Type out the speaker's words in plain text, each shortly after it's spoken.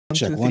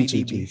Check 1,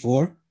 2, 3,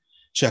 4.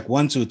 Check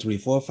 1, 2, 3,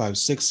 4, 5,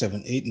 6,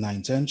 7, 8,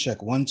 9, 10.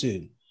 Check 1,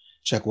 2.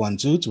 Check 1,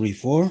 2, 3,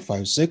 4,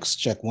 5, 6.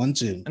 Check 1,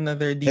 2.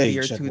 Another DB Hey,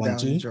 or check 2 1, down,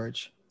 2.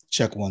 George.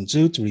 Check 1,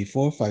 2, 3,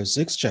 4, 5,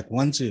 6. Check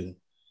 1, 2.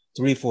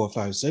 3, 4,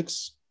 5,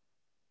 6.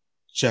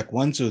 Check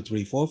 1, 2,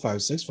 3, 4,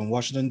 5, 6 from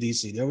Washington,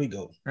 D.C. There we go.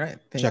 All right.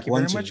 Thank Check you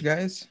 1, very 2. much,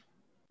 guys.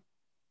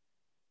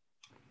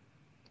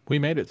 We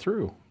made it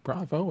through.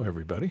 Bravo,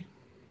 everybody.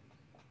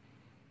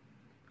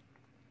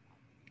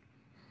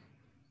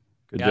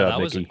 Good job, that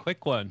Mickey. Was a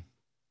quick one.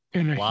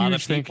 And a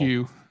huge thank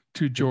you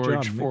to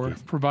George job, for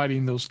Mickey.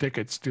 providing those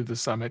tickets to the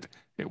summit.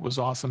 It was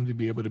awesome to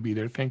be able to be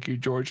there. Thank you,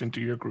 George, and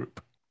to your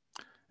group.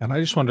 And I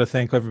just wanted to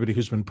thank everybody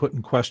who's been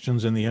putting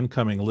questions in the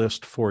incoming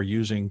list for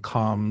using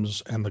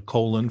comms and the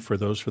colon for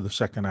those for the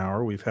second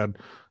hour. We've had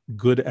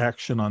good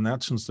action on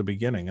that since the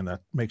beginning, and that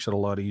makes it a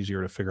lot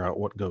easier to figure out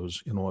what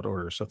goes in what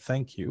order. So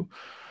thank you.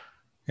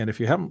 And if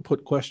you haven't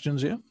put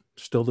questions in,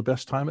 still the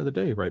best time of the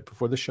day, right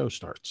before the show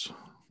starts.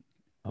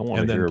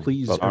 And then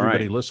please,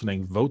 everybody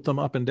listening, vote them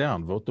up and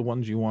down. Vote the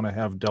ones you want to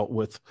have dealt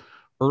with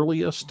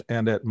earliest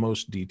and at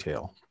most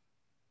detail.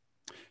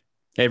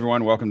 Hey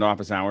everyone, welcome to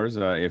Office Hours.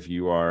 If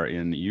you are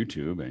in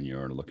YouTube and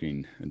you're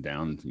looking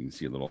down, you can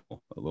see a little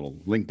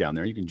link down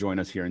there. You can join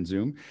us here in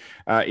Zoom.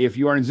 If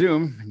you are in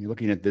Zoom and you're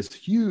looking at this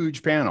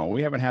huge panel,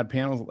 we haven't had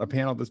a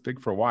panel this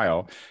big for a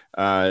while.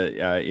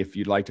 If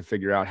you'd like to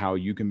figure out how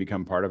you can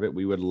become part of it,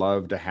 we would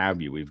love to have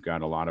you. We've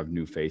got a lot of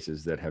new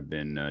faces that have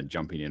been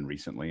jumping in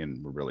recently,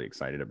 and we're really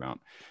excited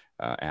about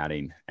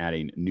adding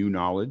new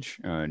knowledge,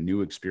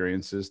 new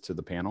experiences to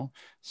the panel.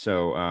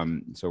 So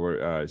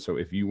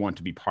if you want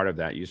to be part of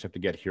that, you just have to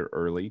get here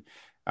early.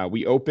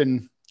 We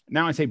open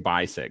now. I say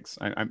by 6.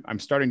 I'm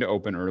starting to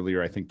open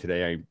earlier. I think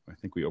today I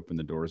think we opened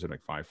the doors at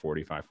like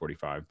 5:40,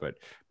 5:45. But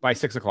by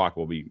 6 o'clock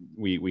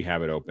we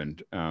have it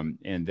opened.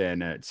 And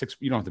then at 6,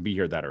 you don't have to be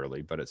here that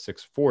early. But at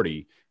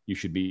 6:40, you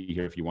should be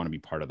here if you want to be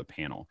part of the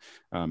panel.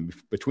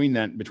 Between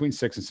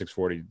 6 and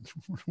 6:40,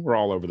 we're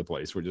all over the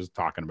place. We're just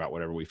talking about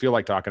whatever we feel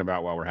like talking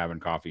about while we're having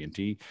coffee and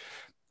tea.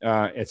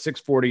 At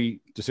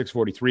 6:40 to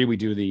 6:43, we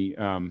do the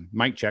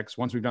mic checks.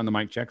 Once we've done the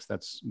mic checks,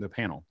 that's the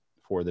panel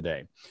for the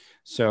day.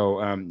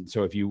 So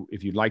if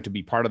you'd like to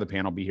be part of the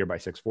panel, be here by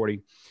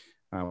 6:40.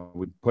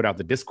 We put out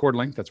the Discord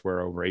link. That's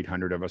where over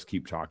 800 of us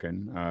keep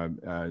talking.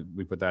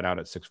 We put that out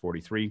at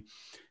 6:43.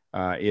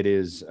 It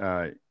is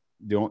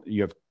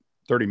you have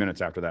 30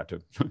 minutes after that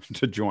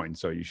to join.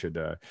 So you should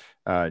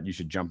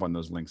jump on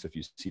those links if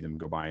you see them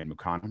go by in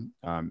Mukana.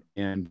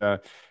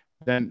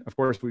 Then of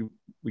course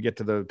we get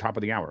to the top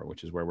of the hour,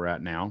 which is where we're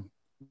at now.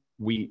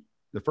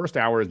 The first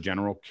hour is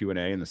general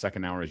Q&A, and the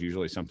second hour is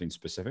usually something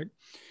specific.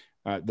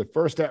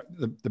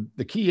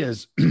 The key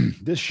is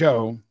this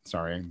show.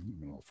 Sorry, I'm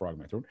a little frog in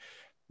my throat.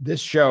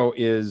 This show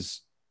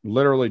is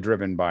literally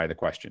driven by the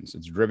questions.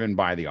 It's driven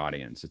by the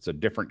audience. It's a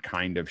different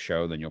kind of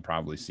show than you'll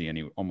probably see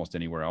almost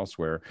anywhere else,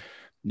 where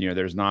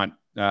there's not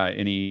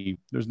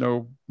there's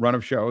no run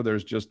of show.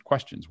 There's just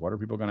questions. What are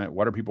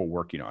people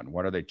working on?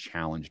 What are they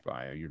challenged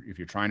by? If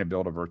you're trying to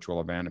build a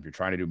virtual event, if you're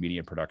trying to do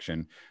media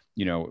production,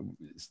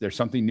 there's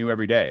something new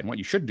every day. And what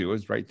you should do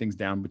is write things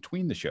down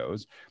between the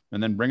shows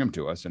and then bring them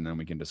to us, and then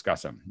we can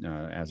discuss them.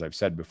 As I've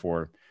said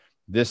before,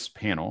 this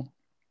panel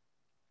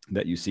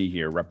that you see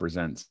here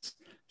represents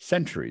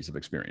centuries of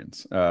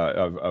experience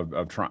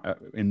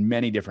in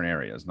many different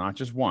areas, not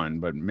just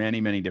one, but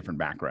many, many different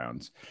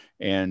backgrounds.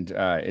 And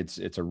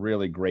it's a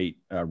really great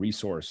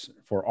resource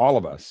for all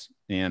of us.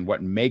 And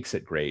what makes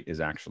it great is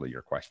actually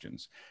your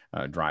questions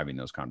driving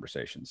those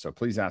conversations. So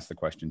please ask the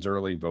questions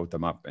early, vote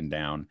them up and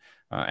down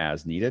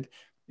as needed.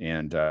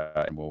 And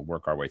we'll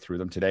work our way through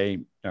them. Today,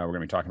 we're going to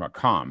be talking about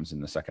comms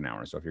in the second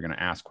hour. So if you're going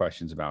to ask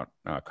questions about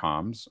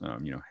comms,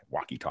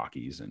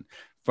 walkie-talkies and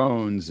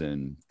phones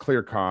and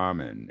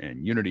ClearComm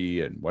and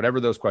Unity and whatever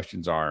those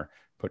questions are,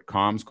 put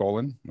comms :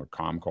 or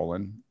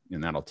comm :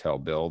 and that'll tell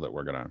Bill that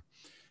we're going to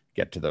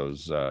get to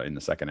those in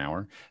the second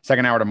hour.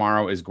 Second hour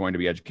tomorrow is going to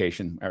be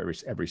education.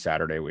 Every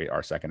Saturday,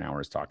 our second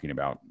hour is talking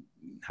about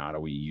how do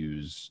we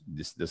use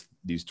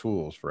these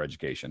tools for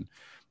education.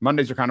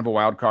 Mondays are kind of a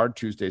wild card.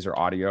 Tuesdays are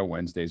audio,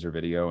 Wednesdays are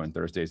video, and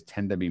Thursdays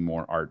tend to be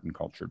more art and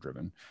culture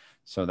driven.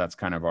 So that's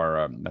kind of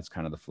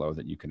the flow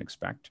that you can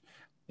expect.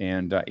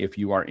 And if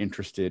you are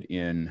interested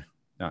in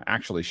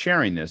actually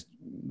sharing this,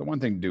 the one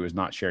thing to do is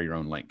not share your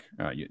own link.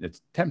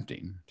 It's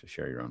tempting to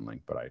share your own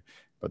link,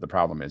 but the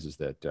problem is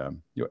that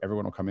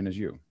everyone will come in as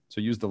you. So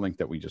use the link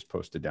that we just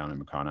posted down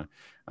in Mukana.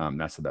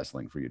 That's the best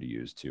link for you to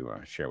use to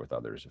share with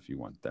others if you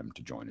want them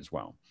to join as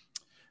well.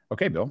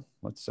 Okay, Bill,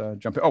 let's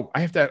jump in. Oh, I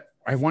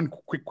have one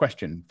quick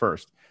question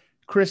first.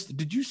 Chris,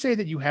 did you say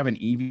that you have an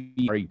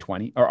EV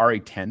RE20 or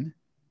RE10?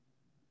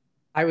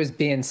 I was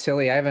being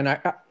silly. I have an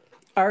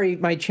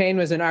my chain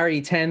was an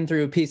RE10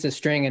 through a piece of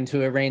string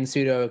into a Rain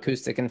pseudo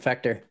acoustic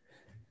infector.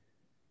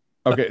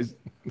 Okay.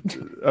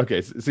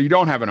 Okay. So you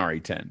don't have an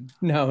RE10?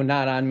 No,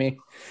 not on me.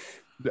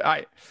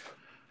 I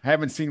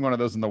haven't seen one of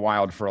those in the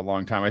wild for a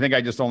long time. I think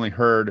I just only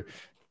heard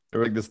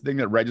like this thing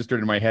that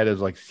registered in my head is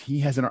like,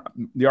 the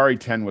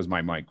RE10 was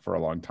my mic for a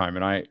long time,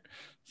 and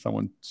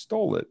someone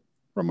stole it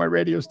from my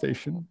radio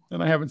station,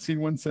 and I haven't seen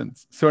one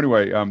since. So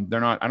anyway, they're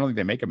not. I don't think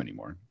they make them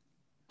anymore.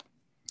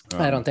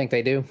 I don't think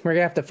they do. We're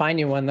gonna have to find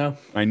you one though.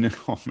 I know,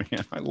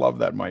 man. I love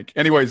that mic.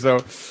 Anyway, so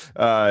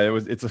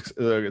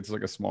it's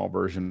like a small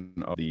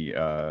version of the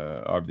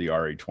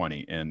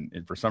RE20,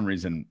 and for some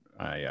reason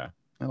I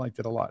liked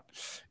it a lot.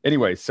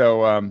 Anyway,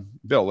 so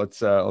Bill,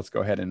 let's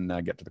go ahead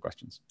and get to the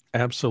questions.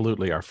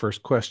 Absolutely. Our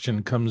first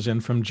question comes in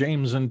from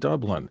James in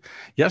Dublin.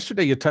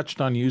 Yesterday, you touched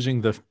on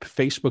using the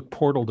Facebook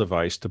portal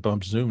device to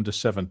bump Zoom to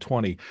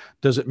 720.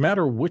 Does it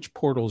matter which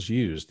portal's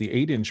used? The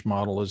 8-inch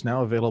model is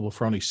now available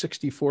for only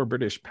 64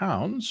 British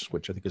pounds,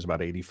 which I think is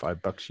about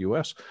 $85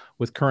 US,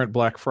 with current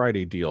Black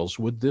Friday deals.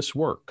 Would this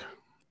work?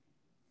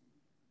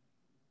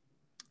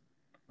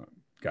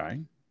 Guy?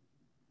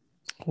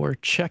 We're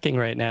checking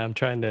right now. I'm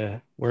trying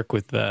to work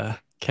with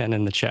Ken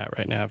in the chat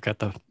right now. I've got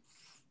the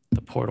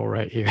portal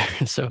right here.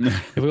 So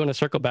if we want to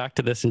circle back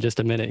to this in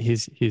just a minute,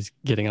 he's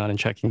getting on and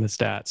checking the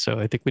stats. So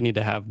I think we need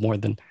to have more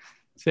than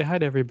say hi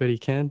to everybody,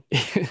 Ken.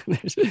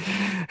 It's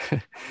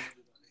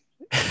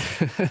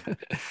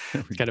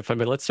kind of fun,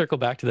 but let's circle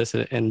back to this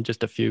in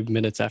just a few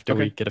minutes after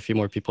we get a few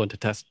more people into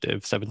test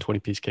if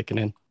 720p's kicking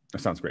in.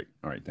 That sounds great.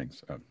 All right,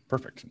 thanks.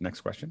 Perfect.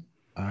 Next question.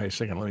 All right,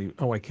 second.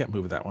 I can't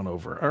move that one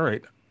over. All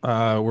right.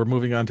 We're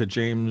moving on to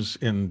James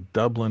in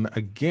Dublin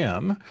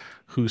again,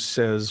 who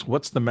says,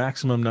 what's the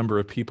maximum number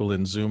of people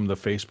in Zoom the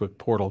Facebook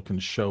portal can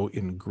show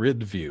in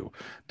grid view?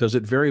 Does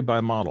it vary by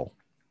model?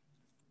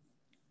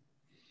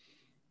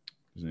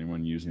 Is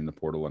anyone using the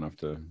portal enough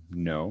to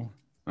know?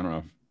 I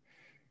don't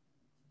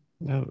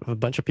know. A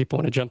bunch of people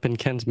want to jump in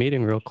Ken's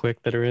meeting real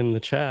quick that are in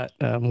the chat.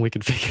 We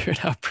could figure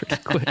it out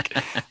pretty quick.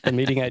 The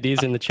meeting ID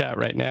is in the chat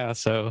right now.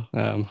 So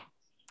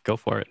go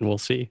for it and we'll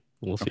see.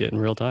 We'll see it in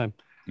real time.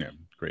 Yeah,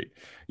 great.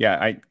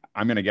 Yeah,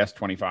 I'm going to guess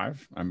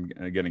 25. I'm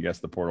going to guess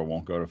the portal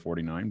won't go to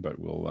 49, but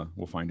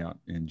we'll find out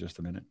in just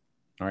a minute.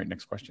 All right,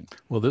 next question.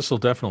 Well, this will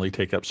definitely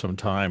take up some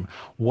time.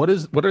 What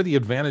are the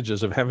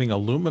advantages of having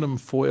aluminum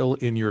foil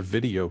in your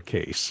video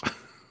case?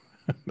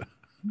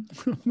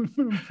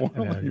 Aluminum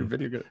foil in your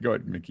video. Go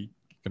ahead, Mickey.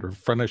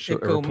 Replenish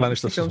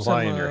the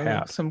supply in your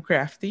hat. Some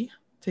crafty.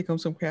 Take home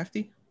some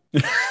crafty.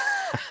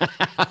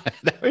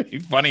 That would be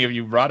funny if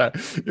you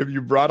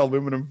brought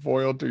aluminum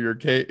foil to your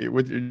case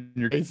in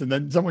your case, and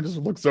then someone just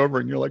looks over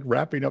and you're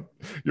wrapping up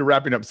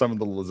some of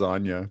the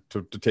lasagna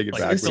to take it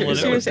back.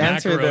 Serious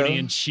answer though.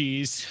 And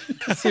cheese.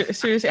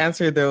 Serious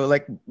answer though.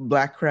 Like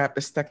black wrap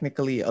is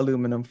technically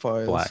aluminum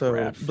foil.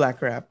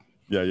 Black wrap.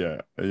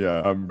 Yeah.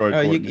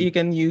 You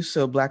can use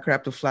black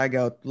wrap to flag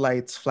out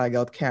lights, flag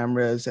out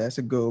cameras as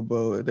a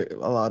gobo. There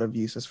are a lot of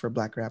uses for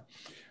black wrap.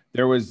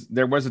 There was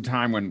a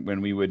time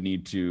when we would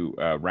need to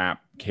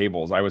wrap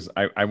cables. I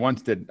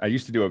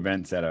used to do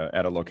events at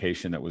a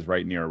location that was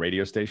right near a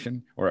radio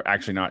station, or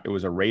actually not. It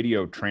was a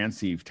radio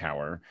transceive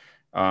tower,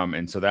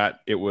 and so that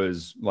it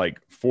was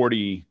like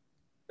 40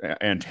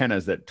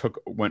 antennas that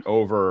went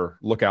over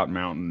Lookout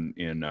Mountain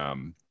in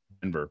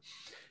Denver,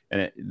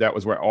 and that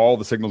was where all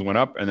the signals went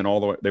up, and then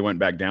they went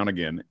back down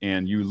again,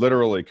 and you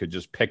literally could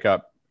just pick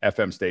up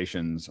FM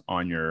stations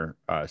on your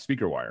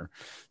speaker wire.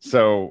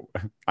 So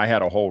I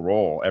had a whole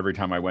roll every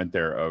time I went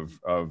there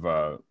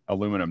of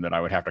aluminum that I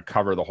would have to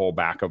cover the whole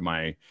back of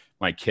my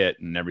kit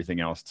and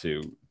everything else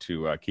to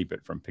keep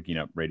it from picking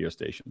up radio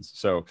stations.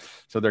 So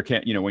there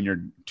can't, when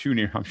you're too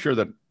near, I'm sure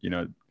that,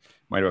 it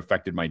might have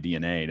affected my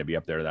DNA to be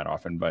up there that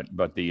often, but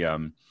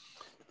that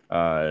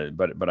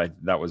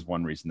was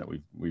one reason that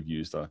we've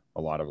used a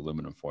lot of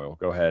aluminum foil.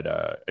 Go ahead,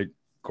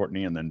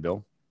 Courtney, and then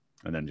Bill,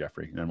 and then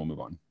Jeffrey, and then we'll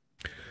move on.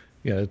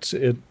 Yeah,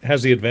 it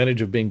has the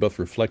advantage of being both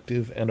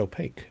reflective and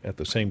opaque at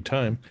the same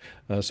time.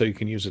 So you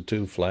can use it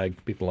to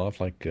flag people off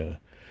like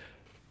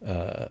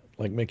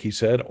Mickey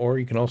said, or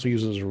you can also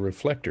use it as a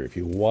reflector. If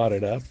you wad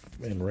it up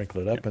and wrinkle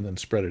it up and then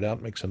spread it out,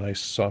 it makes a nice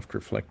soft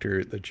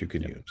reflector that you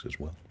can use as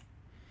well.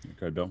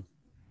 Good, Bill.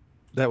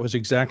 That was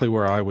exactly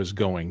where I was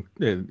going.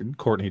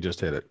 Courtney just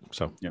hit it.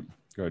 So yeah,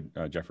 good,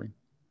 Jeffrey.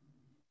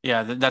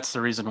 Yeah, that's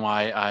the reason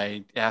why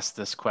I asked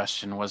this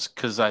question, was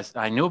because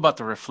I knew about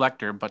the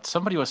reflector, but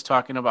somebody was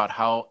talking about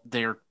how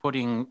they're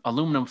putting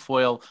aluminum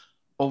foil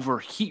over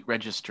heat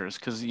registers,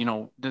 because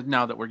now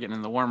that we're getting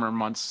in the warmer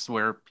months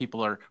where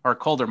people are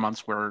colder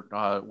months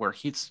where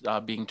heat's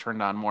being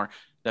turned on more,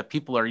 that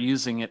people are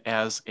using it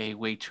as a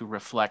way to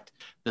reflect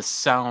the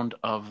sound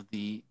of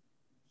the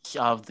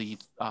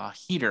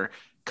heater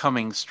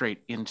coming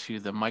straight into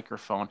the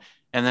microphone.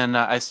 And then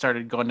I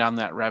started going down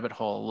that rabbit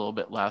hole a little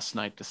bit last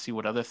night to see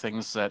what other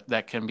things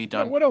that can be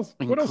done. What else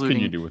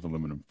can you do with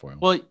aluminum foil?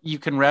 Well, you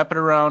can wrap it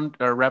around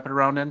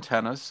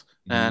antennas.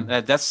 Mm-hmm.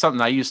 And that's something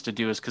I used to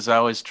do, is because I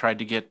always tried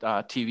to get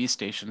TV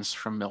stations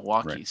from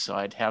Milwaukee. Right. So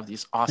I'd have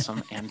these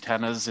awesome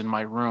antennas in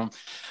my room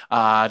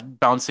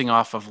bouncing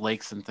off of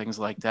lakes and things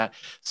like that.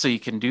 So you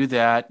can do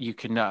that. You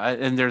can,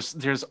 and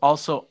there's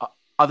also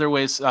other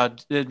ways.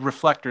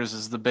 Reflectors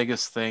is the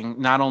biggest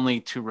thing, not only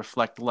to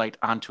reflect light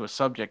onto a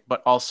subject,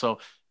 but also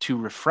to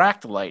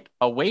refract light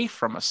away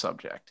from a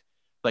subject,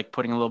 like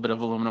putting a little bit of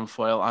aluminum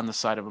foil on the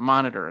side of a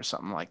monitor or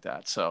something like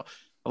that. So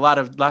a lot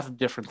of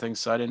different things.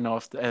 So I didn't know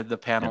if the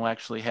panel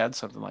actually had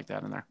something like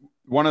that in there.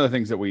 One of the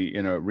things that we,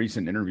 in a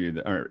recent interview,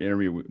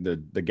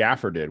 the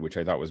gaffer did, which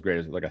I thought was great,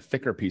 is like a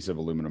thicker piece of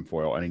aluminum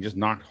foil, and he just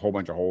knocked a whole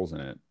bunch of holes in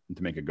it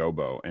to make a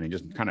gobo, and he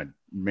just kind of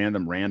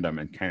random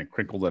and kind of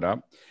crinkled it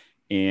up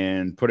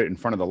and put it in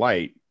front of the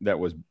light that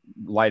was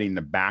lighting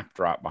the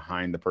backdrop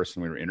behind the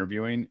person we were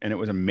interviewing. And it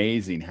was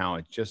amazing how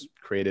it just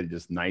created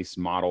this nice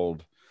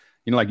mottled,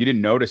 like you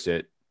didn't notice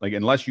it, like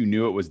unless you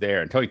knew it was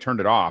there until he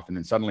turned it off. And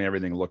then suddenly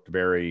everything looked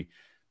very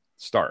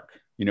stark,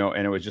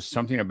 and it was just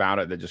something about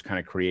it that just kind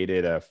of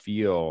created a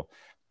feel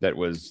that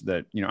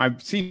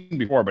I've seen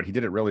before, but he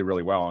did it really,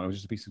 really well. And it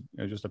was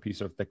just a piece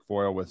of thick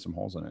foil with some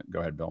holes in it. Go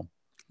ahead, Bill.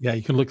 Yeah,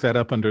 you can look that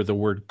up under the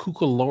word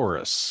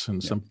cucaloris,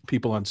 and some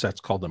people on sets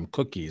call them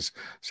cookies.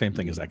 Same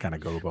thing as that kind of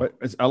gobo. But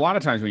a lot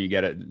of times when you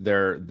get it,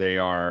 they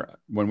are,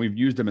 when we've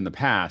used them in the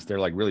past, they're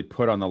like really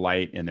put on the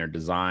light and they're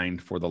designed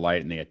for the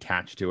light and they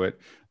attach to it.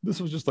 This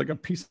was just like a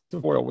piece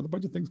of foil with a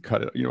bunch of things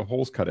cut,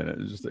 holes cut in it.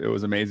 It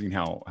was amazing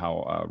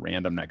how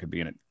random that could be,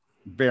 and it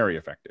very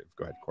effective.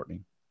 Go ahead, Courtney.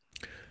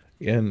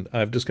 And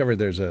I've discovered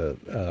there's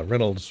a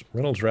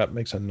Reynolds Wrap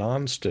makes a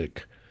nonstick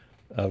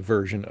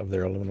version of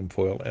their aluminum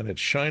foil, and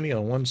it's shiny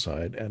on one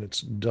side and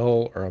it's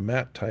dull or a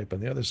matte type on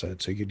the other side,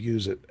 so you could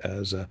use it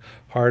as a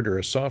hard or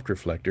a soft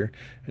reflector,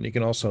 and you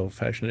can also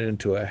fashion it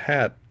into a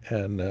hat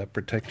and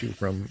protect you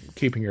from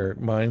keeping your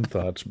mind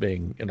thoughts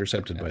being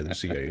intercepted by the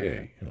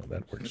CIA.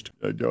 That works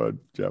too. Go ahead,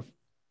 Jeff.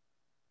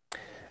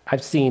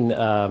 I've seen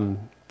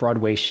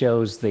Broadway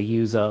shows, they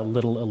use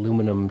little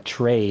aluminum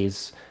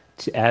trays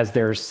as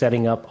they're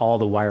setting up all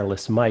the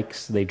wireless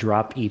mics. They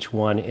drop each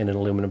one in an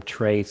aluminum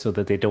tray so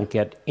that they don't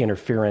get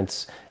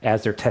interference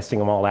as they're testing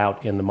them all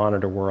out in the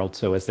monitor world.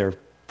 So as they're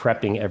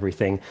prepping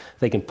everything,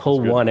 they can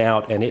pull one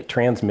out and it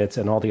transmits,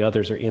 and all the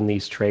others are in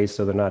these trays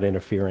so they're not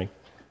interfering.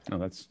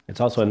 Oh, it's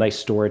also a nice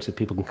storage that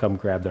people can come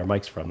grab their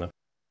mics from them.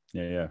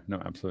 Yeah.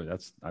 No, absolutely.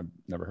 I've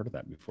never heard of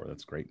that before.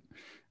 That's great.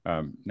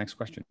 Next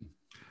question.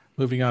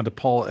 Moving on to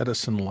Paul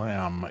Edison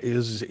Lamb.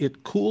 Is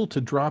it cool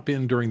to drop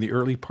in during the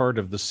early part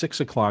of the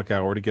 6 o'clock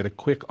hour to get a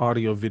quick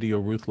audio video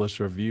Ruthless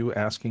review?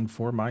 Asking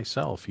for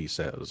myself, he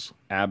says.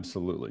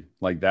 Absolutely.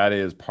 Like that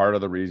is part of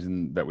the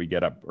reason that we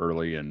get up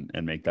early and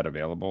make that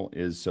available,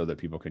 is so that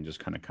people can just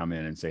kind of come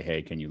in and say,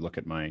 hey, can you look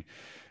at my,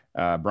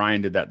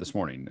 Brian did that this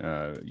morning,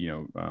 at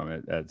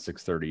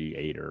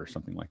 6:38 or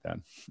something like that.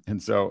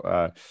 And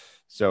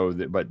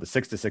but the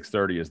 6 to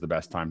 6:30 is the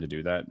best time to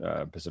do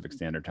that, Pacific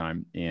Standard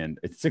Time. And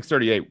at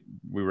 6:38,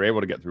 we were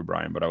able to get through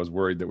Brian, but I was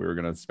worried that we were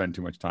going to spend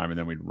too much time and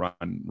then we'd run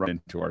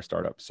into our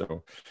startup.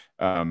 So,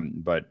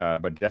 but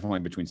definitely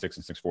between 6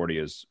 and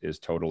 6:40 is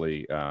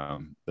totally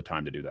the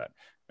time to do that.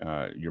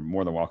 You're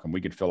more than welcome.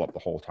 We could fill up the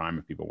whole time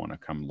if people want to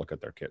come look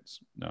at their kits.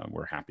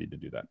 We're happy to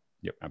do that.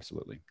 Yep,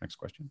 absolutely. Next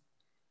question.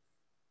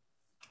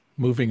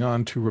 Moving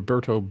on to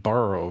Roberto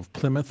Barrow of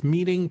Plymouth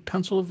Meeting,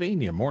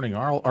 Pennsylvania. Morning,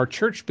 Arl. Our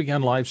church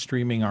began live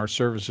streaming our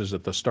services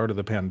at the start of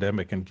the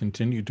pandemic and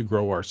continued to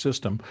grow our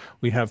system.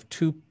 We have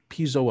 2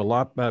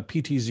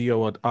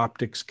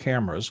 PTZOptics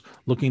cameras,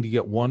 looking to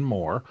get 1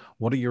 more.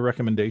 What are your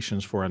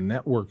recommendations for a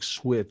network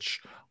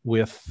switch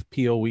with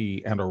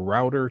PoE and a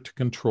router to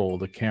control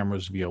the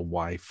cameras via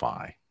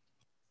Wi-Fi?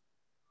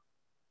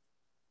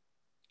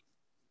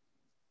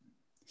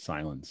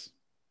 Silence.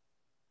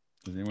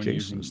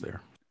 Jason's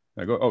there.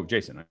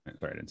 Jason.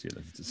 Sorry, I didn't see it.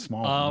 It's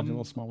a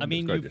little small. I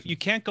mean, you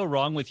can't go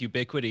wrong with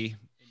Ubiquity,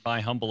 in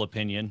my humble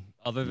opinion.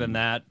 Other than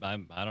that, I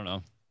don't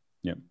know.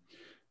 Yep.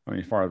 I mean,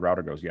 as far as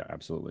router goes, yeah,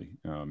 absolutely.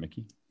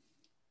 Mickey?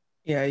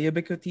 Yeah,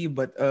 Ubiquity,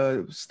 but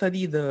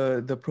study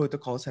the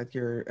protocols that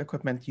your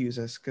equipment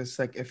uses, because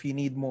like if you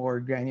need more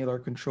granular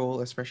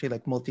control, especially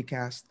like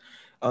multicast,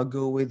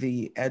 go with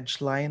the Edge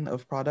line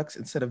of products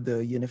instead of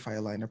the Unify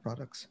line of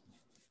products.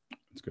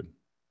 That's good.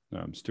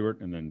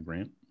 Stuart and then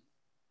Grant.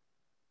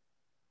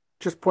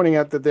 Just pointing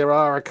out that there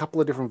are a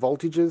couple of different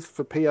voltages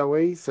for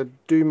PoE, so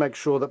do make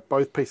sure that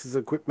both pieces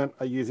of equipment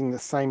are using the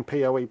same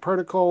PoE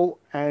protocol,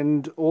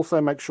 and also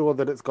make sure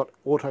that it's got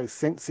auto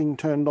sensing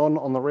turned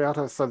on the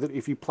router, so that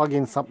if you plug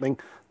in something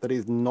that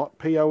is not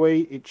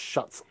PoE, it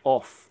shuts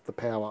off the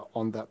power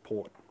on that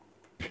port.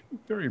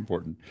 Very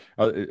important.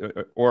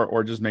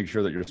 Or just make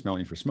sure that you're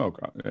smelling for smoke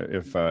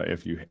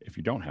if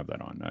you don't have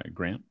that on.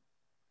 Grant?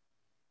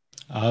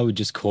 I would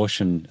just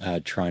caution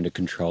trying to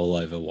control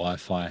over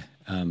Wi-Fi.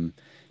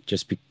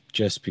 Just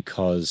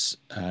because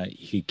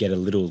you get a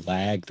little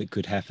lag that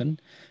could happen,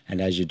 and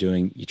as you're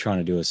trying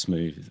to do a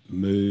smooth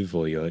move,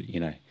 or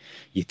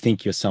you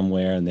think you're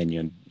somewhere and then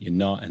you're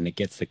not, and it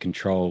gets the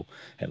control,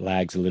 it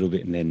lags a little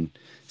bit and then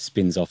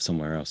spins off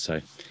somewhere else.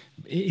 So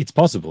it's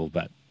possible,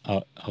 but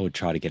I would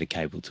try to get a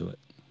cable to it.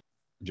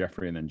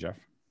 Jeffrey and then Jeff.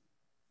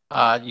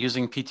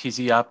 Using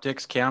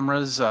PTZOptics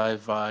cameras,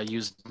 I've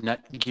used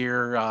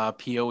Netgear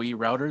PoE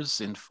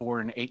routers in 4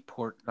 and 8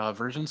 port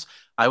versions.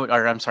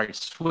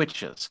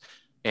 Switches,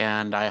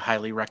 and I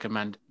highly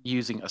recommend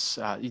using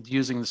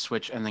the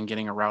switch and then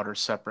getting a router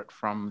separate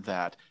from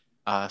that,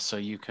 so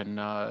you can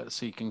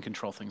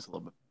control things a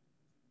little bit.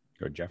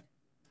 Good, Jeff.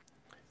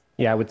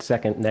 Yeah, I would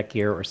second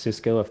Netgear or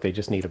Cisco if they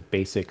just need a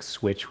basic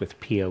switch with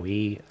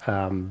PoE.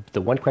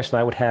 The one question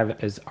I would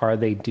have is, are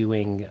they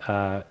doing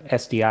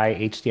SDI,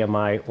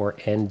 HDMI, or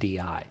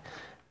NDI?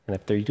 And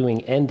if they're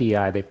doing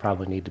NDI, they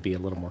probably need to be a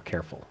little more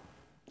careful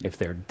if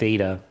their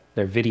data,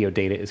 their video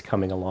data is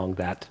coming along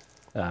that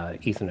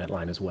Ethernet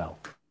line as well.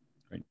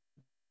 Great.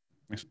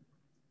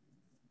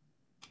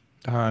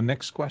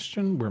 Next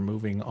question, we're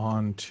moving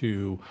on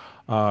to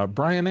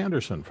Brian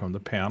Anderson from the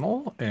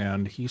panel,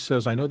 and he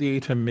says, I know the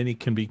ATEM Mini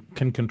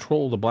can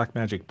control the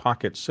Blackmagic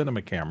Pocket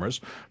cinema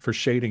cameras for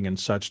shading and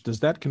such.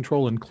 Does that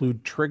control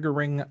include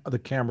triggering the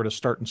camera to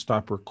start and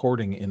stop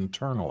recording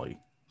internally?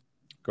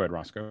 Go ahead,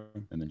 Roscoe,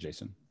 and then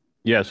Jason.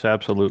 Yes,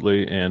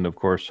 absolutely. And of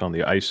course, on the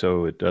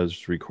ISO, it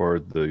does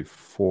record the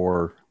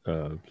 4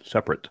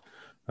 separate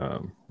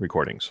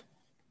recordings.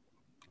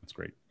 That's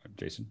great.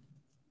 Jason?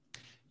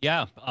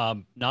 Yeah,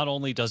 not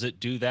only does it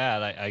do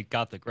that, I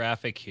got the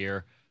graphic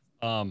here.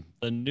 The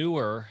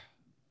newer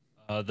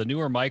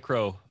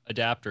micro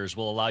adapters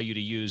will allow you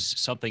to use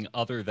something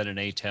other than an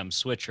ATEM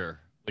switcher,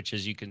 which,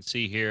 as you can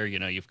see here, you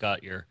know, you've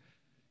got your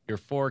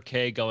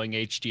 4K going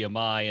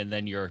HDMI, and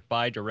then your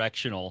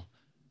bidirectional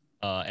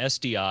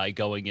SDI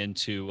going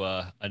into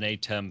an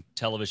ATEM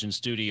Television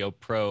Studio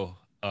Pro.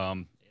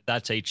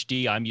 That's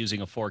HD. I'm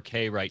using a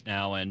 4K right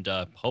now, and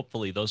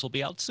hopefully those will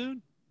be out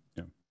soon.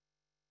 Yeah.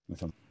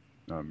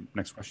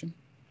 Next question.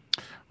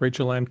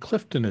 Rachel Ann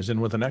Clifton is in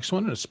with the next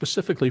one, and it's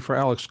specifically for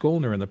Alex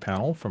Goldner in the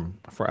panel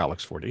for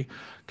Alex 4D.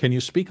 Can you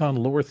speak on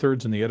lower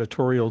thirds in the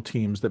editorial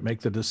teams that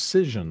make the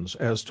decisions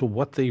as to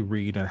what they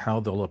read and how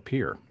they'll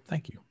appear?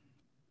 Thank you.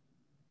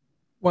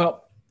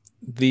 Well,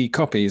 the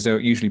copies are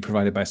usually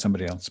provided by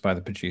somebody else, by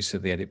the producer,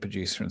 the edit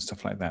producer, and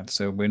stuff like that.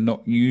 So we're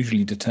not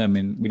usually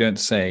determined. We don't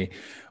say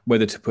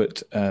whether to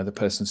put the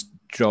person's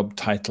job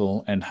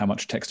title and how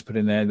much text to put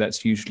in there.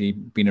 That's usually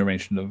been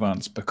arranged in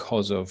advance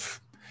because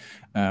of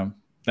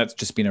that's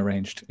just been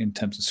arranged in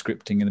terms of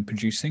scripting and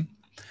producing.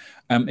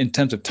 In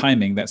terms of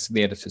timing, that's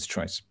the editor's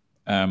choice.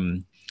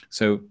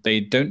 So they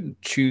don't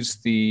choose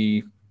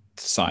the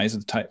size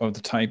of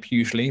the type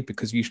usually,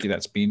 because usually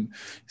that's been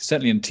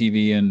certainly in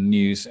TV and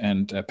news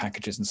and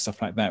packages and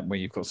stuff like that, where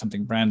you've got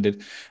something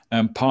branded.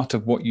 Part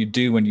of what you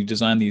do when you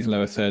design these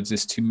lower thirds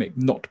is to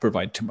not to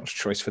provide too much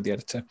choice for the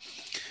editor,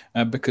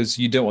 because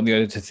you don't want the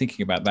editor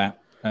thinking about that,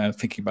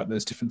 thinking about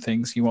those different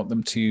things. You want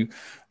them to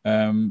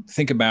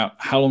think about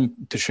how long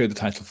to show the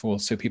title for,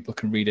 so people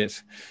can read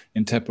it,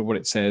 interpret what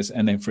it says,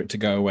 and then for it to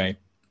go away.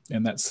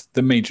 And that's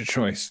the major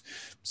choice.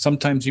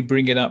 Sometimes you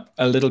bring it up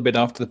a little bit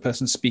after the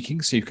person's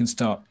speaking, so you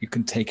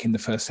can take in the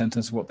first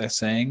sentence of what they're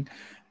saying,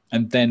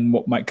 and then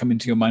what might come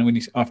into your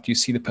mind after you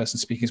see the person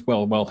speak is,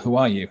 well, who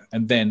are you?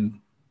 And then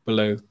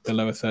below the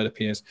lower third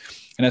appears.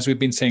 And as we've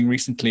been saying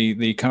recently,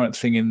 the current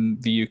thing in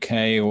the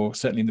UK, or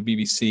certainly in the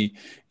BBC,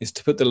 is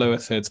to put the lower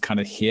thirds kind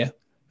of here.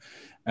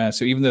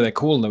 So even though they're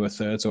called lower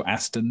thirds or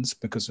Astons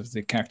because of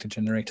the character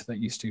generator that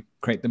used to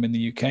create them in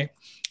the UK,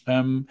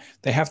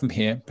 they have them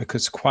here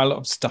because quite a lot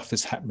of stuff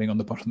is happening on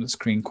the bottom of the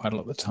screen quite a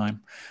lot of the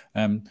time.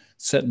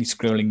 Certainly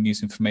scrolling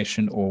news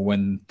information, or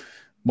when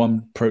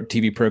one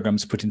TV program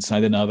is put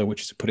inside another,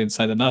 which is put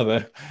inside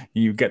another,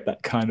 you get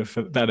that kind of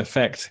that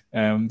effect.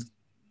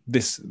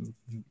 There's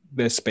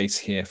space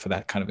here for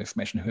that kind of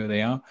information, who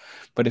they are.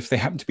 But if they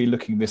happen to be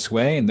looking this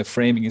way and the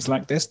framing is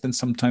like this, then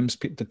sometimes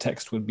the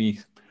text would be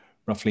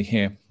roughly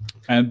here.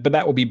 But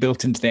that will be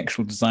built into the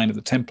actual design of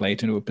the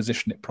template, and it will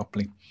position it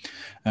properly.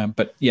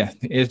 But yeah,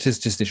 the editor's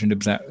decision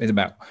is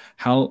about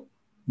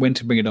when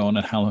to bring it on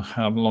and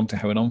how long to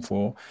have it on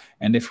for.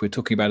 And if we're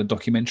talking about a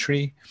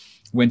documentary,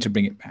 when to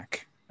bring it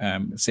back.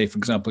 Say, for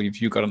example,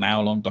 if you've got an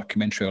hour-long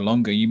documentary or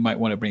longer, you might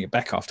want to bring it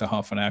back after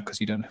half an hour because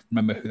you don't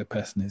remember who the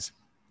person is.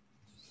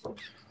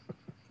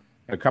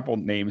 A couple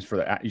names for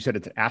that. You said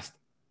it's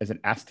is it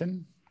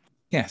Aston?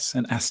 Yes,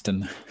 an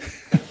Aston.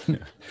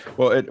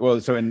 Well,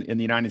 so in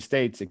the United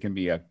States, it can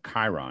be a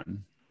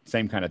Chiron.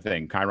 Same kind of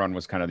thing. Chiron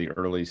was kind of the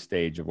early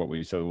stage of what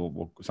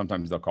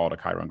sometimes they'll call it a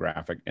Chiron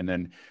graphic. And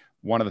then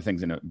one of the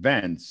things in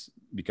events,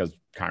 because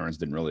Chirons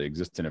didn't really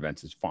exist in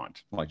events, is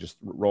font. Like just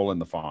roll in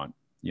the font,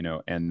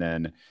 and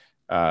then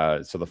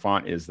so the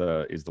font is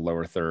the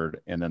lower third,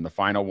 and then the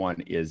final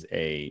one is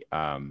a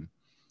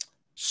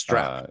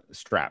strap.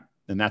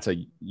 And that's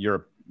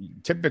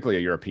typically a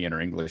European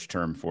or English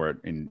term for it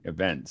in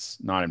events,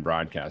 not in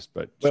broadcast,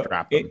 but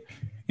strap them.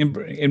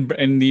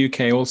 In the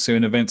UK, also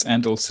in events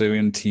and also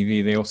in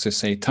TV, they also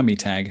say tummy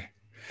tag.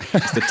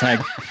 It's the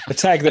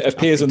tag that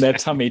appears on their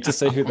tummy to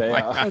say who they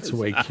are. That's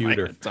way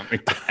cuter.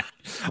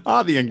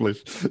 The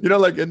English,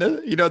 like in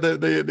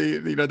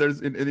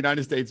there's in the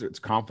United States it's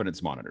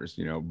confidence monitors,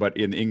 but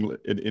in England,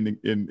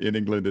 in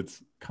England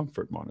it's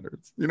comfort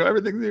monitors.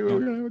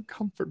 Everything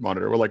comfort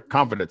monitor, or like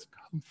confidence,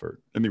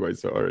 comfort. Anyway,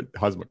 so all right,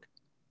 Hasmukh.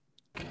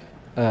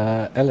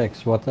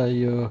 Alex, what are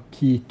your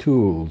key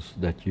tools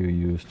that you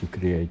use to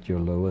create your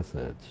lower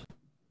thirds?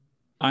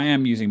 I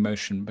am using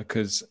Motion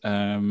because,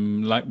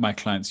 like my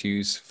clients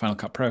use Final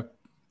Cut Pro.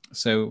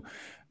 So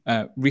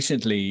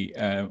recently,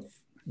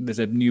 there's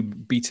a new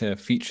beta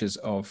features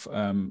of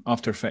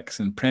After Effects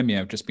and Premiere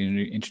have just been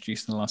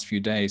introduced in the last few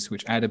days,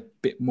 which add a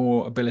bit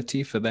more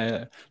ability for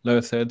their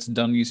lower thirds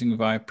done using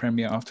via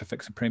Premiere, After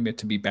Effects and Premiere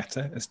to be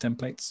better as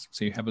templates.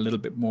 So you have a little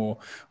bit more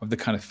of the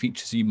kind of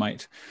features you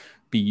might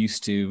be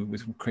used to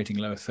with creating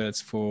lower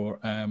thirds for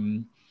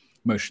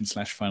Motion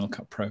 / Final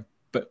Cut Pro.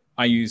 But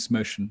I use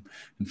Motion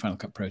and Final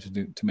Cut Pro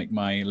to make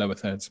my lower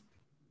thirds.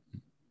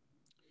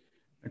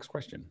 Next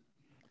question.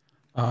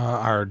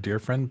 Our dear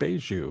friend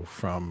Beju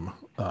from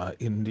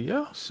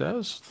India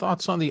says,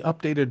 thoughts on the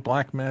updated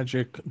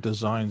Blackmagic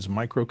Designs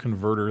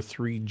microconverter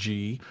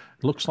 3G.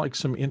 Looks like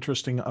some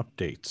interesting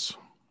updates.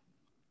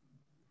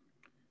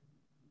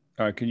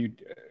 Can you,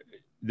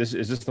 is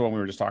this the one we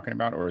were just talking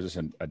about, or is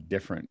this a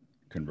different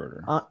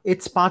converter?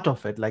 It's part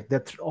of it. Like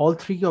that, all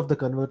three of the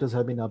converters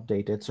have been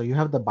updated. So you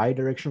have the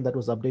bidirectional that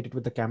was updated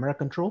with the camera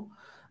control.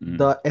 Mm.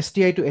 The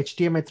SDI to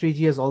HDMI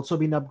 3G has also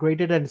been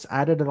upgraded, and it's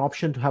added an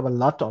option to have a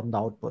LUT on the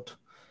output,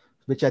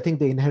 which I think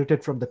they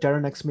inherited from the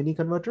Terran X Mini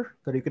converter,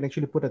 that you can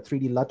actually put a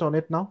 3D LUT on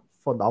it now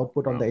for the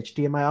output on the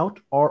HDMI out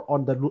or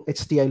on the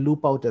HDI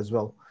loop out as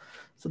well.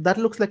 So that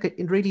looks like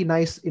a really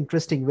nice,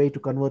 interesting way to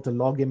convert a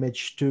log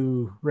image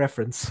to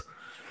reference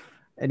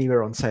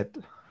anywhere on set.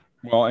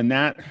 Well,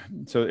 and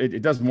so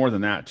it does more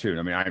than that too.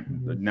 I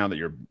mean, now that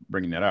you're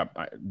bringing that up,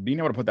 being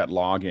able to put that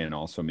log in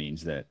also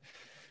means that,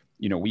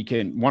 we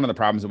can, one of the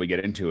problems that we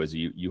get into is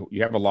you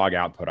have a log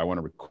output. I want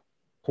to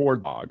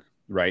record log,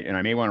 right? And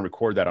I may want to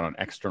record that on an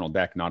external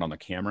deck, not on the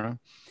camera.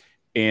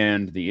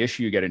 And the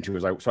issue you get into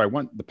is so I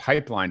want the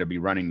pipeline to be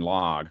running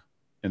log.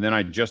 And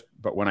then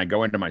but when I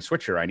go into my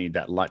switcher, I need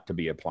that LUT to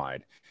be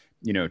applied,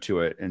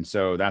 to it. And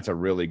so that's a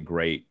really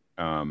great,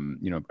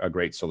 a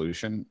great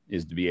solution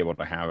is to be able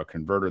to have a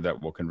converter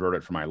that will convert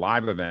it for my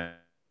live event.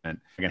 And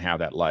I can have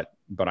that LUT,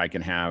 but I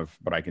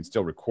can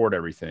still record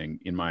everything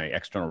in my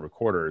external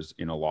recorders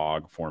in a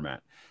log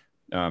format.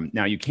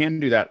 Now you can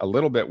do that a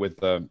little bit with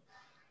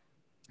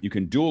you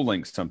can dual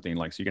link something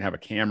so you can have a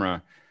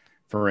camera,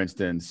 for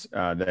instance,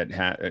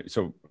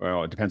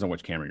 it depends on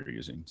which camera you're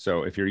using.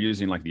 So if you're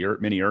using like the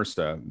Mini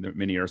Ursa, the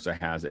Mini Ursa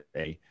has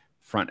a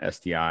front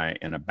SDI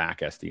and a back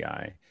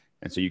SDI.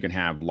 And so you can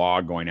have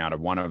log going out of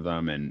one of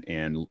them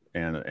and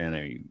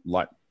a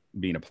LUT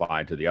being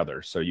applied to the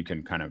other. So you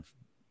can kind of,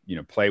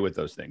 play with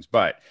those things,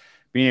 but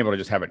being able to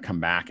just have it come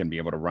back and be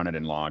able to run it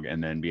in log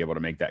and then be able to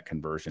make that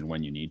conversion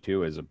when you need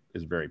to is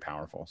very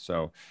powerful.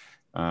 So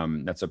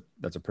that's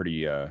a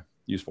pretty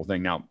useful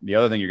thing. Now, the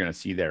other thing you're going to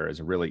see there is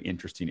a really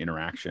interesting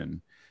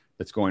interaction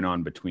that's going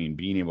on between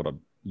being able to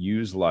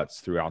use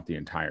LUTs throughout the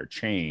entire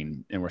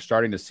chain. And we're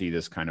starting to see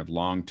this kind of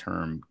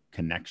long-term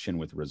connection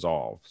with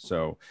Resolve.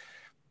 So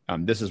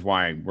this is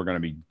why we're going to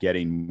be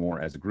getting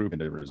more as a group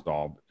into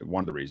Resolve.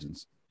 One of the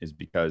reasons is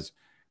because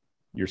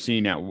you're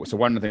seeing now. So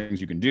one of the things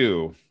you can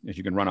do is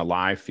you can run a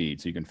live feed.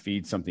 So you can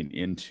feed something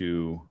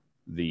into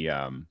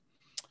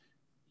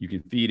you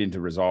can feed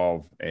into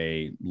Resolve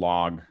a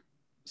log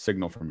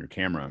signal from your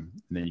camera. And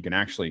then you can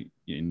actually,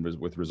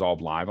 with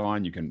Resolve Live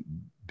on, you can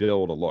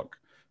build a look.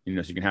 So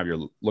you can have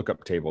your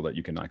lookup table that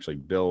you can actually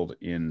build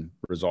in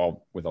Resolve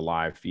with a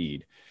live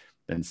feed,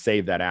 then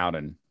save that out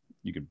and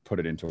you could put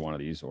it into one of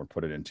these or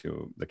put it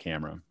into the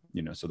camera,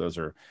 so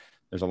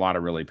there's a lot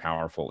of really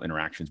powerful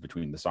interactions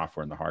between the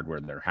software and the hardware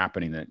that are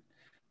happening that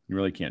you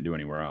really can't do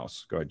anywhere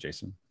else. Go ahead,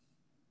 Jason.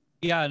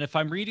 Yeah, and if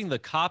I'm reading the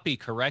copy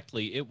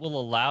correctly, it will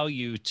allow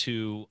you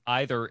to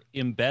either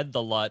embed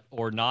the LUT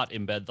or not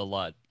embed the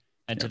LUT.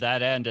 And to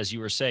that end, as you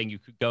were saying, you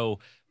could go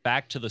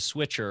back to the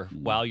switcher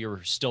while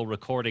you're still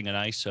recording an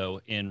ISO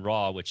in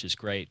RAW, which is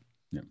great.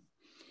 Yeah.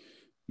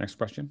 Next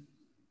question.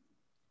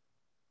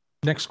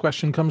 Next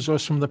question comes to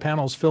us from the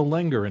panel's Phil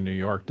Lenger in New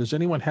York. Does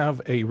anyone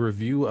have a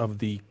review of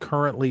the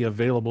currently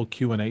available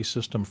Q&A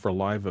system for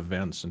live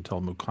events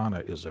until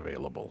Mukana is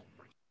available?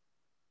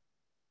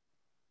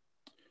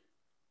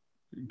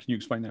 Can you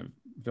explain that,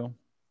 Phil?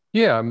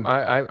 Yeah,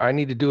 I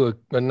need to do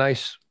a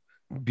nice,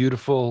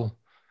 beautiful,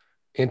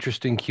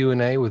 interesting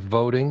Q&A with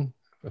voting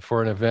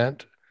for an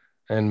event,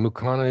 and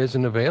Mukana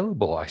isn't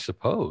available, I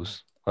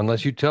suppose,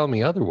 unless you tell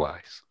me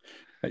otherwise.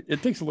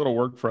 It takes a little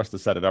work for us to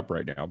set it up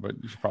right now, but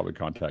you should probably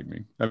contact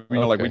me. I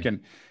mean, like we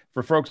can,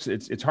 for folks,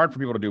 it's hard for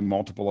people to do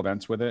multiple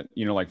events with it.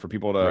 Like for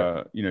people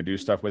to, do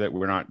stuff with it.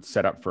 We're not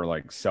set up for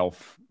like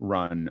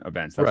self-run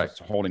events. That's what's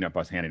holding up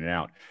us handing it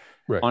out.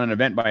 Right. On an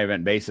event by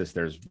event basis,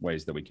 there's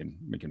ways that we can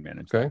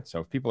manage that. So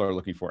if people are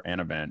looking for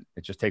an event,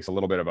 it just takes a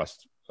little bit of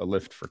a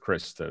lift for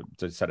Chris to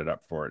set it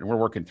up for it. And we're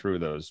working through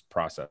those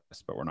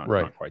processes, but we're not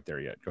quite there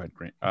yet. Go ahead,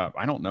 Grant.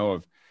 I don't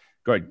know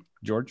go ahead,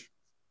 George,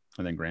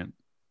 and then Grant.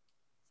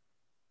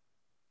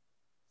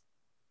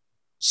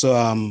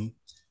 So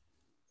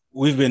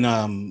we've been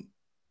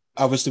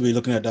obviously we're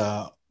looking at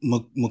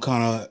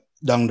Mukana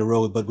down the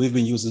road, but we've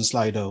been using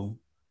Slido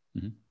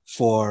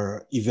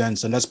for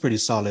events, and that's pretty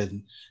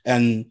solid.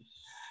 And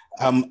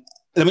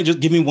let me just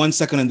give me 1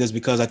 second on this,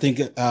 because I think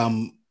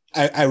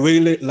I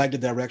really like the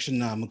direction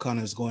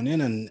Mukana is going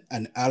in,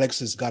 and Alex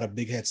has got a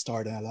big head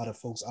start and a lot of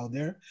folks out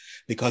there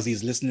because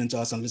he's listening to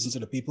us and listening to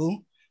the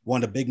people.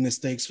 One of the big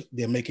mistakes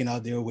they're making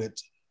out there with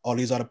all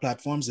these other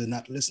platforms. They're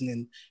not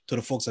listening to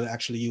the folks that are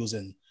actually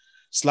using.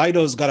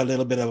 Slido's got a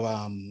little bit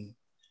of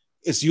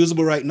it's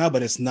usable right now,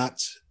 but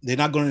they're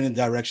not going in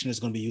the direction it's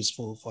going to be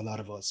useful for a lot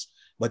of us.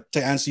 But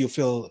to answer you,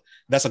 Phil,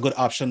 that's a good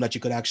option that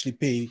you could actually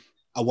pay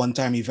a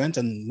one-time event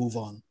and move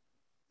on.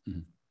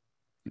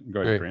 Mm-hmm.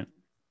 Go ahead, Grant.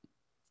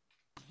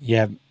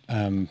 Yeah,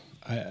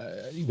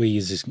 we're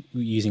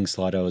using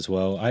Slido as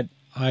well.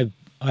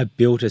 I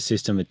built a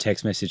system, a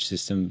text message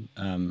system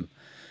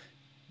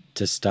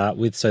to start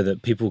with, so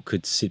that people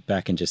could sit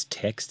back and just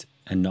text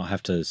and not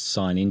have to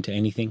sign into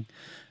anything.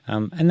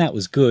 And that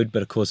was good,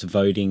 but of course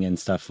voting and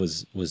stuff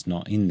was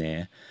not in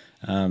there.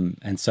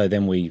 And so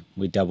then we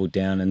doubled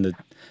down. And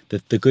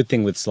the good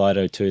thing with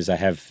Slido too is they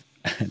have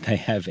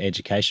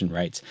education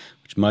rates,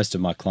 which most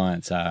of my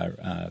clients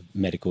are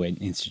medical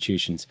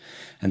institutions.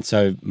 And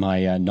so my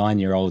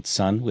 9-year-old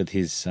son with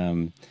his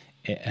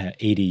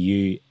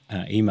EDU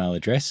email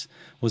address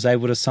was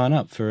able to sign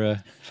up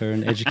for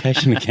an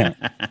education account.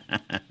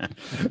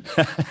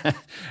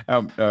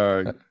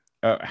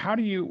 How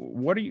do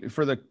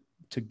you,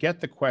 to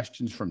get the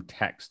questions from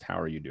text, how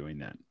are you doing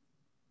that?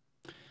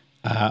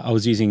 I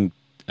was using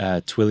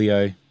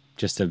Twilio,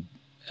 just a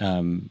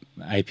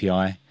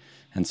API.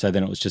 And so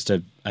then it was just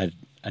a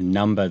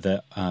number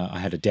that I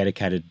had a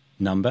dedicated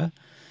number.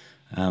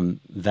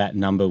 That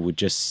number would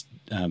just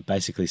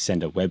basically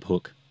send a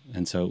webhook.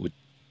 And so it would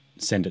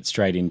send it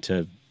straight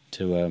into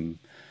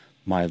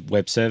my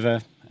web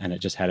server. And it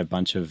just had a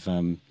bunch of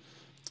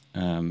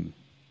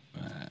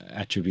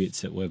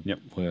attributes that were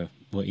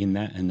in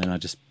that. And then I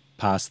just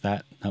passed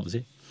that. That was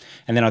it.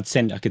 And then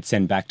I could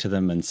send back to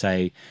them and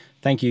say,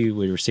 thank you,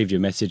 we received your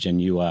message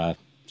and you are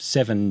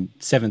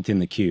seventh in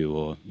the queue,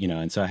 or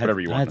and so I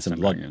had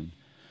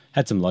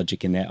some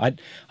logic in there.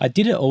 I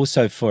did it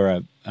also for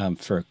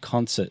a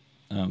concert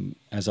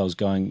as I was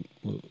going.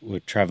 We're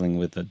traveling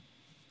with the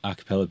a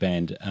cappella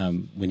band.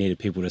 We needed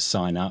people to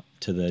sign up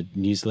to the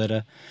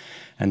newsletter,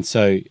 and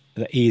so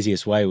the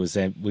easiest way was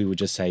that we would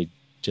just say,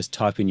 just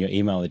type in your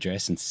email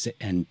address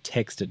and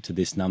text it to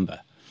this number.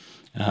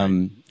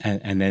 And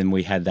then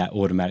we had that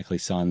automatically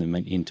sign them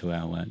into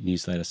our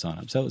newsletter sign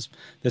up. So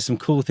there's some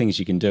cool things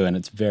you can do, and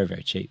it's very,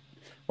 very cheap.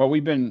 Well,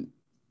 we've been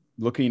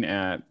looking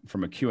at,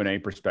 from a Q&A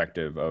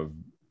perspective, of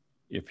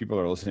if people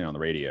are listening on the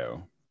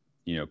radio,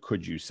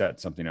 could you set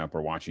something up,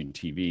 or watching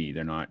TV,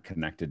 they're not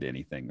connected to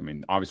anything. I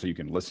mean, obviously you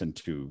can listen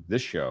to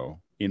this show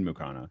in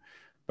Mukana,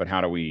 but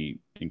how do we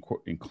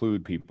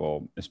include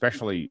people,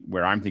 especially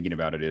where I'm thinking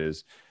about it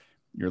is,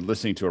 you're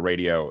listening to a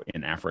radio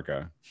in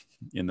Africa,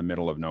 in the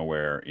middle of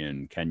nowhere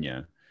in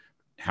Kenya.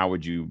 How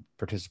would you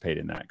participate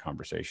in that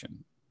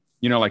conversation?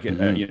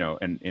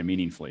 And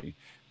meaningfully,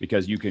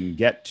 because you can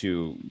get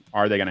to,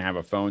 are they going to have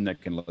a phone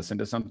that can listen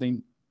to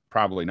something?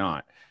 Probably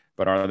not.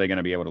 But are they going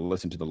to be able to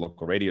listen to the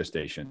local radio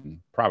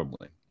station?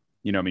 Probably.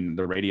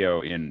 The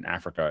radio in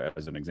Africa,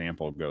 as an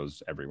example,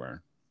 goes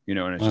everywhere,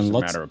 and it's just a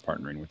matter of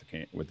partnering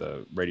with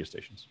the radio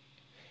stations.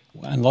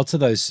 And lots of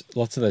those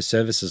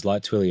services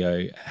like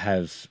Twilio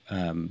have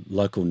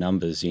local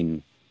numbers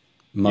in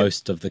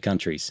most of the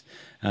countries.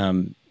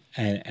 And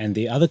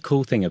the other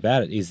cool thing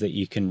about it is that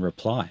you can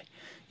reply,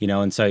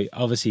 and so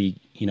obviously,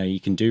 you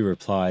can do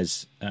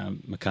replies.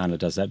 Mukana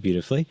does that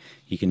beautifully.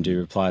 You can do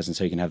replies, and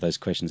so you can have those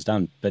questions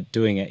done. But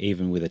doing it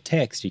even with a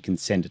text, you can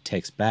send a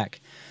text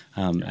back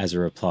as a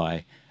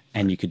reply,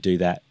 and you could do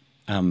that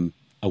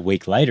a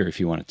week later if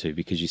you wanted to,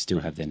 because you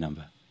still have their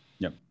number.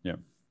 Yep,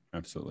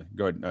 absolutely.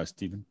 Go ahead,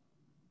 Stephen.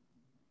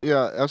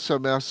 Yeah,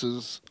 SMS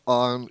is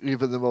on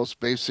even the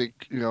most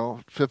basic,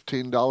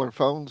 $15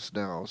 phones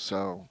now.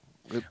 So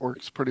it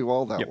works pretty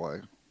well that way.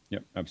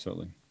 Yep,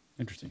 absolutely.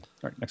 Interesting.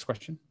 All right, next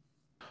question.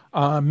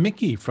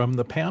 Mickey from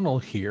the panel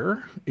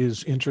here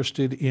is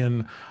interested in,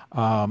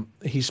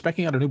 he's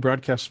speccing out a new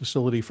broadcast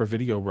facility for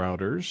video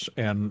routers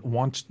and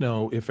wants to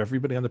know if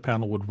everybody on the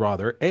panel would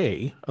rather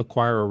A,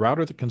 acquire a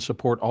router that can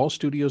support all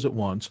studios at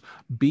once,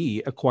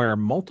 B, acquire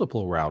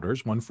multiple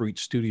routers, one for each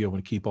studio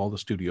and keep all the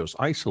studios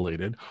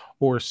isolated,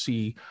 or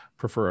C,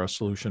 prefer a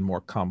solution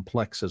more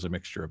complex as a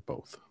mixture of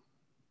both.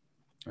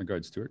 Go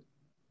ahead, Stuart.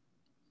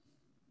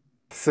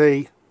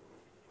 C.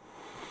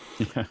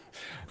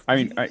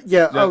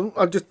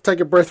 I'll just take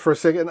a breath for a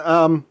second.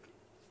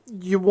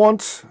 You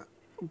want,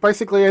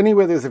 basically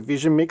anywhere there's a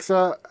Vision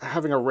mixer,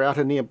 having a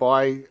router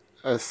nearby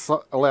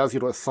allows you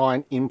to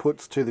assign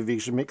inputs to the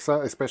Vision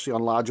mixer, especially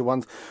on larger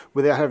ones,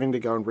 without having to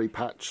go and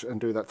repatch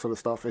and do that sort of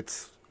stuff.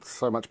 It's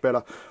so much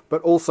better.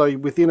 But also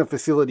within a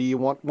facility, you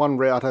want one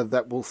router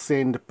that will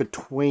send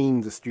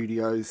between the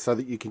studios so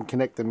that you can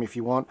connect them if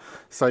you want.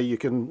 So you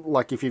can,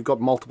 like if you've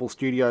got multiple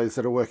studios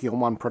that are working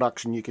on one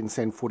production, you can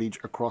send footage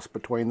across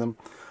between them,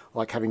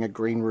 like having a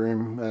green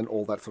room and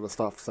all that sort of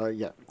stuff. So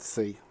yeah,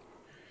 C.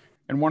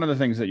 And one of the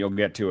things that you'll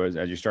get to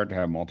as you start to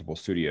have multiple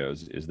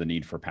studios is the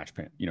need for patch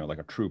panel, like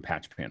a true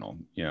patch panel.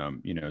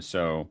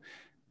 So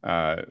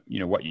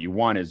what you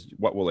want is,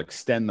 what will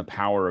extend the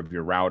power of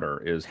your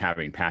router is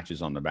having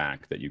patches on the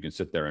back that you can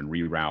sit there and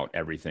reroute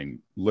everything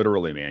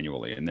literally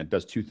manually. And that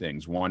does two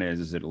things. One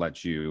is it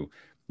lets you,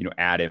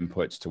 add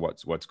inputs to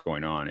what's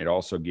going on. It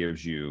also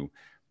gives you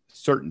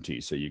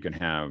certainty. So you can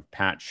have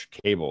patch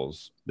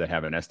cables that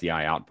have an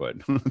SDI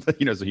output,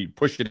 you know, so you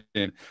push it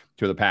in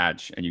to the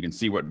patch and you can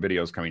see what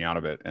video is coming out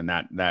of it. And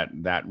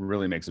that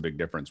really makes a big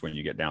difference when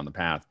you get down the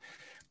path.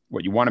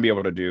 What you want to be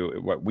able to do,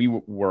 what we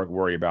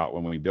worry about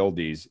when we build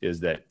these, is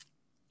that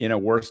in a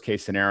worst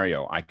case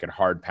scenario, I could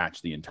hard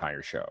patch the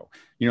entire show.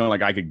 You know,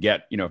 like I could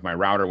get, you know, if my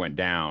router went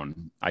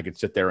down, I could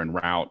sit there and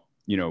route,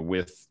 you know,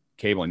 with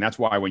cabling. That's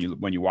why when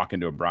you walk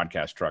into a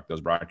broadcast truck,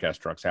 those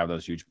broadcast trucks have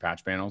those huge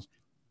patch panels,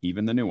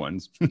 even the new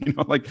ones, you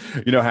know, like,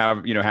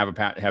 have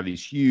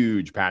these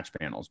huge patch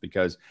panels,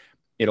 because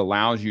it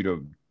allows you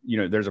to, you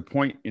know, there's a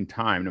point in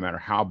time, no matter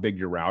how big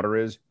your router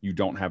is, you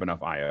don't have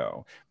enough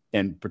IO.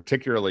 And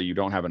particularly, you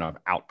don't have enough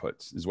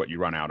outputs is what you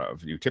run out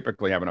of. You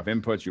typically have enough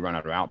inputs, you run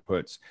out of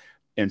outputs.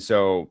 And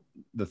so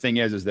the thing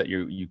is that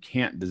you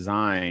can't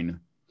design,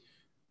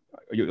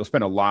 you'll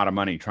spend a lot of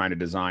money trying to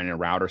design a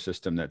router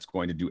system that's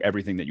going to do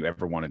everything that you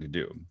ever wanted to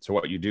do. So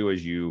what you do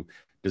is you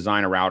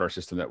design a router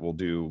system that will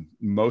do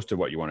most of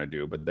what you want to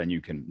do, but then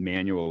you can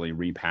manually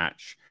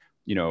repatch,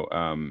 you know,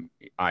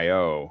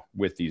 IO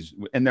with these.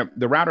 And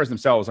the routers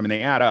themselves, I mean,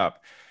 they add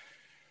up.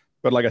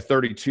 But like a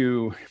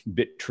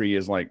 32-bit tree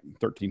is like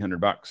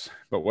 $1,300.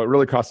 But what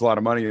really costs a lot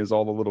of money is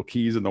all the little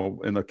keys, and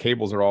the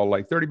cables are all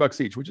like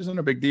 $30 each, which isn't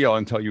a big deal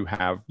until you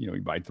have, you know,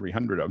 you buy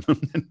 300 of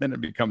them, and then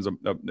it becomes an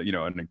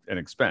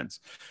expense.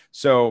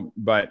 So,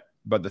 but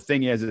the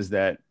thing is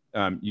that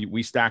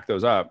we stack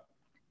those up,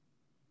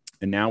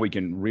 and now we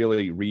can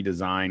really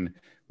redesign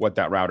what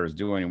that router is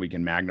doing, and we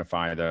can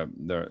magnify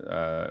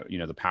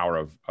the power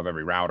of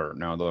every router.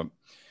 Now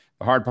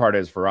the hard part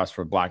is for us,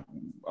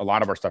 a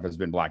lot of our stuff has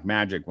been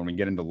Blackmagic. When we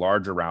get into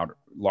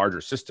larger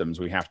systems,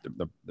 we have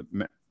to,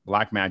 the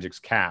Blackmagic's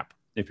cap,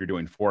 if you're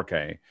doing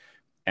 4K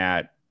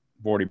at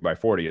 40 by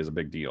 40 is a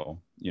big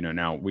deal. You know,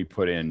 now we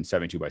put in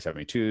 72 by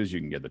 72s, you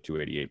can get the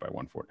 288 by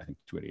 140, I think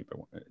 288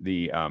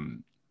 by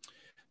 1.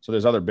 So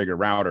there's other bigger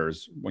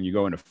routers. When you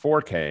go into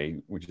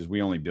 4K, which is,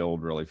 we only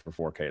build really for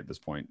 4K at this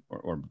point,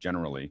 or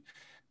generally,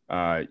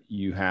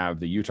 you have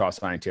the Utah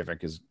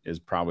Scientific is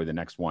probably the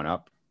next one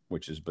up,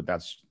 but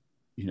that's,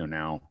 you know,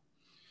 now,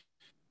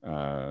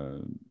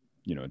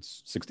 you know,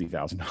 it's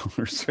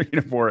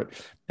 $60,000 for it.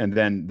 And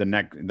then the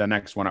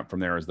next one up from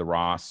there is the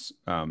Ross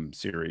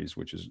series,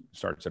 which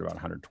starts at about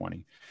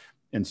 120.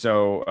 And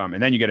so,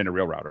 and then you get into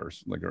real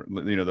routers, like,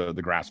 you know,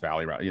 the Grass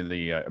Valley route, you know,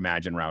 the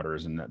Imagine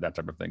routers and that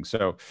type of thing.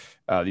 So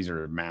these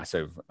are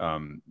massive,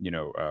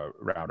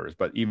 routers,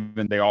 but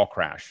even they all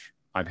crash.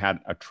 I've had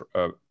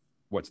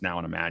what's now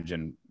an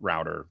Imagine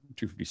router,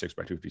 256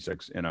 by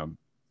 256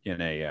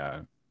 in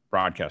a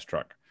broadcast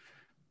truck,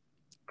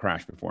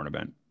 crash before an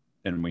event,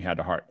 and we had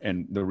to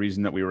and the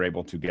reason that we were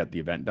able to get the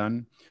event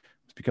done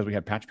is because we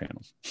had patch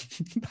panels.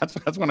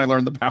 that's when I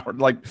learned the power,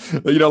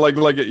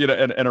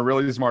 and a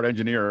really smart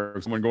engineer,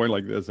 someone going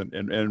like this and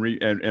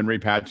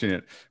repatching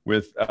it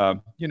with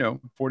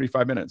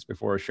 45 minutes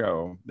before a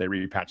show, they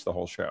repatch the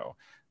whole show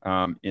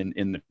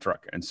in the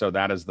truck. And so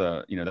that is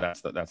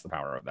that's the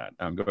power of that.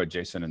 Go ahead,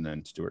 Jason, and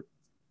then Stuart.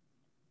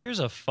 Here's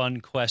a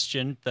fun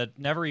question that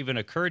never even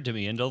occurred to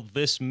me until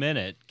this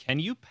minute. Can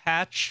you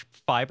patch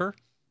fiber?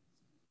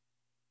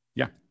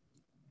 Yeah.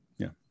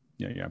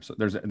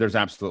 Absolutely. There's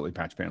absolutely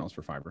patch panels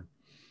for fiber.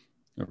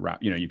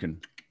 You know, you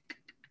can,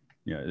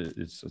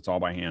 it's all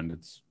by hand.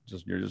 It's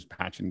just, you're just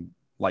patching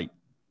light.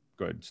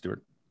 Good,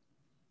 Stuart.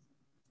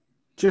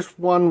 Just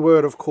one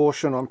word of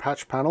caution on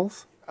patch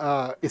panels,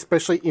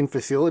 especially in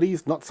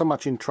facilities, not so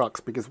much in trucks,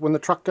 because when the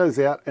truck goes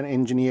out, an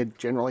engineer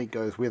generally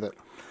goes with it.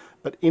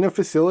 But in a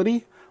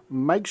facility,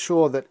 make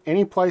sure that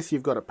any place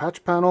you've got a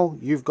patch panel,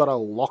 you've got a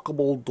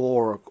lockable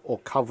door or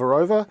cover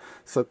over,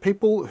 so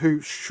people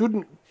who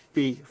shouldn't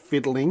be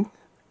fiddling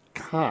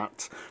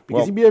can't,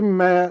 because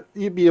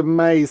you'd be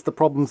amazed the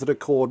problems that are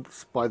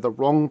caused by the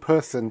wrong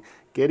person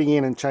getting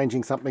in and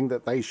changing something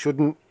that they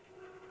shouldn't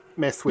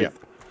mess with.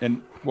 Yeah.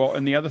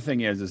 And the other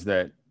thing is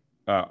that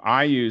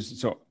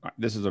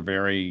this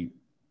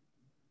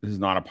is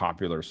not a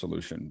popular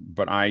solution,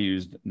 but I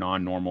used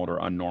non-normaled or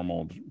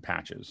unnormaled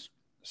patches.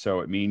 So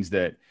it means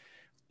that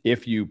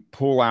if you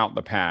pull out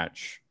the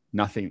patch,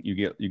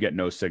 you get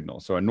no signal.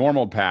 So a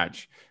normal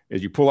patch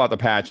is you pull out the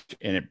patch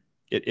and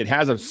it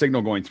has a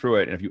signal going through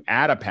it. And if you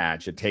add a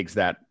patch, it takes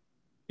that,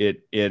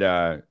 it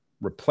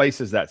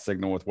replaces that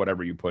signal with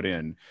whatever you put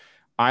in.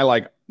 I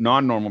like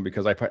non-normal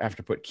because I have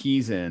to put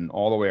keys in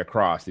all the way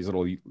across these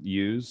little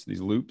U's,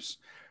 these loops.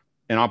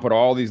 And I'll put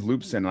all these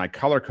loops in and I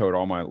color code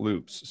all my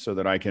loops so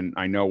that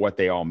I know what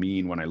they all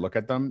mean when I look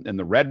at them. And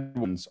the red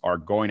ones are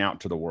going out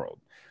to the world.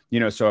 You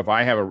know, so if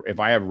I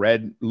have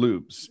red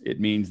loops,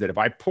 it means that if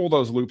I pull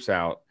those loops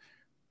out,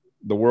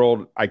 the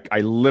world,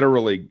 I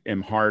literally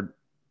am hard,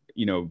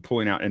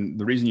 pulling out. And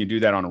the reason you do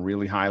that on a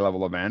really high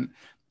level event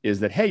is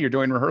that, hey, you're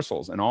doing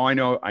rehearsals. And all I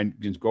know, I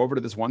just go over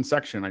to this one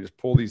section, I just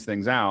pull these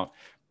things out,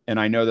 and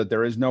I know that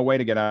there is no way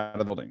to get out of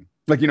the building.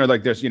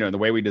 There's, the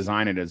way we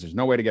design it is there's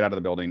no way to get out of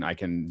the building. I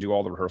can do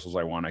all the rehearsals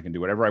I want. I can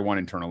do whatever I want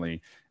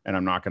internally, and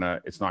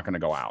it's not gonna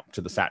go out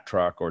to the SAT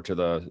truck or to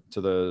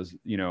the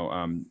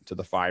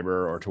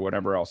fiber or to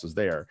whatever else is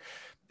there.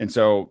 And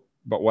so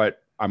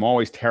what I'm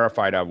always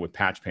terrified of with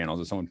patch panels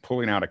is someone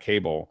pulling out a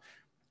cable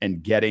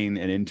and getting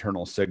an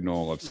internal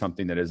signal of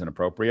something that isn't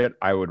appropriate.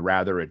 I would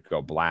rather it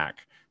go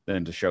black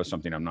than to show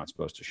something I'm not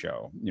supposed to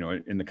show, you know,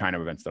 in the kind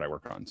of events that I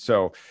work on.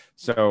 So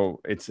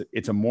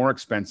it's a more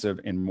expensive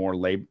and more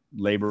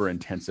labor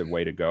intensive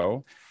way to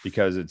go,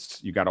 because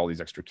you got all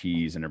these extra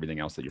keys and everything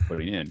else that you're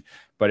putting in,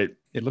 but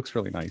it looks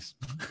really nice.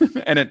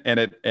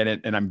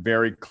 and I'm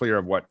very clear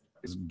of what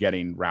is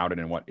getting routed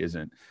and what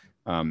isn't.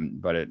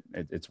 But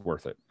it's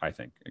worth it, I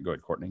think. Go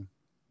ahead, Courtney,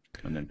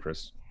 and then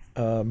Chris.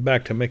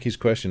 Back to Mickey's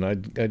question,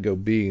 I'd go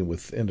B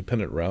with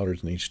independent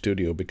routers in each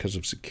studio because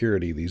of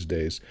security these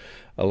days.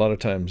 A lot of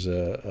times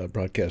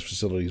broadcast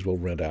facilities will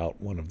rent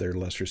out one of their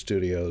lesser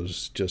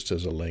studios just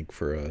as a link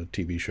for a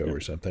TV show or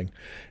something,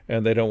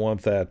 and they don't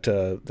want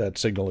that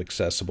signal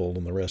accessible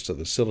in the rest of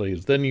the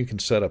facilities. Then you can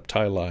set up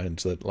tie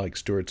lines that, like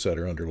Stuart said,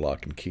 are under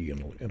lock and key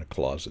in a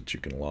closet you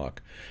can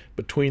lock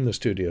between the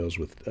studios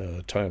with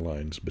tie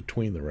lines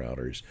between the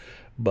routers,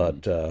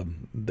 but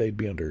they'd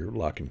be under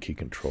lock and key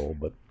control.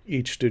 But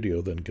each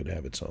studio then could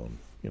have its own,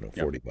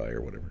 40 by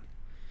or whatever.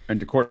 And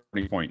to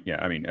Courtney's point,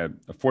 yeah, I mean, a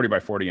 40 by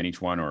 40 in each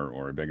one,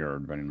 or bigger,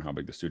 depending on how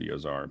big the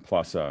studios are,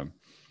 plus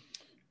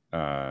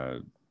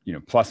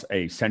plus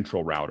a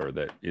central router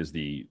that is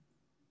the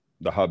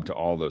hub to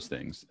all those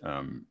things.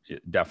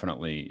 It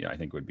definitely, I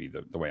think, would be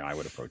the way I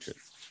would approach it.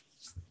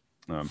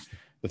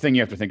 The thing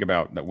you have to think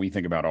about, that we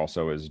think about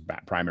also, is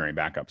primary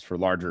backups. For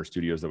larger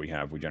studios that we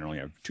generally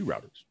have two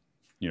routers.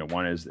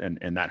 One is,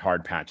 and that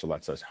hard patch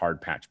lets us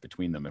hard patch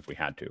between them if we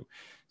had to.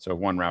 So if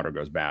one router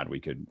goes bad, we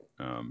could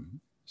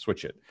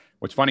switch it.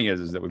 What's funny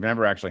is that we've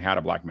never actually had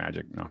a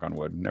Blackmagic, knock on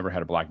wood, never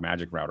had a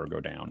Blackmagic router go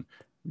down.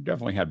 We've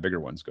definitely had bigger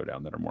ones go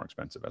down that are more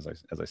expensive, as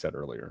I said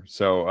earlier.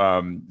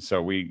 So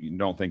so we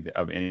don't think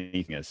of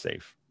anything as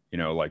safe.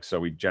 So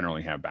we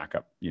generally have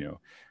backup.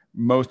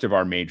 Most of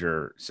our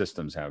major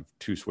systems have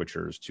two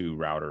switchers, two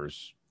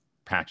routers,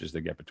 patches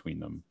that get between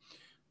them,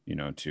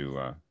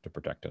 to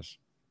protect us.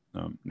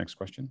 Next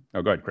question.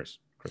 Oh, go ahead, Chris.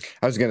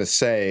 I was going to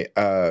say,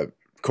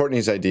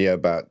 Courtney's idea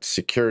about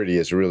security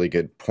is a really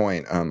good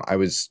point. I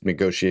was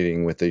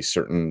negotiating with a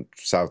certain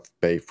South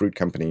Bay fruit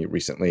company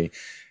recently,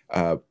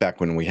 back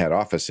when we had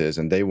offices,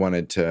 and they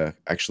wanted to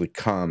actually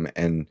come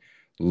and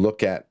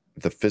look at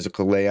the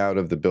physical layout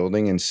of the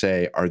building and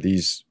say, are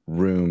these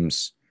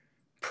rooms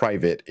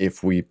private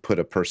if we put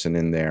a person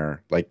in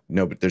there? Like,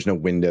 no, but there's no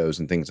windows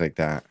and things like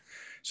that.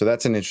 So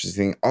that's an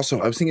interesting thing. Also,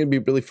 I was thinking it'd be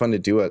really fun to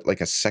do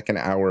a second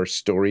hour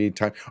story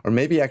time, or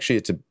maybe actually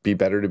it'd be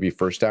better to be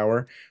first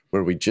hour,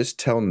 where we just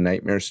tell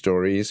nightmare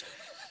stories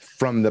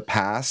from the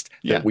past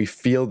that we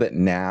feel that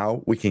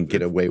now we can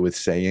get away with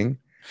saying.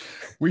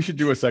 We should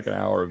do a second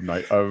hour of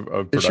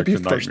production. It should be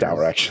first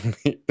hour,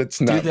 actually.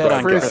 That's not do that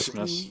on broadcast.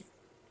 Christmas.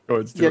 Go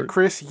ahead, Stuart. Yeah,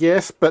 Chris,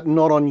 yes, but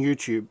not on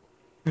YouTube.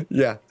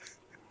 Yeah.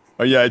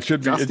 Oh yeah, it should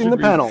be just in the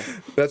panel.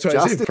 That's why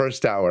I say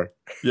first hour.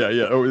 Yeah.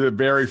 Oh, the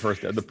very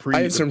first, the pre.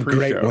 I have some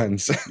great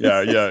ones.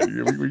 Yeah.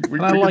 We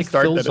I like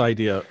Phil's that.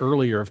 idea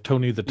earlier of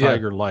Tony the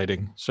Tiger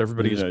lighting, so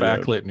everybody is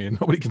backlit and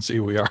nobody can see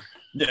who we are.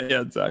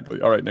 Yeah,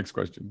 exactly. All right, next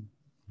question.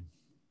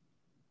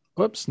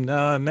 Whoops.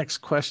 Next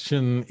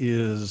question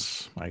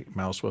is, my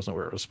mouse wasn't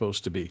where it was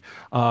supposed to be.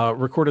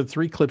 Recorded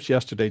 3 clips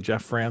yesterday,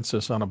 Jeff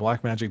Francis, on a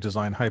Blackmagic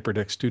Design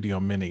HyperDeck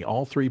Studio Mini.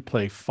 All 3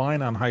 play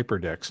fine on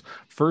HyperDecks.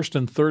 First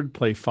and third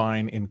play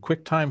fine in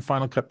QuickTime,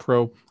 Final Cut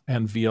Pro,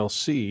 and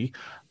VLC.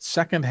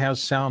 Second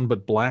has sound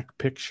but black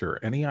picture.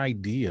 Any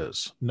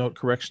ideas? Note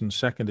correction,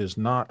 second is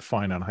not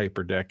fine on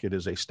HyperDeck. It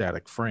is a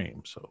static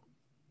frame. So,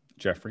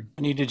 Jeffrey,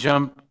 I need to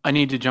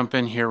jump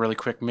in here really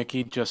quick.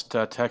 Mickey just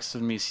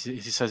texted me. He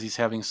says he's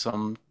having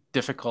some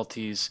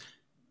difficulties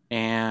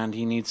and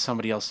he needs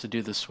somebody else to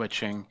do the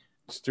switching.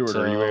 Stuart,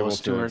 are you able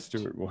to?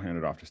 Stuart, we'll hand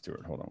it off to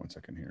Stuart. Hold on one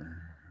second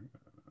here.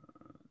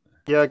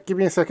 Yeah, give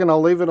me a second.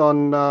 I'll leave it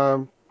on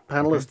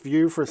panelist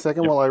view for a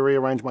second while I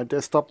rearrange my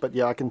desktop. But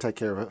yeah, I can take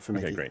care of it for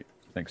Mickey. Okay, great.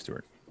 Thanks,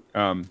 Stuart.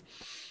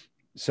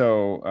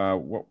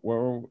 So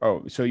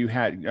you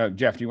had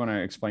Jeff. Do you want to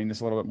explain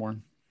this a little bit more?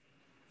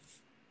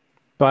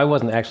 So I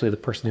wasn't actually the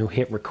person who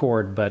hit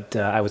record, but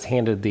I was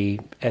handed the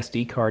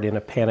SD card in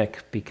a panic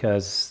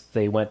because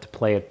they went to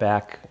play it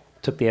back,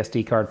 took the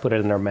SD card, put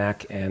it in their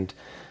Mac, and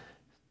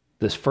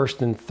this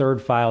first and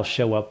third file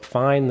show up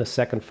fine. The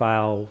second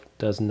file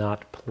does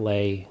not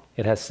play.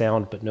 It has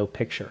sound but no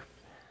picture.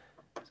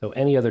 So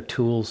any other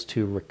tools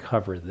to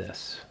recover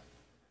this?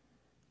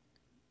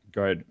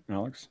 Go ahead,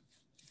 Alex.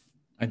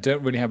 I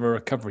don't really have a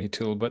recovery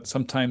tool, but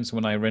sometimes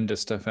when I render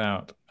stuff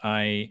out,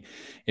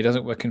 it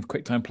doesn't work in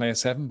QuickTime Player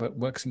 7, but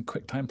works in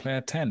QuickTime Player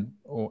 10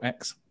 or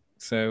X.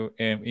 So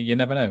you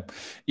never know.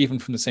 Even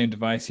from the same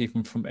device,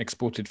 even from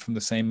exported from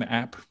the same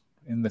app,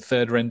 in the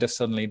third render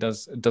suddenly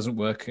doesn't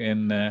work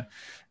in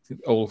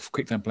old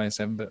QuickTime Player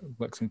 7, but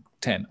works in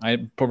 10.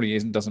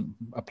 Doesn't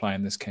apply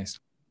in this case.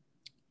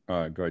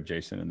 Go ahead,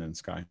 Jason, and then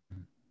Sky.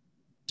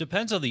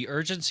 depends on the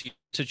urgency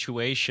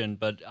situation,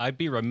 but I'd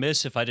be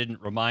remiss if I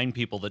didn't remind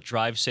people that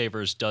Drive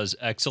Savers does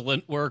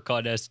excellent work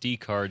on SD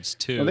cards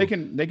too. Well, they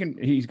can.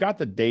 He's got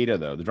the data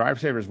though. The Drive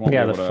Savers won't.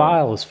 Yeah, be able the to,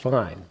 file is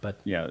fine, but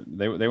yeah,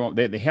 they won't.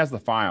 They has the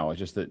file. It's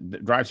just that the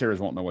Drive Savers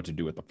won't know what to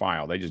do with the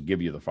file. They just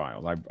give you the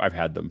files. I've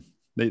had them.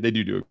 They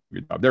do a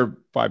good job. They're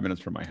 5 minutes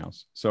from my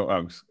house.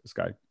 So,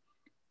 Sky.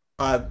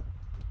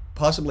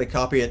 Possibly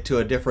copy it to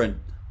a different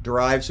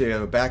drive so you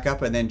have a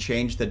backup, and then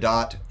change the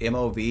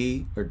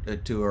 .mov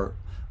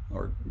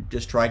or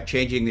just try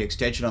changing the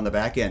extension on the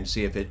back end,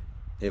 see if it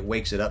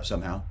wakes it up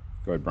somehow.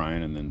 Go ahead,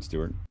 Brian, and then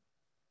Stuart.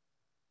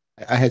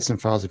 I had some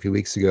files a few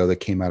weeks ago that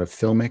came out of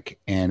Filmic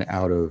and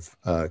out of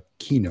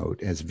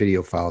Keynote as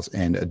video files,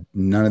 and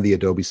none of the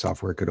Adobe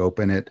software could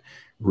open it.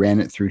 Ran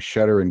it through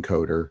Shutter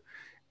Encoder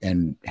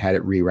and had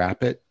it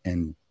rewrap it,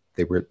 and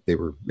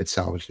it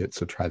salvaged it.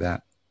 So try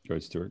that. Go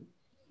ahead, Stuart.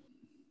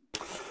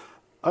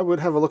 I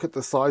would have a look at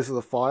the size of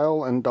the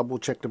file and double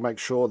check to make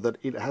sure that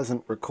it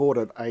hasn't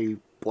recorded a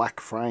black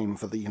frame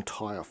for the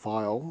entire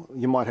file.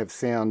 You might have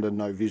sound and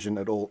no vision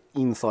at all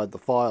inside the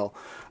file.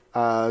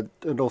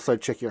 And also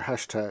check your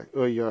hashtag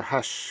or your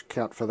hash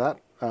count for that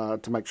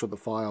to make sure the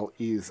file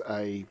is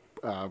a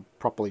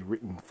properly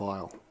written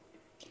file.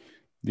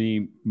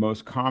 The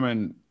most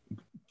common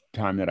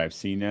time that I've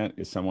seen that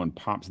is someone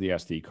pops the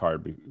SD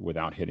card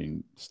without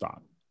hitting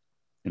stop.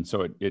 And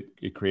so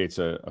it creates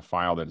a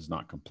file that is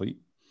not complete.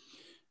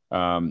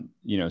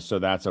 So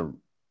that's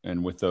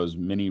and with those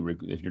mini,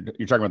 if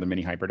you're talking about the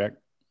mini hyperdeck.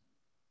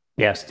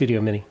 Yeah, Studio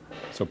Mini.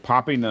 So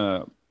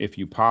if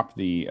you pop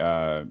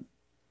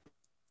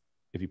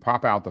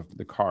out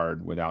the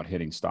card without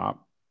hitting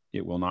stop,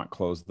 it will not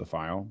close the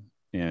file.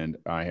 And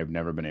I have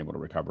never been able to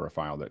recover a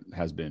file that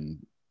has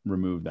been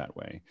removed that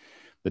way.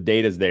 The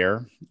data's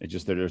there. It's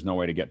just that there's no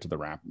way to get to the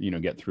wrap,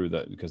 get through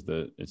because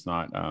it's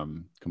not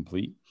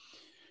complete.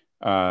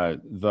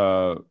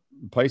 The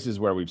places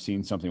where we've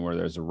seen something where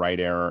there's a write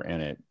error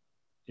and it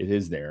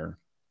is there.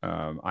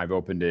 I've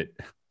opened it,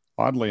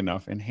 oddly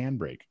enough, in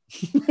Handbrake.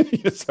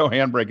 So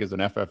Handbrake is an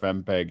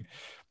FFmpeg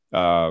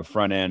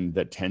front end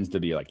that tends to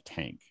be like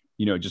Tank.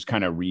 It just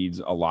kind of reads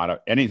a lot of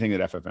anything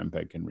that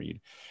FFmpeg can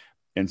read.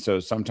 And so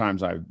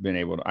sometimes I've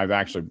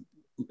actually,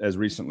 as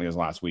recently as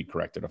last week,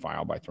 corrected a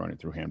file by throwing it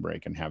through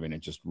Handbrake and having it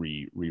just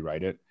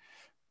rewrite it.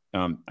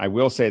 I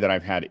will say that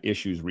I've had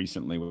issues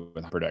recently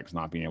with hyperdecks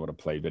not being able to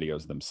play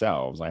videos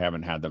themselves. I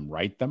haven't had them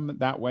write them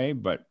that way,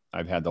 but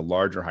I've had the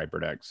larger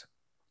hyperdecks.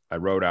 I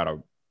wrote out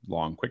a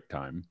long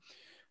QuickTime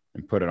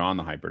and put it on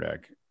the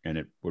hyperdeck, and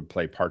it would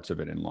play parts of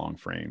it in long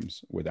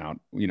frames without,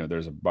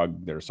 there's a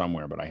bug there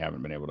somewhere, but I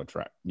haven't been able to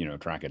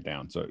track it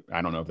down. So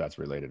I don't know if that's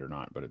related or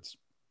not, but it's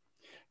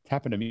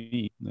happened to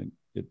me.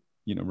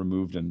 It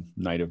removed a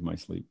night of my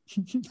sleep.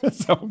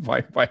 So by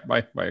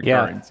occurring.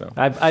 Yeah. So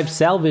I've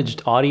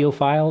salvaged audio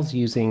files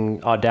using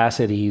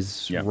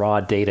Audacity's raw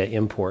data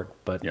import,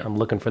 but I'm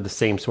looking for the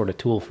same sort of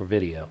tool for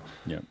video.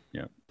 Yeah.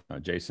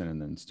 Jason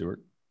and then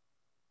Stuart.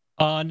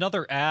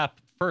 Another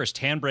app. First,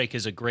 Handbrake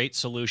is a great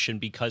solution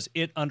because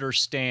it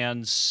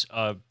understands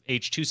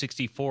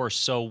H.264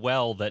 so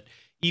well that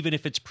even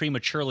if it's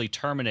prematurely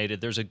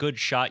terminated, there's a good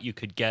shot you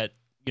could get,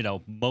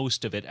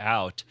 most of it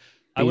out.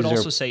 I would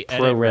also say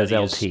ProRes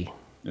LT.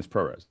 It's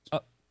ProRes.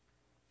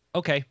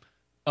 Okay.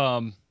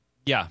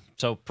 Yeah.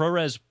 So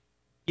ProRes.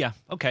 Yeah.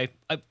 Okay.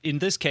 In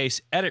this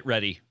case, Edit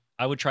Ready.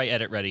 I would try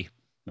Edit Ready.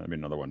 That'd be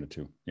another one or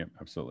two. Yeah,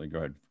 absolutely. Go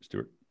ahead,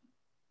 Stuart.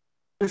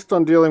 Just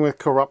on dealing with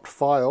corrupt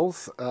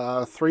files,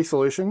 3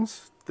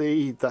 solutions.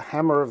 The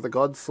Hammer of the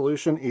Gods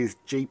solution is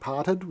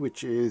gparted,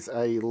 which is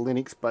a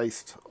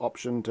Linux-based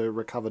option to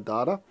recover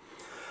data.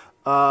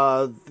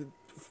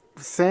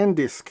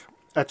 SanDisk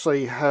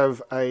actually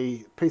have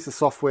a piece of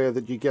software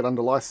that you get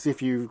under license.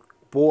 If you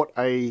bought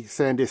a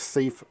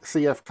SanDisk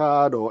CF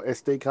card or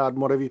SD card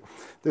and whatever,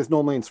 there's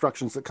normally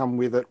instructions that come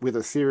with it with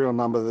a serial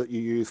number that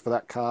you use for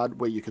that card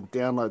where you can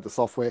download the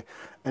software,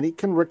 and it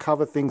can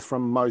recover things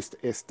from most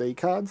SD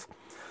cards.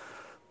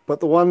 But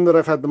the one that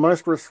I've had the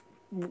most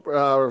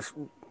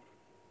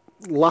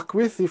luck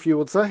with, if you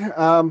would say,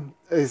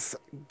 is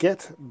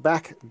get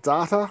back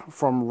data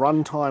from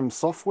runtime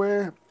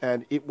software,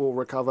 and it will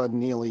recover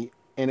nearly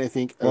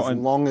anything as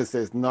long as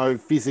there's no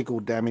physical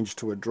damage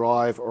to a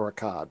drive or a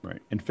card. Right.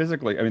 And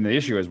physically, the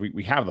issue is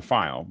we have the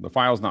file. The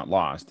file's not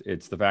lost.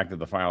 It's the fact that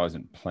the file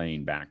isn't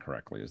playing back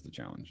correctly is the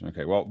challenge.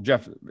 Okay. Well,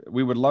 Jeff,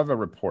 we would love a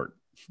report.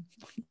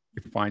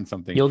 If you find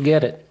something. You'll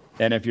get it.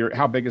 And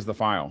how big is the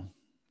file?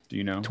 Do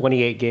you know?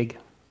 28 gig.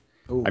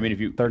 Ooh. If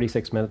you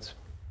 36 minutes.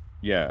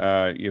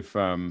 Yeah. It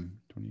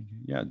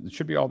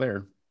should be all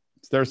there.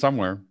 It's there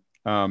somewhere.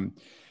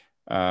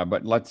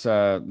 But let's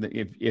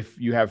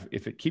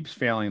if it keeps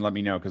failing, let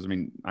me know, because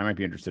I might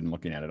be interested in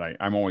looking at it.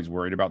 I'm always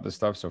worried about this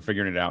stuff, so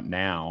figuring it out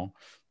now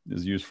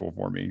is useful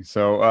for me.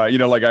 So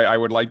I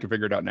would like to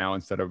figure it out now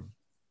instead of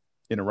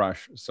in a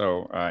rush.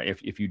 So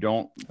if you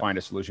don't find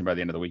a solution by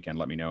the end of the weekend,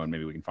 let me know, and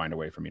maybe we can find a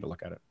way for me to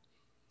look at it.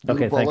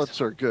 Okay, bullets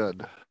are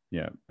good.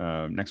 Yeah.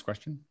 Next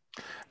question.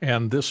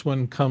 And this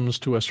one comes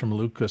to us from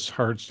Lucas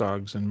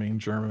Hardsdogs in Maine,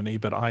 Germany,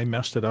 but I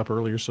messed it up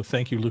earlier. So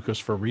thank you, Lucas,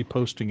 for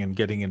reposting and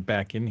getting it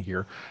back in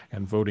here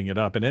and voting it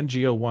up. And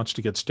NGO wants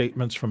to get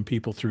statements from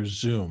people through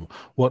Zoom.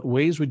 What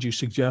ways would you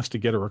suggest to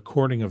get a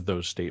recording of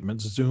those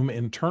statements? Zoom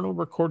internal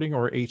recording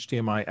or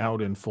HDMI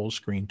out in full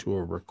screen to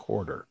a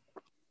recorder?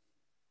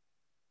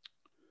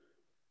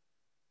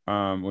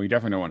 Well, you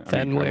definitely don't want.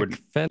 Fenwick.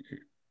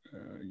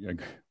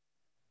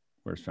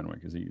 Where's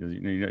Fenwick? Is he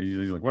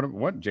like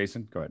what?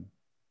 Jason, go ahead.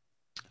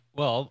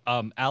 Well,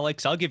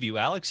 Alex, I'll give you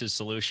Alex's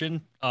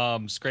solution.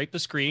 Scrape the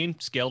screen,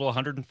 scale to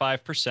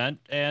 105%,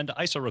 and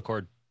ISO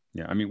record.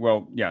 Yeah, I mean,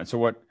 well, yeah. So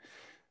what?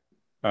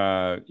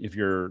 If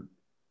you're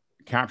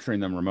capturing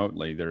them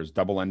remotely, there's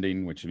double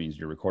ending, which means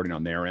you're recording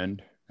on their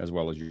end as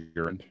well as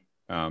your end.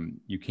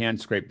 You can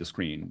scrape the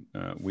screen.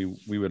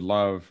 We would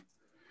love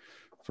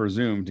for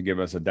Zoom to give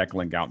us a deck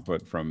link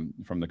output from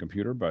the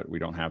computer, but we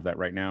don't have that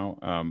right now.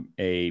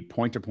 A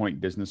point-to-point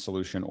business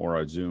solution or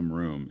a Zoom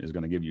room is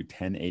going to give you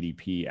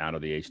 1080p out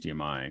of the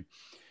HDMI.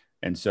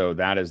 And so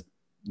that is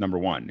number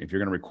one. If you're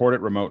going to record it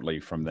remotely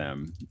from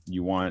them,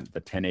 you want the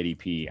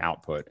 1080p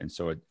output. And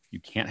so you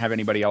can't have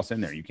anybody else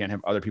in there. You can't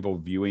have other people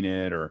viewing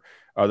it or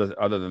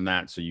other than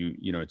that. So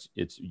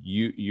it's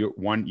you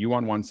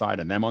on one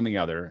side and them on the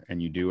other,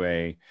 and you do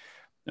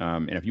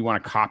and if you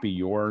want to copy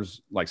yours,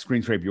 like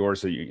screen scrape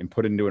yours so you can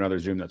put it into another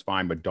Zoom, that's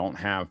fine, but don't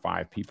have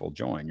 5 people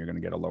join. You're going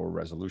to get a lower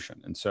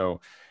resolution. And so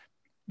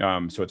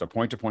it's a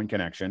point-to-point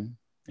connection,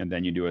 and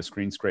then you do a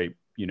screen scrape,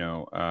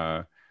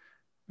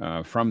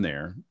 from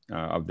there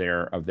of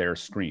their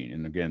screen.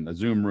 And again, the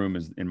Zoom room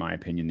is, in my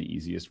opinion, the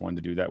easiest one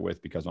to do that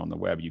with, because on the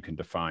web you can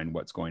define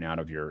what's going out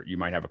of you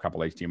might have a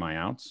couple HDMI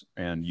outs,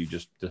 and you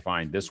just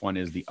define this one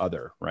is the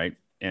other, right?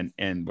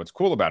 And what's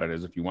cool about it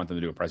is if you want them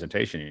to do a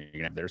presentation, you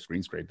can have their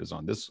screen scrape is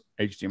on this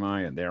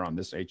HDMI and they're on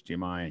this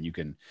HDMI, and you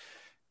can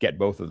get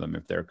both of them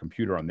if their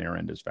computer on their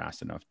end is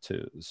fast enough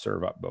to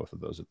serve up both of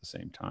those at the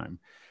same time.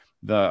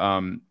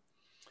 The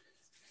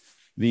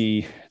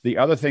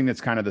other thing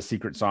that's kind of the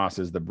secret sauce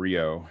is the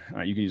Brio.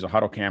 You can use a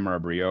Huddle camera or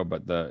Brio,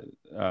 but the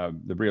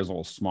Brio is a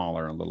little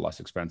smaller and a little less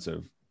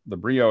expensive. The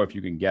Brio, if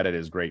you can get it,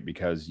 is great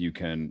because you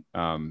can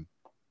pan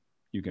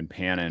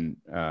and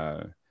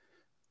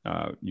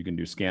you can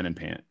do scan and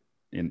pan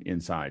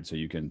inside. So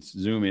you can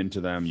zoom into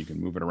them. You can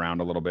move it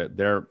around a little bit.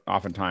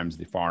 Oftentimes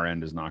the far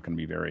end is not going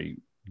to be very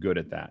good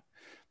at that.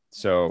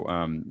 So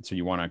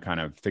you want to kind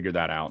of figure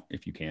that out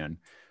if you can.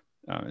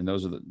 And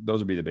those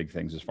would be the big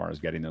things as far as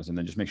getting those. And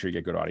then just make sure you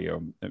get good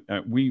audio.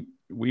 We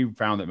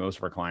found that most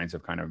of our clients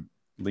have kind of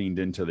leaned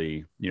into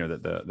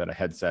that a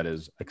headset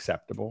is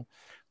acceptable.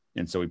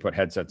 And so we put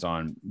headsets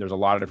on. There's a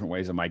lot of different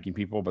ways of miking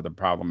people, but the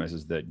problem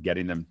is that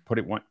getting them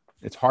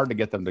it's hard to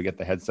get them to get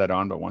the headset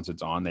on, but once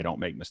it's on, they don't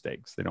make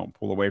mistakes. They don't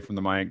pull away from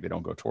the mic. They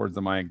don't go towards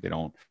the mic. They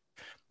don't,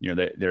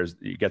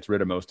 it gets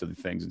rid of most of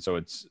the things. And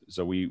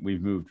so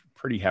we've moved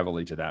pretty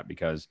heavily to that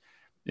because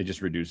it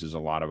just reduces a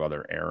lot of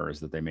other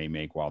errors that they may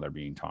make while they're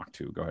being talked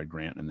to. Go ahead,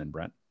 Grant, and then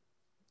Brett.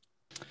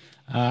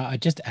 I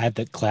just add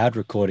that cloud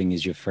recording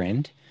is your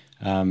friend.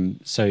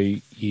 So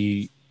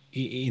you,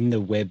 in the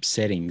web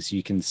settings,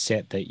 you can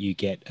set that you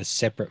get a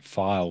separate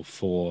file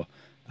for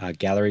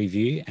gallery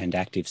view and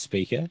active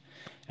speaker,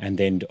 and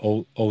then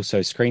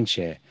also screen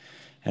share.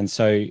 And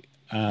so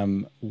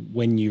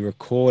when you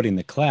record in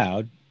the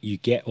cloud, you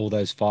get all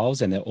those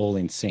files and they're all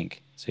in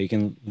sync. So you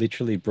can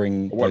literally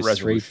bring those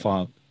 3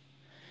 files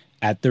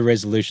at the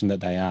resolution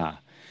that they are.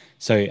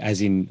 So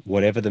as in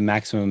whatever the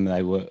maximum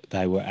they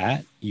were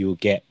at, you'll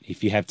get,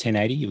 if you have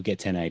 1080, you'll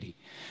get 1080.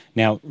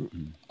 Now,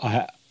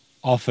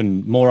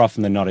 more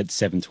often than not, it's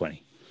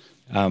 720.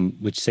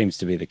 Which seems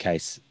to be the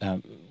case,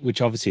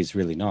 which obviously is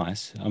really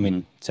nice. I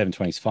mean,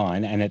 720 is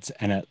fine, and it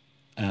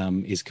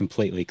is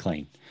completely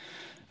clean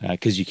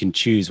because you can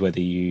choose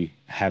whether you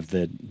have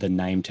the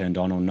name turned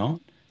on or not.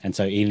 And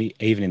so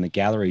even in the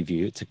gallery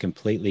view, it's a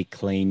completely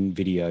clean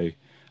video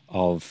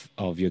of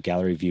your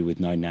gallery view with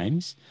no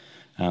names.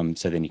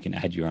 So then you can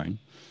add your own,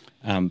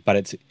 but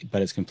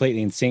it's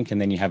completely in sync. And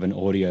then you have an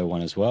audio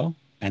one as well.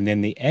 And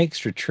then the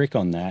extra trick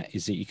on that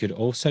is that you could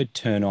also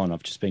turn on.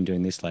 I've just been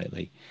doing this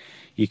lately.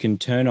 You can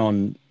turn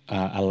on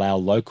allow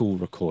local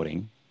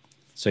recording.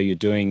 So you're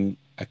doing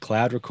a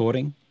cloud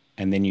recording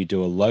and then you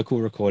do a local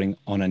recording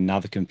on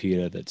another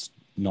computer that's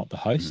not the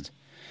host.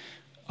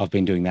 I've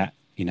been doing that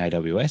in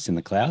AWS in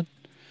the cloud.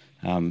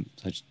 So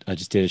I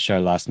just did a show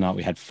last night.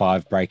 We had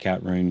 5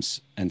 breakout rooms.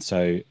 And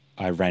so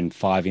I ran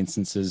 5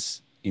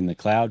 instances in the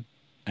cloud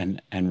and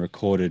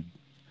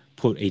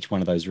put each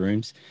one of those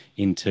rooms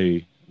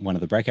into one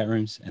of the breakout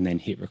rooms and then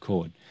hit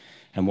record.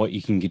 And what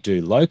you can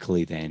do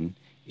locally then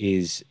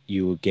is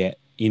you will get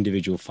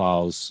individual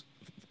files,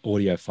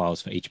 audio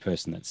files for each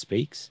person that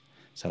speaks.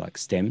 So like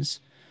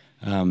stems.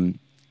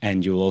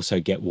 And you'll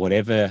also get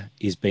whatever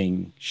is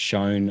being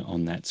shown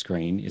on that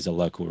screen is a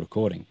local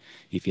recording.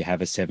 If you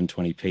have a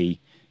 720p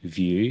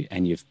view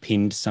and you've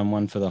pinned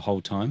someone for the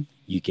whole time,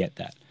 you get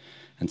that.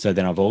 And so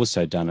then I've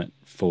also done it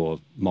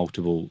for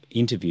multiple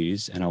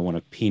interviews and I want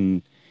to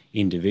pin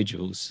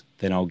individuals,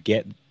 then I'll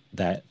get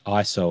that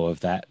ISO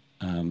of that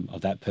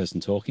of that person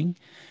talking,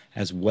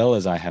 as well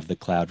as I have the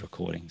cloud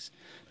recordings.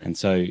 And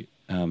so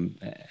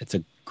it's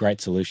a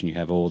great solution. You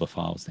have all the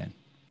files then.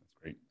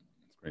 That's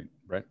great.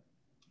 Brett?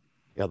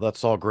 Yeah,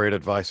 that's all great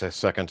advice. I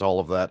second all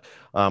of that.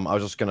 I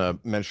was just going to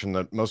mention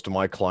that most of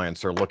my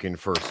clients are looking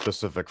for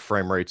specific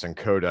frame rates and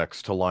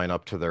codecs to line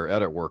up to their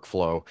edit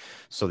workflow.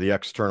 So the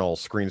external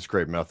screen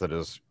scrape method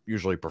is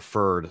usually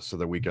preferred so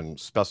that we can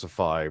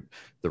specify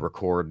the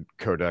record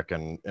codec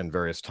and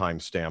various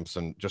timestamps,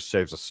 and just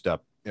saves a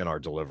step in our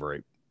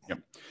delivery. Yep.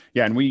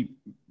 Yeah,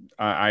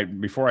 and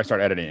before I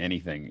start editing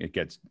anything, it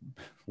gets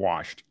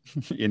washed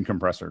in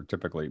compressor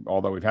typically.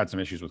 Although we've had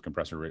some issues with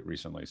compressor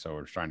recently, so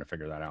we're trying to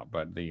figure that out.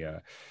 But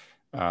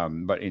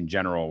but in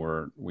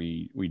general,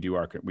 we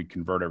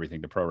convert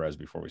everything to ProRes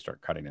before we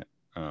start cutting it.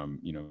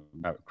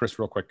 Chris,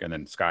 real quick, and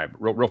then Sky,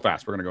 real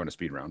fast. We're going to go into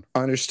speed round.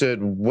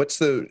 Understood. What's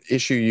the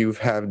issue you've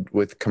had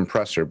with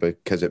compressor,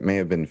 because it may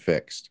have been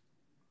fixed?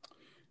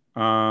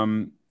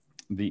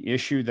 The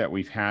issue that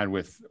we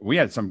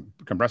had some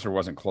compressor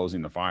wasn't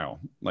closing the file.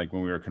 Like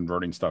when we were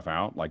converting stuff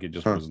out, like it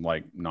just was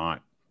like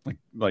not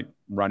like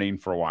running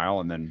for a while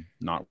and then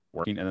not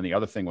working. And then the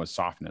other thing was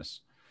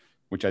softness,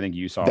 which I think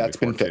you saw. That's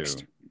been fixed.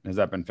 Too. Has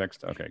that been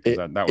fixed? Okay, because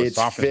that was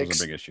softness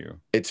was a big issue.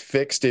 It's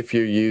fixed if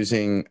you're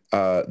using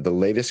the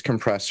latest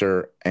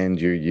compressor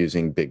and you're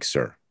using Big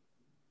Sur.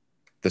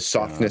 The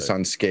softness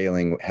on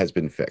scaling has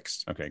been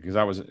fixed. Okay, because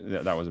that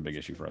was a big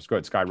issue for us. Go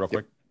ahead, Sky, real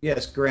quick.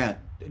 Yes, Grant,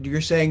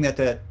 you're saying that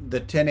the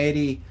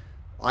 1080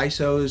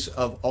 ISOs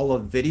of all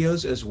of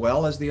videos as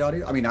well as the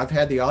audio? I mean, I've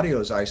had the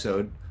audios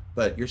ISO'd,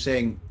 but you're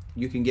saying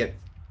you can get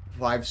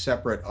 5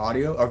 separate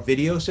audio or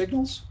video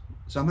signals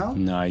somehow?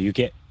 No, you'll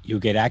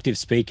get active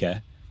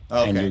speaker,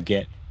 and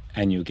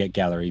you'll get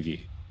gallery view.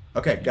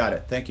 Okay, got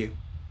it. Thank you.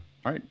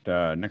 All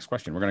right, next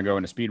question. We're going to go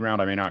into speed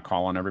round. I may not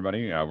call on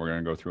everybody. We're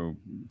going to go through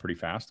pretty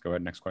fast. Go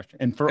ahead, next question.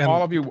 And for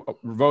all of you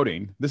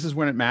voting, this is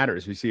when it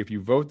matters. You see, if you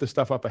vote the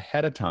stuff up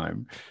ahead of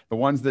time, the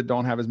ones that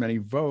don't have as many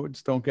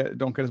votes don't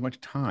get as much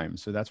time.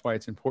 So that's why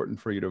it's important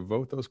for you to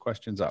vote those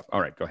questions up.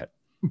 All right, go ahead.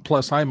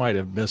 Plus, I might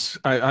have missed.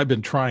 I've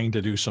been trying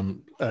to do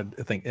some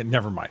thing.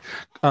 Never mind.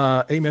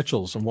 A.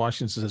 Mitchells in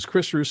Washington says,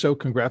 Chris Russo,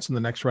 congrats on the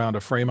next round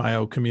of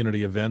Frame.io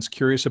community events.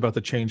 Curious about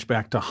the change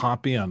back to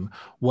Hop-In.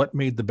 What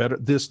made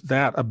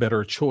a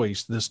better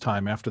choice this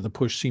time after the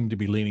push seemed to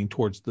be leaning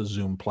towards the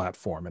Zoom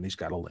platform? And he's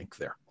got a link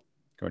there.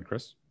 Go ahead,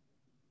 Chris.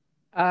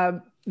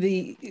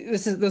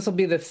 This will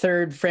be the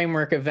third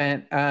framework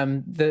event.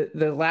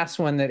 The last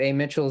one that A.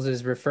 Mitchells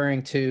is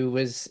referring to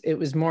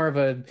was more of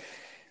a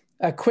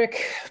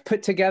quick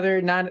put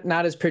together,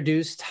 not as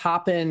produced.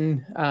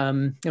 Hop-In,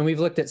 and we've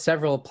looked at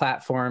several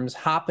platforms.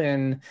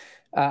 Hop-In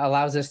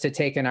allows us to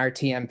take an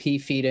RTMP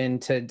feed in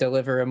to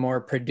deliver a more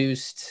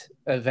produced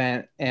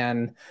event,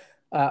 and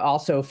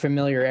also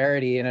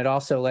familiarity. And it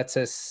also lets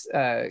us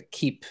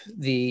keep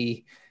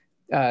the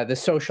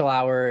social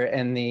hour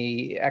and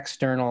the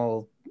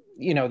external,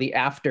 the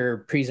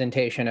after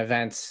presentation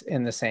events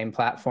in the same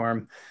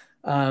platform.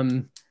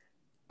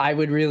 I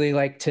would really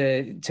like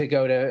to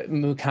go to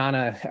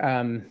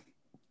Mukana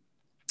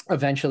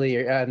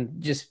eventually,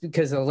 just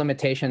because the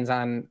limitations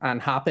on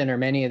Hop-In or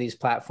many of these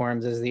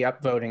platforms is the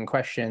upvoting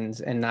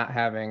questions and not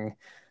having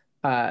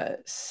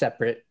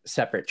separate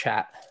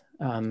chat.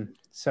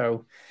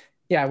 So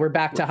yeah, we're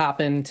back to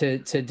Hop-In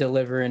to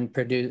deliver and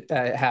produce,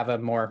 have a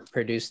more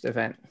produced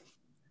event.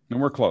 And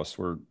we're close.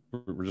 We're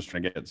just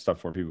trying to get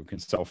stuff where people can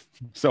self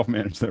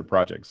manage their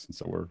projects, and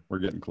so we're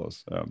getting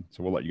close. So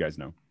we'll let you guys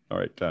know. All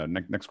right,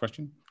 next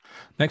question.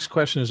 Next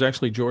question is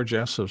actually George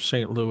S. of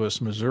St. Louis,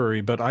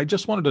 Missouri. But I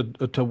just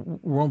wanted to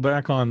roll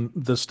back on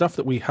the stuff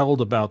that we held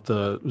about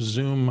the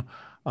Zoom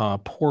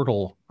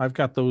portal. I've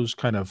got those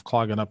kind of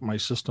clogging up my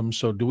system.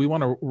 So do we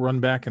want to run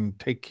back and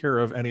take care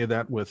of any of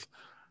that with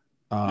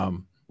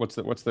what's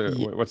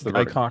the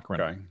Guy Cochran?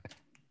 Guy?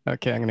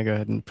 Okay, I'm going to go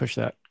ahead and push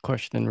that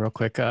question in real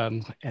quick.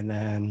 And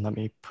then let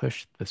me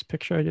push this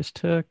picture I just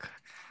took.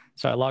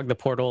 So I logged the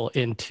portal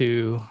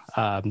into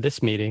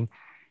this meeting,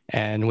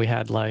 and we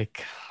had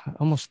like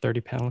almost 30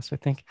 panelists, I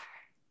think.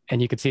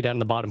 And you could see down in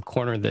the bottom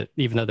corner that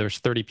even though there's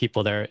 30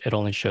 people there, it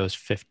only shows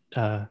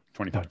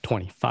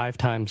 25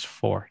 times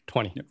 4,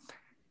 20. Yep.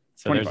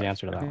 So 25. There's the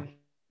answer to that one.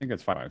 I think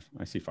it's 5.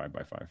 I see 5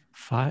 by 5.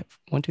 5,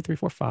 1, 2, 3,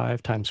 4,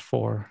 5 times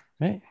 4,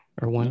 right?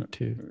 Or 1,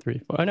 2, 3,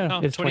 4. Oh,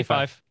 no, it's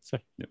 25. So,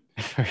 yep.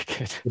 Very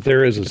good. But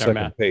there is a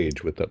second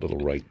page with that little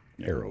right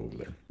arrow over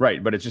there.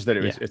 Right, but it's just that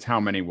it's how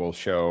many will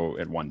show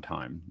at one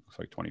time. Looks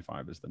like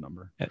 25 is the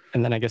number.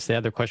 And then I guess the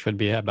other question would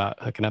be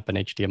about hooking up an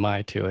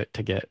HDMI to it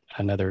to get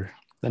another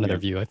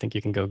view. I think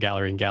you can go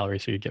gallery and gallery,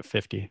 so you get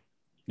 50.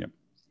 Yep,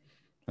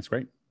 that's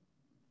great.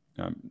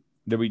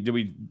 Did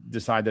we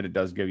decide that it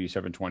does give you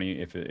 720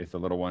 if the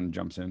little one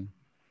jumps in?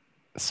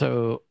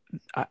 So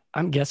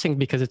I'm guessing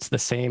because it's the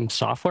same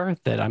software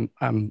that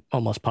I'm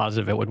almost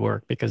positive it would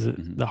work, because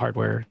the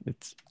hardware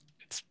it's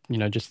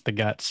just the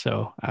guts.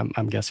 So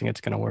I'm guessing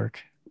it's going to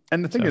work.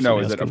 And the thing to know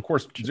is that, of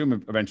course,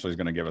 Zoom eventually is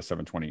going to give us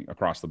 720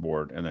 across the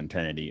board and then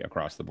 1080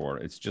 across the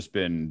board. It's just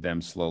been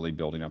them slowly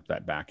building up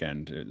that back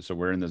end. So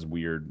we're in this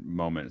weird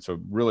moment. So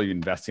really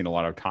investing a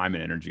lot of time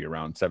and energy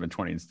around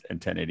 720 and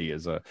 1080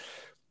 is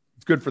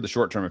it's good for the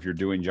short term if you're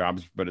doing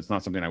jobs, but it's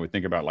not something I would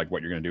think about like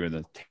what you're going to do in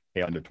the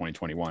tail end of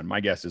 2021.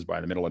 My guess is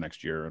by the middle of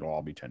next year, it'll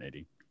all be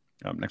 1080.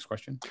 Next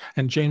question.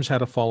 And James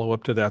had a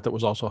follow-up to that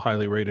was also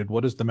highly rated.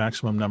 What is the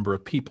maximum number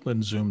of people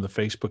in Zoom the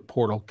Facebook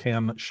portal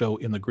can show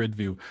in the grid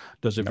view?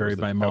 Does it vary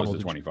by model? That was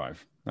the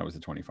 25. That was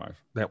the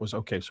 25. That was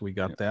okay. So we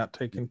got that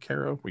taken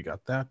care of. We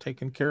got that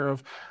taken care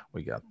of.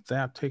 We got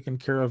that taken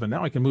care of. And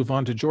now I can move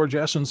on to George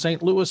S. in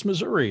St. Louis,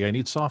 Missouri. I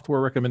need software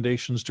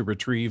recommendations to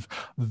retrieve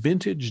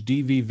vintage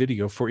DV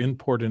video for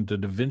import into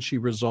DaVinci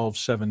Resolve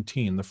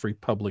 17, the free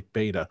public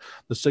beta.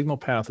 The signal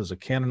path is a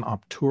Canon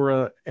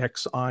Optura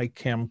XI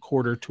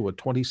camcorder to a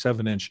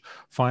 27-inch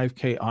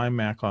 5K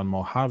iMac on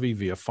Mojave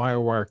via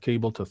Firewire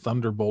cable to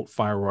Thunderbolt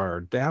Firewire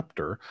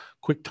adapter.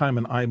 QuickTime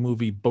and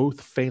iMovie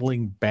both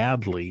failing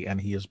badly, and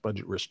he is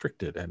budget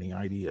restricted. Any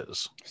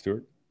ideas?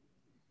 Stuart?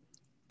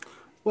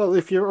 Well,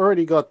 if you've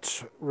already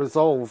got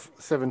Resolve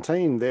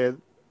 17 there,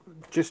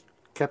 just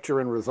capture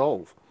and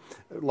Resolve.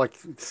 Like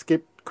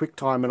skip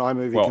QuickTime and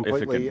iMovie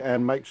completely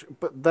and make sure,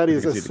 but that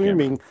is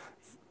assuming,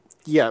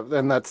 yeah,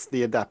 and that's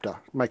the adapter,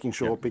 making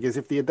sure, because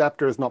if the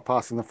adapter is not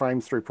passing the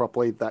frames through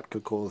properly, that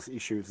could cause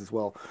issues as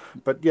well.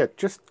 But yeah,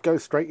 just go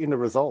straight into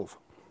Resolve.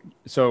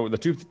 So the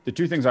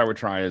two things I would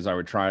try is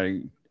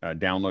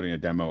downloading a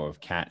demo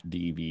of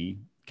CatDV.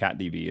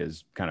 CatDV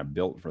is kind of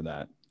built for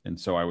that, and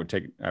so I would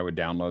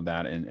download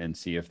that and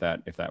see if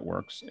that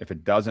works. If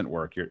it doesn't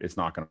work, it's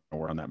not going to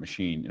work on that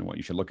machine. And what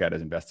you should look at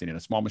is investing in a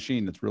small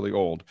machine that's really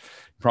old.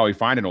 You probably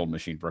find an old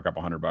machine for a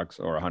couple $100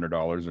 or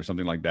 $100 or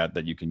something like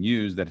that you can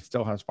use that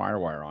still has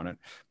Firewire on it,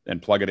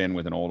 and plug it in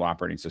with an old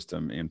operating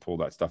system and pull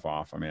that stuff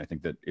off. I mean, I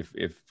think that if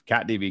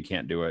CatDV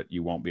can't do it,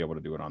 you won't be able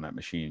to do it on that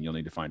machine. You'll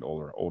need to find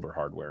older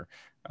hardware.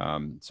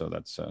 So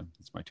that's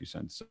my 2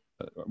 cents.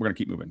 We're going to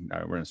keep moving.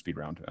 We're in a speed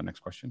round. Next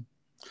question.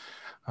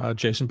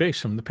 Jason Bass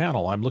from the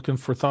panel. I'm looking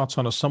for thoughts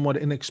on a somewhat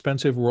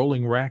inexpensive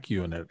rolling rack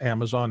unit.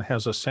 Amazon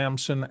has a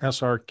Samsung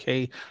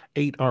SRK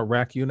 8R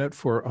rack unit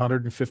for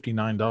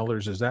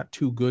 $159. Is that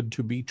too good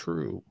to be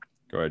true?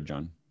 Go ahead,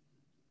 John.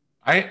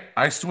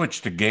 I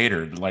switched to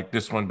Gator. Like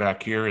this one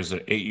back here is an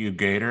 8U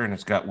Gator, and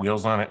it's got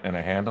wheels on it and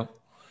a handle.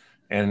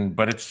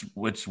 But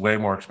it's way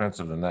more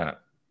expensive than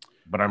that.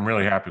 But I'm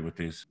really happy with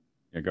these.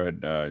 Yeah, go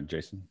ahead,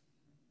 Jason.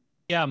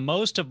 Yeah,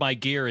 most of my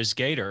gear is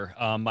Gator.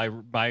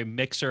 My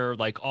mixer,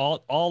 like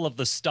all of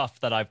the stuff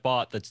that I've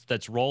bought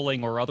that's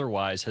rolling or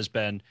otherwise has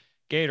been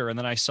Gator. And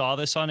then I saw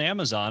this on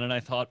Amazon and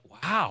I thought,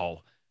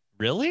 wow,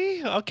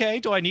 really? Okay,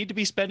 do I need to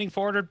be spending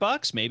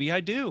 $400? Maybe I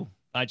do.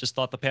 I just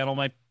thought the panel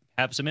might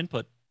have some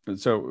input.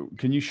 So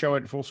can you show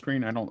it full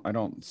screen? I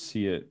don't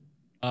see it.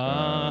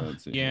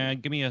 Yeah,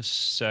 give me a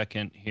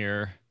second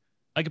here.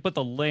 I could put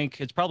the link.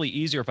 It's probably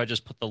easier if I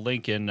just put the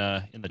link in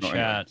the chat.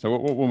 Yeah. So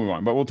we'll move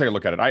on, but we'll take a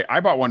look at it. I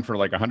bought one for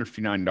like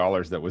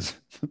 $159 that was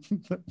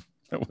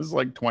that was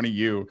like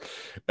 20U,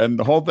 and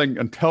the whole thing,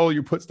 until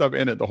you put stuff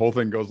in it, the whole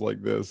thing goes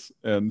like this.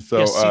 And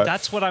so see,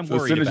 that's what I'm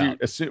worried about.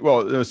 As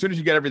soon as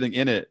you get everything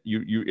in it,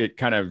 it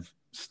kind of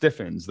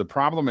stiffens. The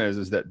problem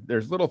is that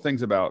there's little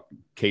things about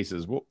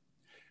cases. Well,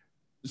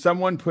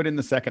 someone put in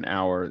the second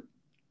hour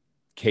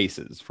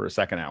cases for a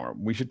second hour.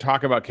 We should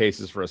talk about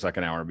cases for a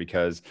second hour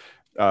because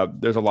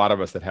there's a lot of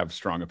us that have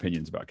strong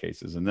opinions about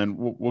cases, and then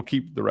we'll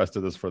keep the rest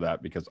of this for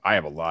that because I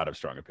have a lot of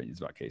strong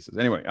opinions about cases.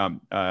 Anyway,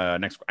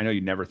 next, I know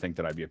you never think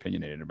that I'd be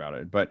opinionated about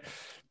it, but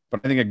I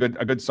think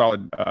a good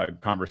solid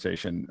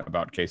conversation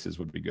about cases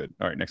would be good.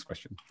 All right, next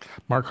question.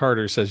 Mark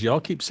Harder says,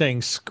 y'all keep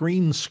saying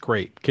screen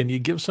scrape. Can you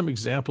give some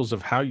examples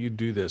of how you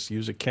do this?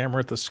 Use a camera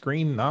at the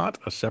screen, not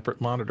a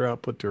separate monitor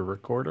output to a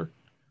recorder?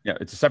 Yeah,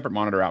 it's a separate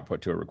monitor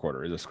output to a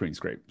recorder is a screen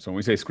scrape. So when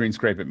we say screen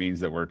scrape, it means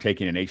that we're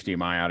taking an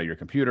HDMI out of your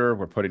computer,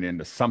 we're putting it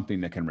into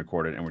something that can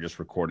record it, and we're just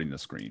recording the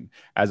screen,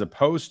 as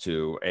opposed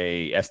to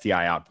a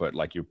SDI output,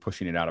 like you're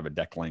pushing it out of a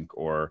deck link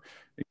or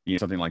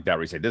something like that,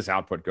 where you say this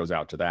output goes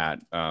out to that.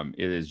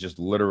 It is just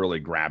literally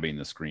grabbing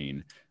the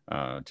screen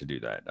to do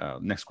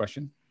that. Next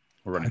question.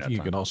 We're running out of time.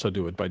 You can also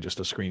do it by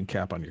just a screen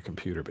cap on your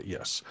computer, but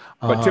yes.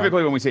 But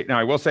typically when we say, now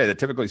I will say that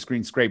typically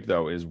screen scrape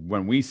though is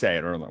when we say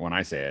it, or when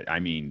I say it, I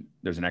mean,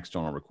 there's an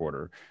external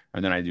recorder,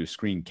 and then I do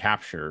screen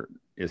capture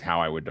is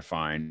how I would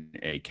define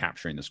a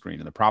capturing the screen.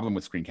 And the problem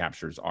with screen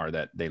captures are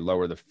that they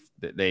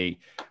they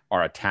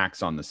are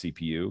attacks on the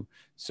CPU,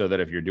 so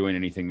that if you're doing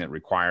anything that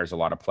requires a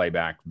lot of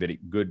playback,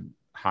 good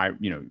high,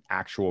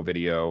 actual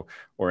video,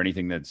 or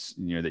anything that's,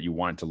 that you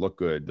want it to look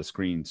good, the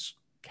screen's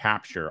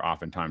capture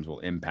oftentimes will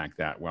impact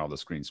that, while the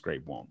screen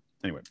scrape won't.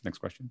 Anyway, next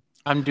question.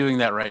 I'm doing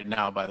that right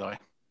now, by the way.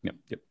 Yep.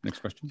 Next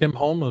question. Tim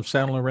Holm of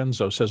San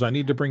Lorenzo says, I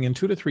need to bring in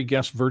 2 to 3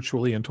 guests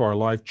virtually into our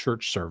live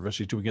church service.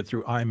 He's doing it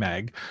through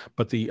iMag,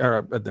 but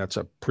that's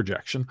a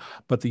projection.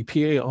 But the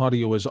PA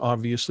audio is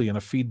obviously in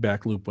a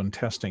feedback loop when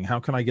testing. How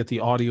can I get the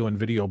audio and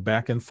video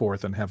back and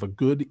forth and have a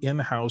good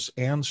in-house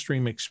and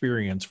stream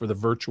experience for the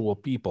virtual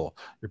people?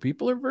 Your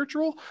people are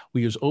virtual?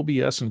 We use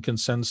OBS and can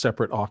send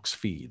separate aux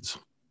feeds.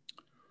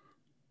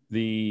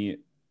 The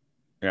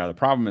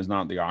problem is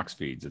not the aux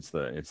feeds, it's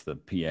the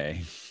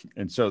PA.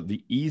 And so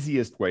the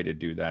easiest way to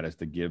do that is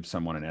to give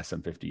someone an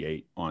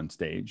SM58 on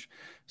stage.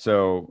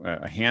 So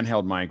a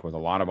handheld mic with a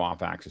lot of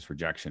off-axis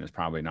projection is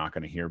probably not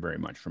going to hear very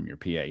much from your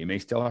PA. You may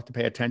still have to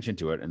pay attention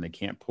to it, and they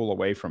can't pull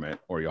away from it,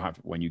 or you'll have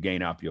to, when you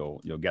gain up, you'll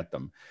get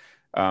them.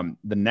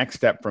 The next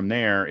step from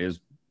there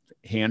is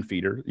hand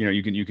feeder.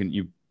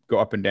 You go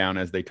up and down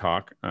as they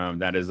talk.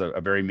 That is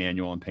a very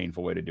manual and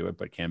painful way to do it,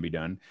 but can be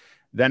done.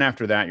 Then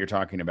after that, you're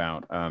talking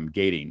about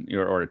gating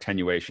or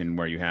attenuation,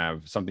 where you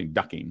have something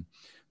ducking.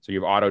 So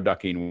you have auto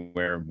ducking,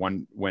 where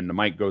when the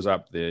mic goes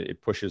up,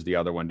 it pushes the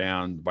other one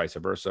down, vice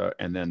versa.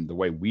 And then the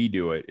way we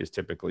do it is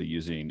typically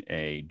using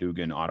a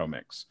Dugan auto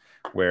mix,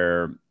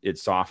 where it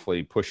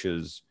softly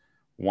pushes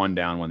one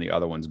down when the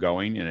other one's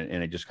going,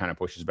 and it just kind of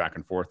pushes back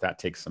and forth. That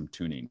takes some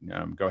tuning.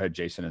 Go ahead,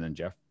 Jason, and then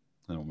Jeff,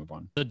 and then we'll move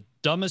on. The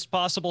dumbest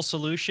possible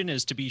solution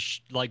is to be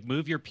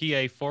move your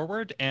PA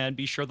forward and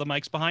be sure the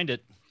mic's behind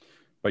it.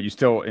 But you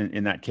still,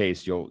 in that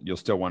case, you'll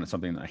still want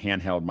something, a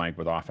handheld mic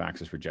with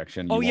off-axis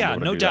projection. Oh yeah,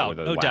 no doubt,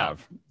 no doubt.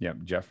 Yeah,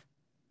 Jeff.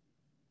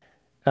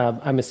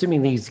 I'm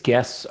assuming these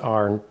guests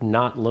are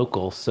not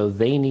local, so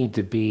they need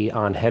to be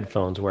on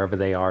headphones wherever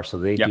they are, so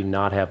they do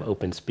not have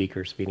open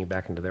speakers feeding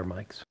back into their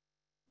mics.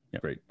 Yeah,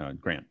 great.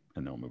 Grant,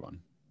 and then we'll move on.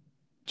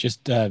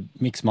 Just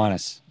mix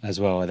minus as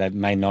well. They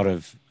may not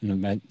have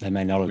done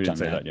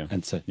that. Yeah.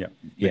 And so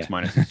mix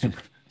minus is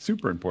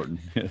super important.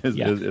 is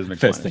mix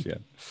First minus.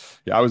 thing.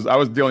 Yeah. I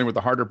was dealing with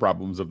the harder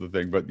problems of the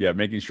thing, but yeah,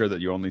 making sure that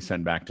you only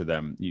send back to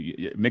them.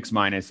 Mix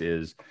minus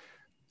is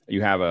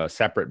you have a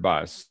separate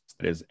bus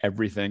that is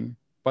everything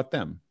but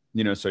them.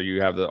 So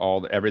you have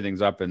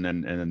everything's up and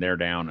then they're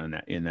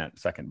down in that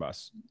second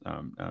bus.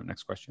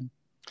 Next question.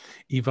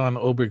 Ivan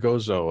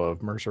Obrigozo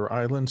of Mercer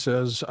Island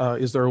says,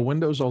 is there a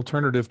Windows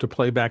alternative to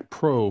Playback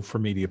Pro for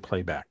media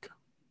playback?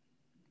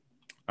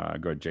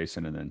 Go ahead,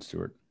 Jason, and then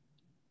Stuart.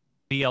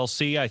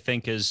 VLC, I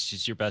think,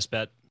 is your best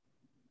bet.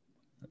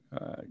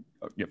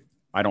 Yep.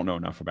 I don't know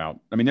enough about.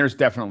 I mean, there's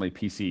definitely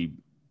PC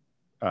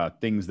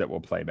things that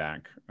will play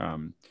back,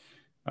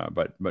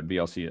 but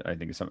VLC, I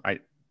think, is something. I'm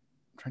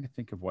trying to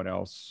think of what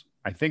else.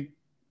 I think,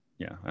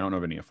 I don't know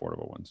of any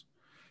affordable ones.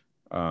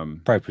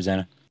 Pro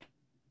Presenter.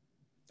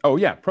 Oh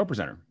yeah, Pro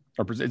Presenter.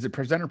 Is it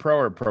Presenter Pro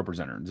or Pro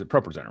Presenter? Is it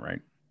Pro Presenter, right?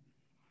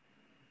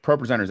 Pro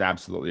Presenter is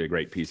absolutely a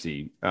great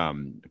PC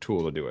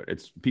tool to do it.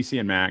 It's PC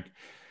and Mac.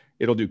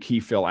 It'll do key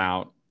fill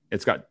out.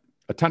 It's got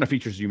a ton of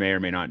features you may or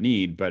may not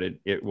need, but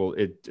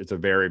it's a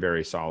very,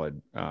 very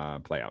solid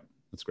play out.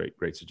 That's great.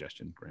 Great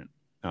suggestion, Grant.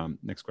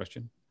 Next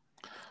question.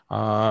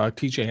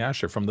 TJ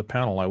Asher from the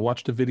panel. I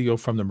watched a video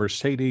from the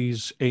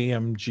Mercedes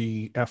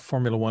AMG F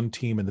Formula One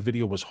team, and the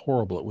video was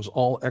horrible. It was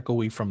all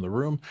echoey from the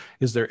room.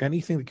 Is there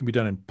anything that can be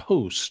done in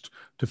post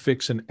to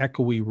fix an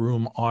echoey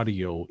room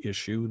audio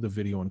issue? The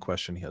video in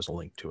question, he has a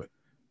link to it.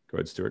 Go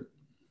ahead, Stuart.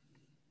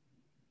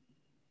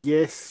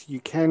 Yes,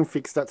 you can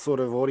fix that sort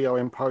of audio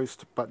in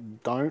post,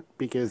 but don't,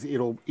 because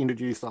it'll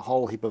introduce a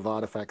whole heap of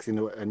artifacts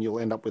into it and you'll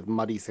end up with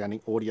muddy sounding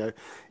audio.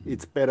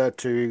 It's better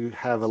to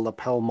have a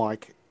lapel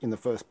mic in the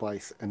first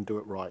place and do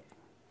it right.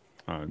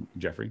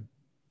 Jeffrey?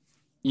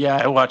 Yeah,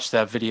 I watched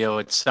that video.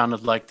 It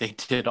sounded like they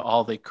did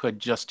all they could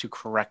just to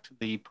correct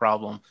the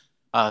problem.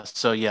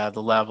 So yeah,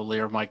 the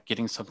lavalier mic,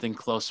 getting something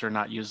closer,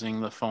 not using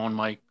the phone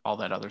mic, all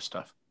that other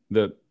stuff.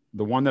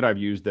 The one that I've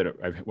used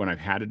when I've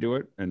had to do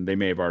it, and they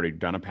may have already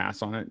done a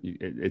pass on it,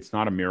 it's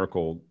not a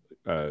miracle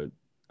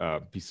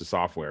piece of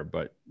software,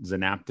 but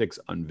Synaptics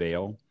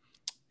Unveil,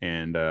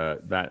 and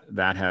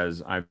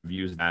I've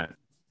used that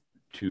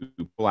to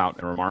pull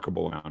out a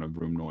remarkable amount of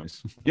room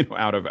noise,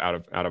 out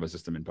of a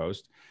system in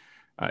post.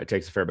 It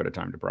takes a fair bit of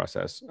time to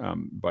process,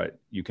 but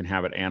you can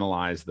have it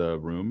analyze the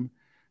room,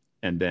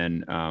 and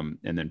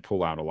then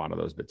pull out a lot of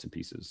those bits and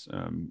pieces.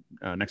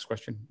 Next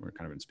question. We're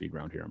kind of in speed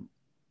round here.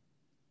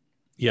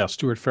 Yeah,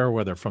 Stuart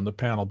Fairweather from the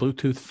panel.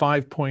 Bluetooth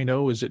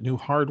 5.0, is it new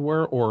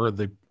hardware or on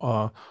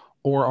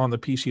the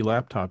PC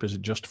laptop, is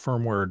it just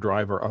firmware or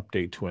driver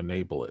update to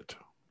enable it?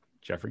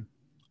 Jeffrey?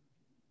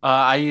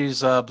 I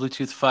use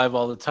Bluetooth 5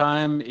 all the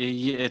time.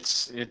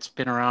 It's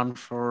been around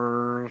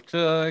for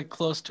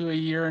close to a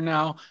year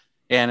now,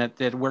 and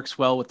it works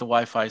well with the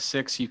Wi-Fi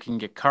 6. You can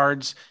get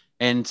cards,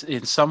 and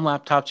in some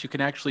laptops, you can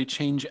actually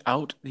change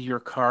out your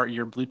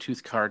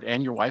Bluetooth card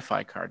and your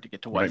Wi-Fi card to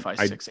get to Wi-Fi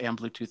 6 and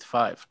Bluetooth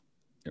 5.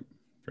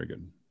 Very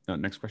good.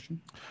 Next question.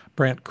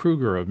 Brant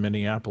Kruger of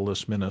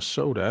Minneapolis,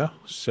 Minnesota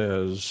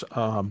says,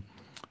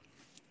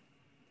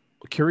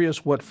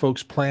 curious what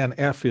folks' plan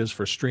F is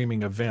for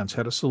streaming events.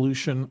 Had a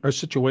situation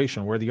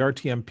where the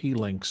RTMP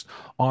links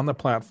on the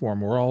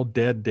platform were all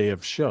dead day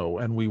of show,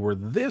 and we were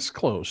this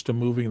close to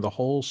moving the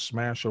whole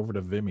smash over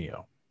to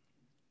Vimeo.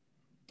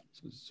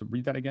 So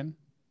read that again.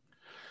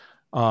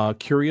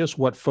 Curious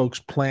what folks'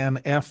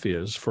 plan F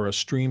is for a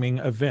streaming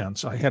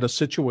events. I had a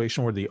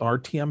situation where the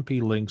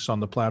RTMP links on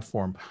the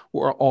platform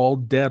were all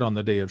dead on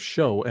the day of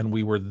show, and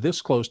we were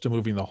this close to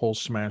moving the whole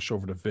smash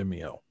over to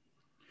Vimeo.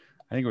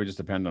 I think it would just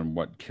depend on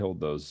what killed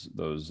those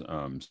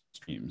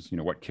streams. You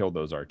know, what killed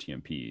those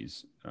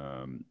RTMPs.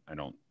 I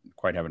don't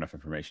quite have enough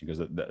information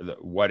because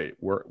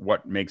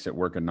what makes it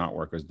work and not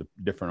work is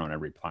different on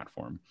every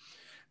platform.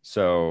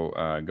 So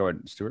go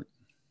ahead, Stuart.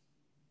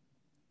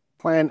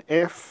 Plan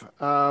F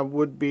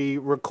would be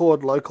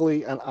record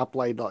locally and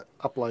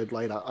upload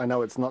later. I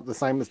know it's not the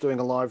same as doing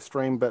a live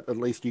stream, but at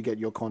least you get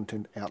your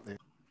content out there.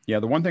 Yeah,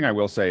 the one thing I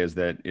will say is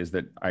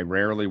that I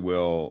rarely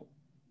will.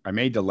 I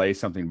may delay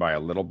something by a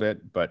little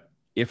bit, but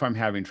if I'm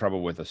having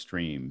trouble with a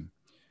stream,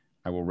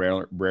 I will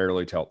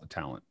rarely tell the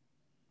talent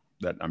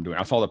that I'm doing.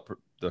 I'll tell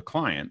the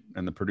client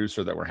and the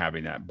producer that we're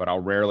having that, but I'll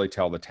rarely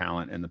tell the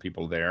talent and the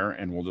people there,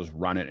 and we'll just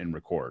run it and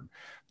record.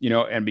 You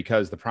know, and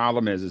because the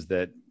problem is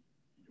that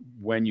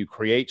when you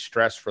create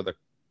stress for the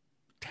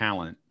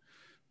talent,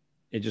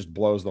 it just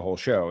blows the whole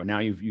show. And now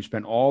you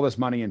spent all this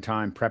money and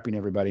time prepping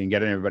everybody and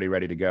getting everybody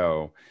ready to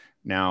go.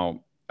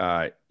 Now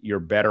you're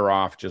better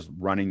off just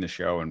running the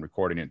show and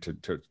recording it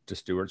to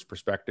Stuart's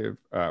perspective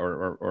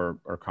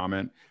or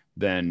comment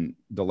than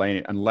delaying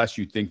it, unless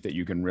you think that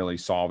you can really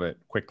solve it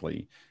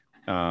quickly.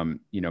 You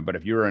know, but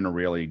if you're in a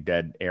really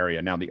dead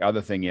area. Now, the other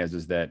thing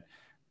is that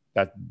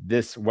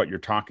this, what you're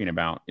talking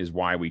about, is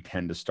why we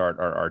tend to start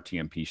our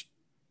RTMP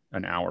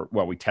an hour.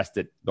 Well, we test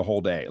it the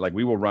whole day. Like,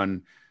 we will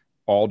run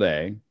all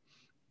day.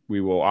 We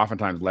will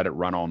oftentimes let it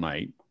run all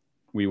night.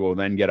 We will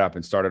then get up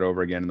and start it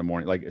over again in the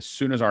morning. Like, as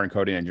soon as our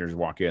encoding engineers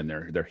walk in,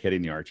 they're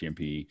hitting the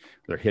RTMP,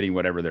 they're hitting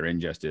whatever their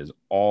ingest is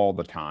all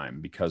the time,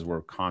 because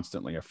we're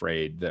constantly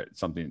afraid that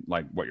something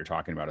like what you're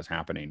talking about is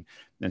happening.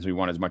 And so we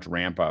want as much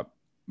ramp up.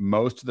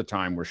 Most of the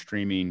time we're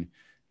streaming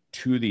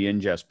to the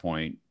ingest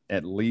point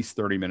at least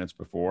 30 minutes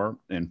before.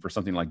 And for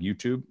something like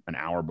YouTube, an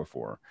hour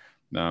before,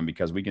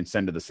 because we can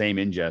send to the same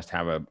ingest,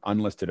 have an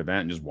unlisted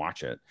event and just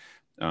watch it.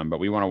 But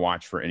we want to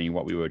watch for any,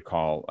 what we would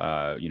call,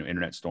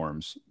 internet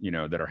storms,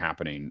 that are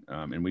happening.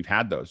 And we've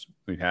had those.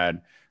 We've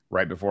had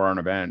right before our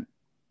event,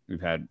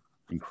 we've had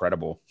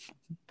incredible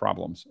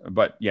problems.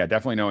 But yeah,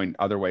 definitely knowing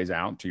other ways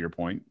out, to your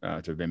point,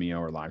 to Vimeo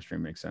or live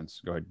stream makes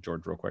sense. Go ahead,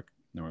 George, real quick.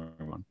 No,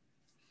 everyone.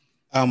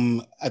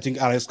 I think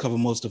Alex covered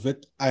most of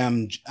it.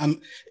 I'm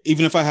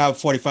even if I have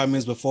 45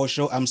 minutes before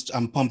show,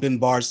 I'm pumping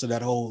bars to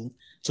that hole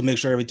to make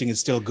sure everything is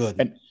still good.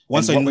 And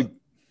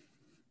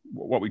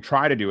what we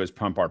try to do is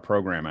pump our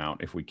program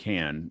out if we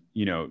can,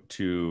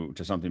 to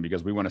something,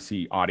 because we want to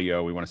see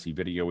audio, we want to see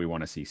video, we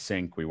want to see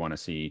sync, we want to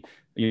see,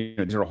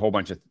 these are a whole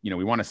bunch of,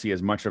 we want to see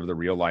as much of the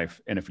real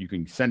life. And if you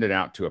can send it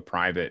out to a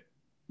private,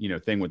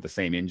 thing with the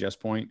same ingest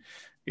point,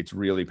 it's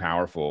really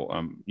powerful.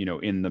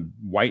 In the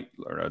white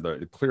or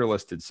the clear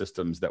listed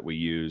systems that we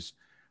use,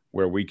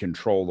 where we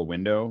control the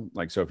window.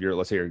 Like, so if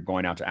let's say you're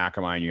going out to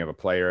Akamai and you have a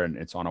player and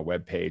it's on a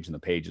web page and the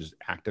page is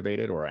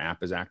activated or an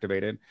app is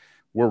activated,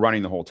 we're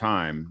running the whole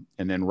time.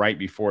 And then right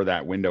before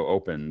that window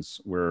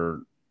opens, we're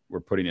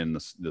putting in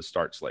the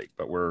start slate,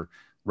 but we're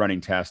running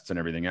tests and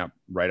everything up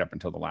right up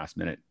until the last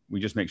minute.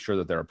 We just make sure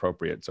that they're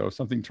appropriate. So if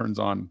something turns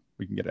on,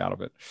 we can get out of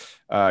it.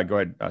 Go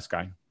ahead,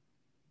 Sky.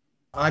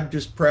 I'm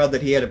just proud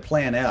that he had a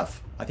plan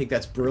F. I think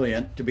that's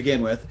brilliant to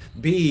begin with.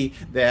 B,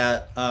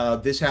 that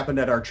this happened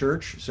at our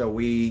church. So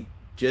we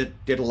did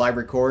a live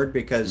record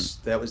because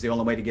that was the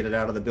only way to get it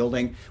out of the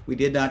building. We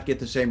did not get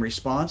the same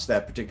response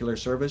that particular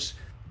service.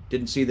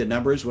 Didn't see the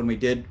numbers when we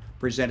did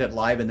present it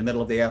live in the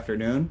middle of the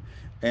afternoon.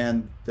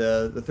 And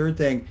the third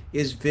thing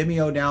is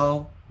Vimeo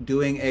now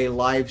doing a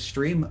live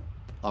stream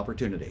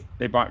opportunity.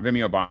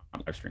 Vimeo bought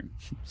live stream.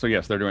 So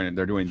yes, they're doing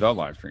the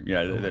live stream.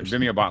 Yeah,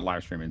 Vimeo bought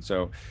live stream. And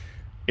so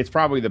it's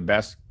probably the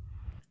best,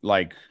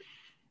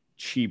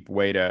 cheap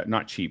way to,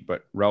 not cheap,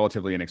 but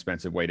relatively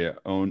inexpensive way to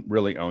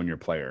really own your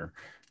player.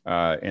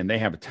 And they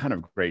have a ton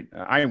of great,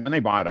 when they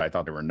bought it, I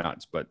thought they were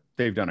nuts, but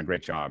they've done a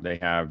great job. They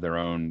have their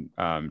own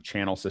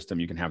channel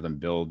system. You can have them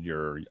build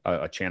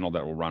a channel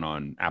that will run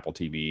on Apple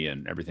TV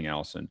and everything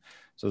else. And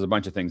so there's a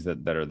bunch of things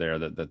that are there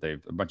that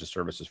they've, a bunch of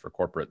services for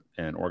corporate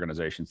and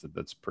organizations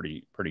that's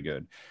pretty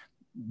good.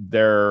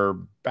 Their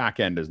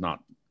back end is not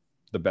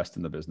the best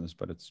in the business,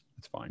 but it's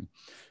fine.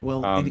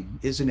 Well,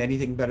 isn't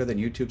anything better than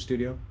YouTube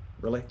Studio,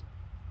 really?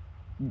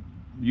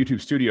 YouTube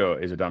Studio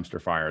is a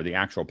dumpster fire. The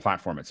actual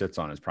platform it sits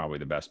on is probably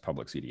the best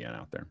public CDN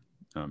out there.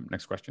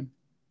 Next question.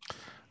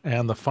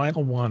 And the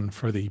final one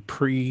for the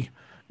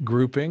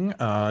pre-grouping,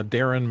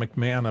 Darren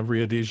McMahon of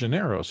Rio de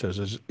Janeiro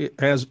says,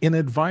 as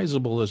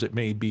inadvisable as it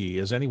may be,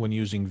 is anyone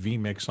using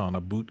vMix on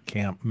a boot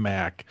camp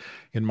Mac,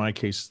 in my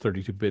case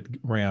 32-bit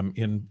RAM,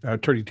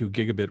 32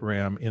 gigabit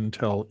RAM,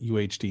 Intel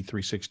UHD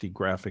 360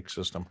 graphics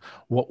system?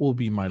 What will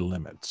be my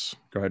limits?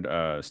 Go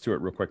ahead, Stuart,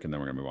 real quick, and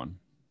then we're going to move on.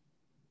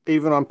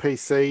 Even on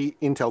PC,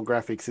 Intel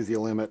graphics is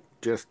your limit.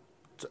 Just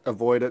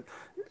avoid it.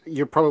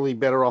 You're probably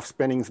better off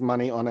spending some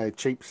money on a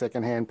cheap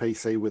secondhand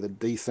PC with a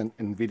decent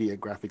NVIDIA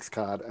graphics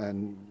card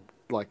and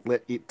let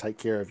it take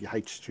care of your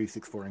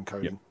H.264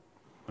 encoding. Yep.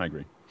 I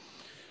agree.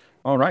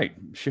 All right,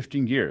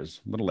 shifting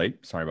gears. A little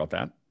late. Sorry about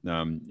that.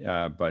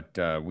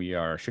 But we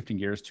are shifting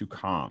gears to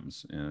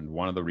comms, and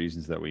one of the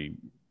reasons that we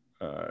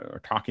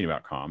are talking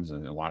about comms,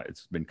 and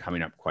it's been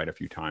coming up quite a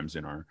few times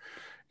in our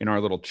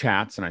little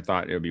chats, and I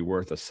thought it would be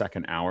worth a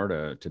second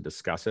hour to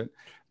discuss it.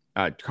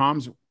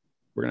 Comms,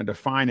 we're going to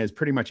define as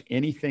pretty much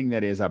anything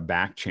that is a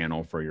back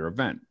channel for your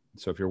event.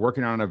 So if you're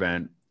working on an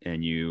event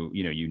and you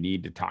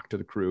need to talk to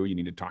the crew, you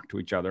need to talk to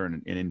each other,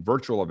 and in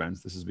virtual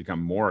events, this has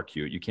become more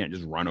acute. You can't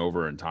just run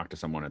over and talk to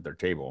someone at their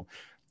table.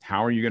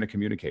 How are you going to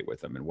communicate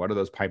with them, and what are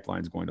those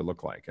pipelines going to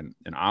look like? And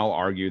I'll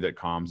argue that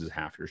comms is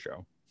half your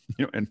show.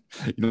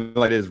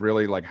 It is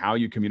really like how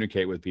you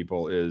communicate with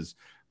people is,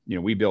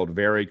 we build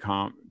very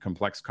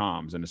complex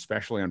comms, and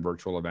especially on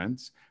virtual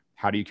events.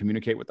 How do you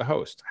communicate with the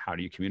host? How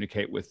do you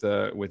communicate with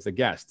the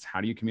guests?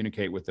 How do you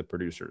communicate with the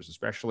producers,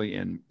 especially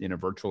in a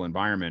virtual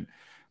environment?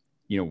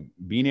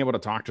 Being able to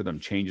talk to them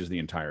changes the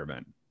entire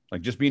event.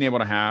 Like just being able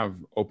to have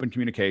open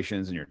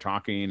communications, and you're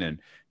talking and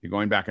you're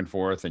going back and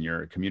forth and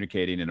you're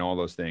communicating and all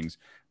those things.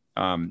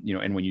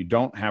 And when you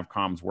don't have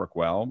comms work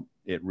well,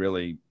 it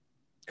really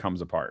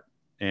comes apart.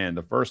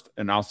 And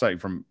I'll say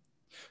from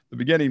the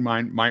beginning,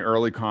 my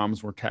early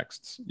comms were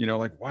texts,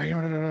 like why,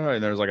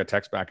 and there's like a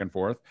text back and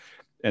forth.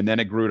 And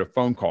then it grew to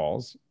phone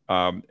calls.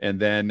 And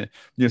then,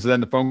 so then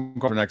the phone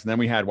call next, and then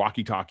we had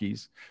walkie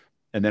talkies,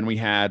 and then we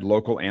had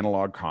local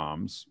analog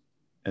comms.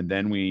 And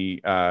then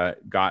we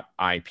got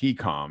IP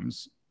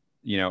comms,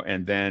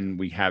 and then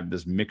we have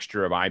this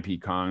mixture of IP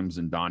comms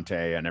and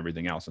Dante and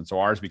everything else. And so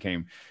ours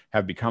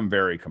have become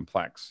very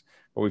complex,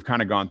 but we've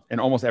kind of gone, and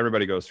almost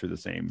everybody goes through the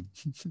same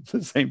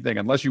thing,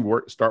 unless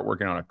you start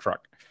working on a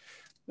truck.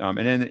 And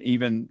then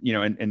even,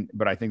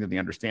 but I think that the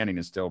understanding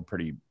is still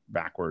pretty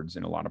backwards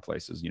in a lot of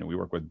places. We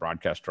work with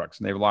broadcast trucks,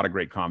 and they have a lot of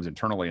great comms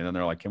internally. And then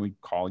they're like, can we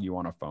call you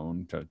on a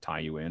phone to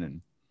tie you in?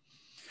 And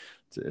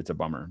it's a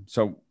bummer.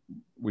 So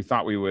we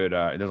thought we would,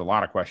 there's a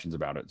lot of questions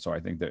about it. So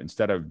I think that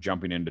instead of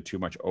jumping into too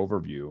much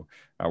overview,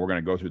 we're going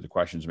to go through the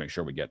questions and make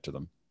sure we get to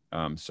them.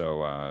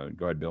 So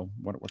go ahead, Bill.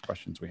 What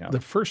questions we have? The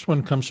first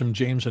one comes from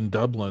James in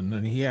Dublin,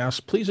 and he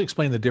asks, please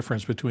explain the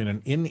difference between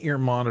an in-ear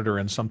monitor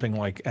and something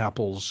like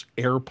Apple's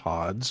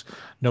AirPods.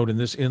 Note in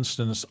this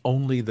instance,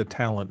 only the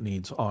talent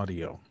needs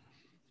audio.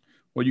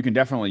 Well, you can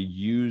definitely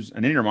use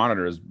an in-ear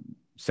monitor is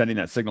sending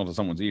that signal to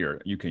someone's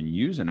ear. You can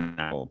use an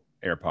Apple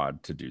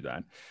AirPod to do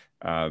that.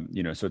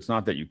 So it's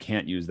not that you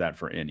can't use that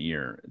for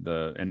in-ear.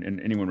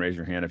 And anyone raise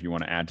your hand if you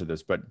want to add to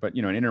this, but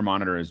an in-ear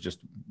monitor is just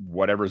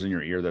whatever's in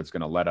your ear that's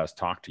going to let us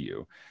talk to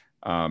you.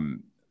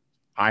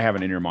 I have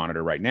an in-ear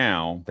monitor right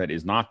now that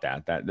is not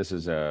that this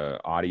is a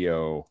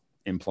Audio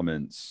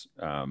Implements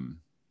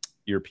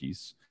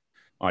earpiece.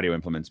 Audio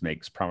Implements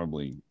makes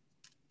probably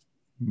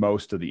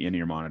most of the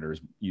in-ear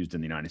monitors used in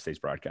the United States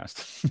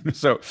broadcast.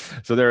 so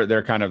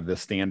they're kind of the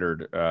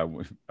standard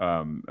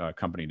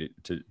company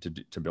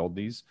to build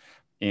these.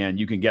 And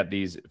you can get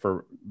these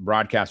for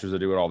broadcasters that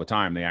do it all the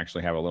time. They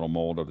actually have a little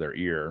mold of their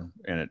ear,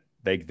 and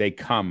they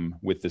come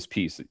with this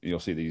piece. You'll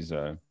see these.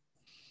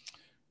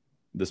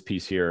 This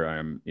piece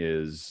here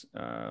is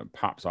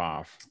pops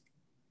off.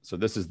 So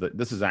this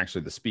is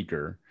actually the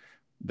speaker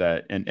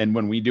that. And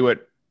when we do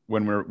it,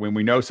 when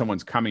we know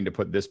someone's coming to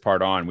put this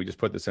part on, we just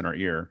put this in our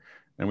ear,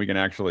 and you can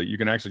actually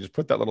just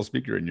put that little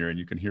speaker in your ear, and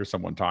you can hear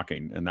someone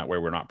talking, and that way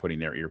we're not putting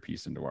their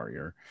earpiece into our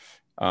ear.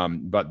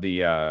 But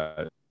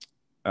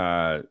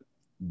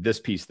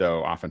this piece,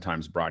 though,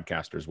 oftentimes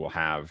broadcasters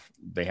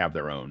they have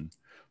their own,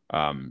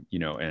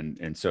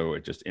 and so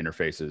it just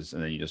interfaces,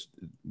 and then you just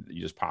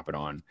pop it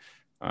on.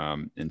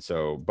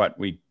 But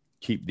we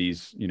keep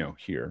these,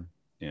 here.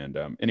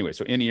 And anyway,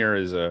 so in-ear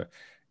is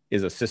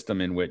a system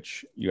in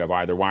which you have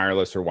either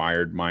wireless or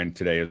wired. Mine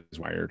today is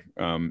wired.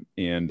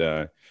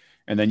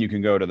 And then you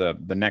can go to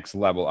the next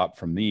level up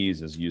from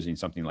these is using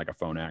something like a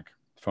Phonak.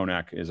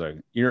 Phonak is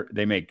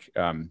they make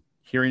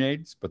hearing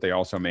aids, but they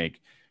also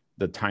make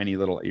the tiny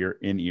little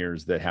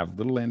in-ears that have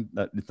little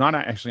it's not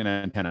actually an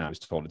antenna. I was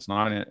told it's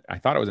not. I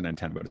thought it was an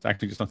antenna, but it's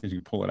actually just something you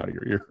can pull it out of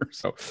your ear.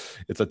 So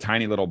it's a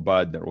tiny little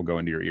bud that will go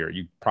into your ear.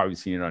 You've probably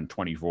seen it on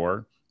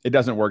 24. It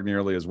doesn't work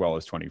nearly as well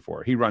as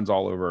 24. He runs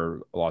all over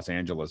Los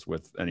Angeles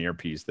with an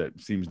earpiece that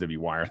seems to be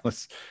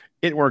wireless.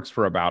 It works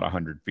for about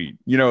 100 feet,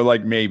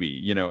 like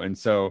maybe, and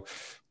so,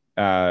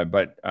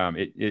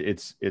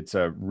 it's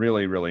a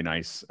really, really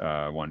nice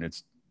one.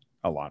 It's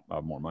a lot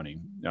of more money.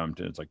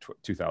 It's like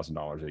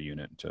 $2,000 a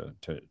unit to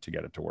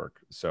get it to work.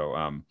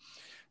 So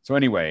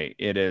anyway,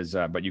 it is.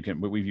 But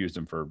we've used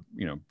them for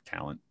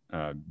talent.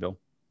 Bill.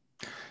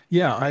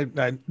 Yeah,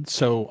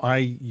 I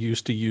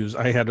used to use.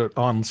 I had it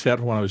on set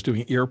when I was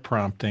doing ear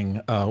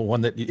prompting. One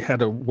that you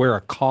had to wear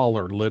a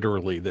collar,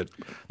 literally, that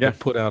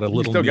put out a little.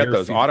 You still get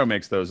those. Auto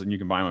makes those, and you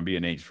can buy them on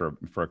B&H for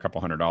a couple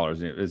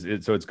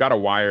 $100. So it's got a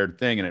wired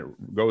thing, and it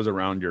goes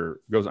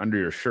goes under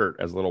your shirt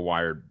as a little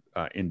wired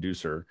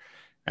inducer.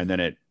 And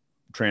then it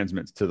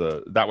transmits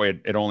that way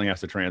it only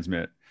has to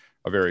transmit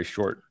a very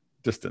short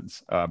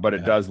distance, but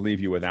it does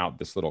leave you without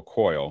this little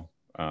coil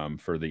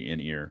for the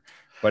in-ear.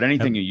 But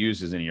anything you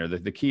use is in-ear.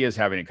 The key is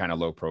having it kind of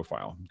low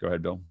profile. Go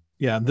ahead, Bill.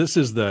 Yeah, this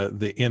is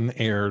the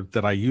in-air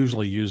that I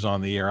usually use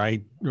on the air.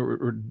 I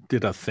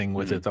did a thing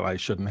with it that I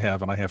shouldn't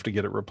have, and I have to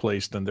get it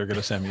replaced, and they're going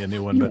to send me a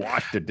new one. You but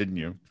watched it, didn't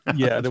you?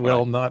 Yeah,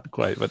 well, not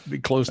quite, but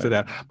close to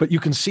that. But you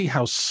can see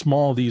how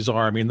small these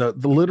are. I mean,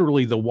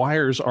 literally the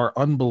wires are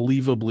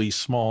unbelievably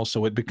small,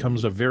 so it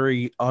becomes a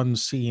very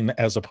unseen,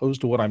 as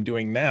opposed to what I'm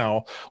doing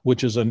now,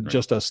 which is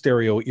just a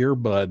stereo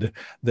earbud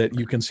that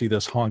you can see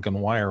this honking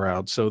wire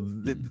out. So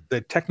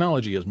the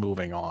technology is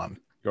moving on.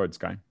 Go ahead,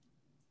 Sky.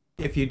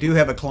 If you do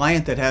have a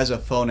client that has a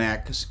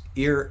Phonak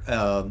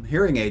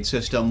hearing aid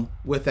system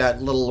with that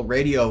little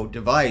radio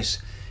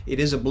device, it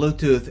is a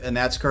Bluetooth, and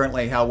that's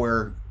currently how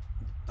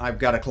I've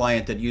got a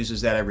client that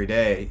uses that every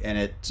day, and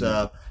it's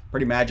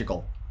pretty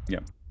magical. Yeah.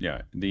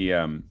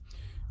 The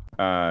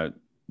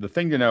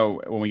thing to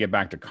know when we get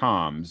back to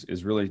comms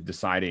is really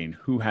deciding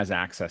who has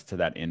access to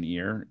that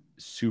in-ear.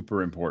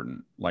 Super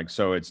important. Like,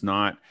 so it's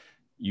not,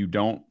 you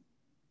don't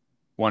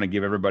want to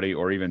give everybody,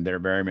 or even there are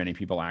very many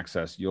people,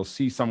 access. You'll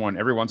see someone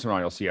every once in a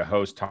while, you'll see a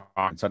host talk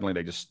and suddenly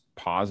they just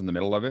pause in the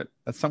middle of it.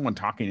 That's someone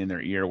talking in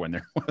their ear when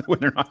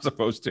they're not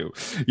supposed to,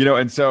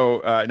 and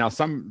so now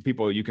some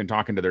people, you can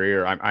talk into their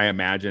ear. I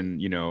imagine,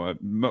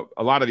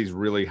 a lot of these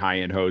really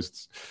high-end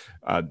hosts,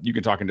 you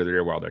can talk into their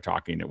ear while they're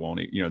talking. It won't,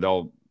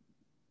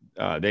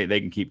 they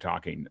can keep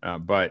talking,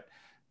 but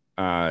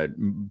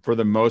for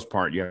the most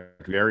part, you have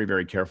to be very,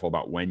 very careful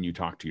about when you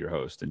talk to your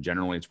host. And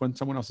generally it's when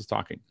someone else is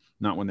talking,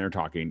 not when they're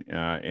talking,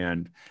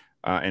 and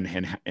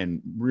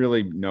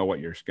really know what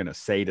you're going to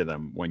say to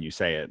them when you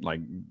say it. Like,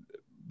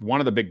 one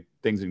of the big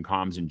things in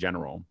comms in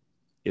general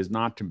is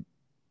not to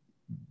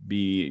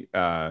be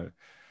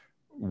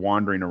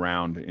wandering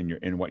around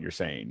in what you're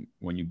saying.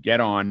 When you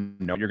get on,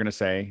 know what you're going to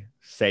say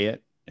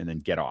it, and then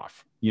get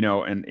off,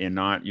 and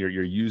not, you're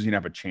using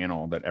up a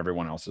channel that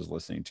everyone else is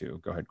listening to.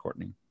 Go ahead,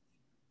 Courtney.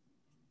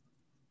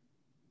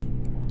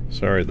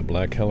 Sorry, the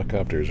black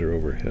helicopters are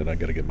overhead. I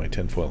got to get my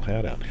tinfoil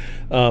hat out.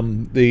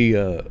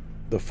 The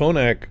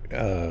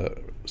Phonak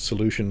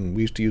solution,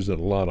 we used to use it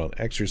a lot on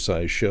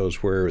exercise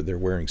shows where they're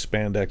wearing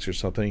spandex or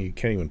something. You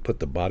can't even put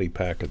the body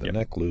pack or the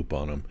neck loop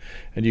on them.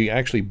 And you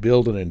actually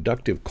build an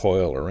inductive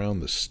coil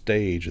around the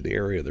stage or the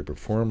area they're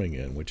performing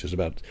in, which is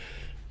about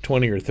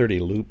 20 or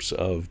 30 loops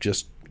of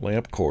just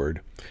lamp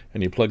cord.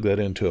 And you plug that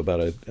into about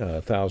a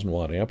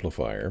 1,000-watt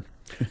amplifier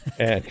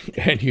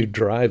and you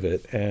drive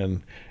it,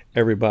 and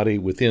everybody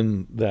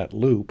within that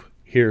loop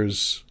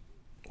hears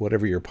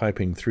whatever you're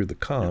piping through the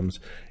comms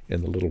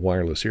in the little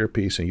wireless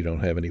earpiece, and you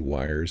don't have any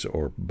wires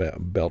or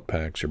belt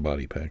packs or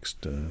body packs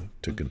to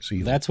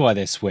conceal. That's why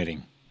they're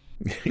sweating.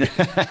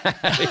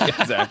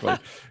 Exactly.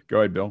 Go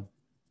ahead, Bill.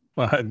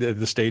 Well,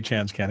 the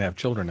stagehands can't have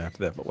children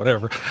after that, but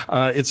whatever.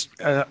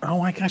 Oh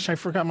my gosh, I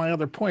forgot my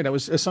other point. It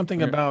was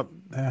something about,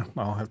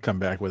 I'll have to come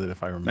back with it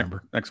if I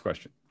remember. Next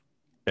question.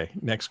 Okay,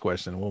 next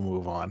question. We'll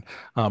move on.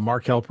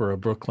 Mark Helper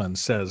of Brooklyn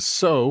says,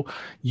 so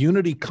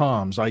Unity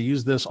Comms, I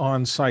use this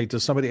on site.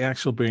 Does somebody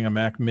actually bring a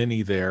Mac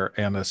Mini there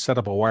and set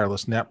up a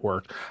wireless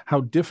network?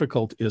 How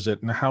difficult is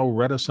it, and how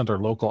reticent are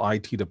local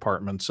IT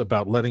departments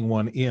about letting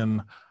one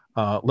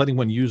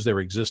use their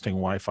existing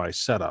Wi-Fi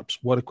setups?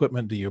 What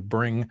equipment do you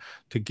bring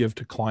to give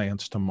to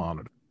clients to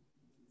monitor?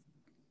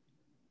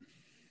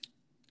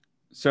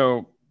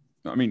 So,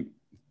 I mean,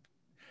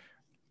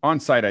 on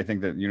site, I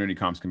think that Unity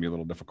Comms can be a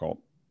little difficult.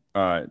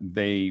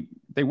 They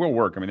will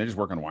work. I mean, they just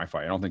work on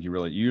Wi-Fi. I don't think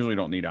you usually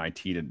don't need IT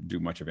to do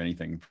much of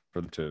anything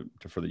for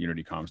the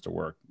Unity Comms to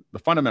work. The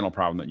fundamental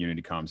problem that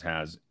Unity Comms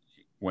has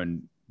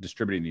when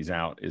distributing these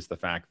out is the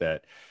fact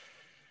that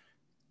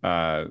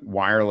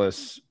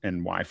wireless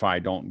and Wi-Fi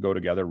don't go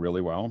together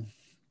really well.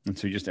 And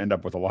so you just end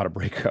up with a lot of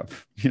breakup,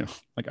 a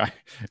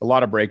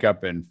lot of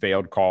breakup and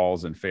failed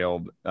calls and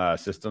failed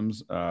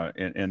systems.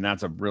 And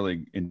that's a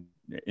really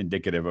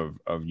indicative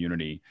of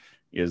Unity.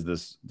 Is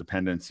this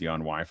dependency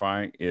on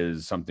Wi-Fi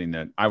is something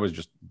that I was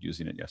just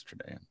using it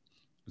yesterday, and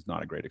it was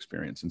not a great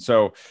experience. And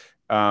so,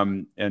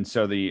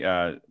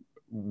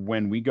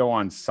 when we go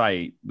on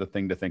site, the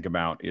thing to think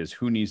about is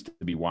who needs to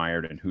be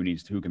wired and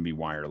who can be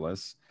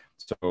wireless.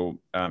 So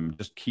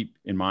just keep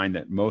in mind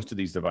that most of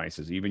these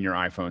devices, even your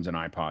iPhones and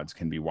iPods,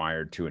 can be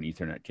wired to an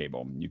Ethernet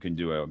cable. You can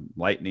do a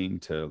Lightning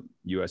to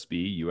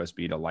USB to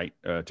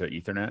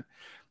Ethernet.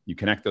 You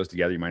connect those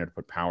together. You might have to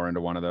put power into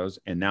one of those.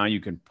 And now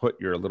you can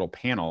put your little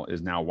panel is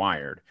now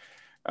wired.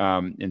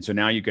 And so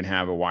now you can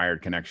have a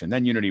wired connection.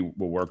 Then Unity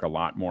will work a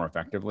lot more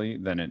effectively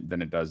than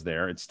it does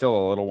there. It's still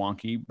a little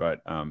wonky,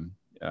 but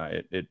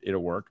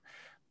it'll work.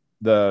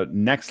 The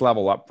next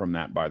level up from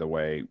that, by the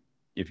way,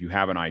 if you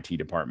have an IT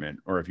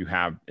department, or if you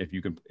have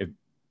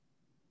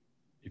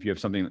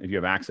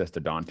access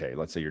to Dante,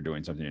 let's say you're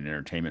doing something in an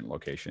entertainment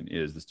location,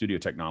 is the Studio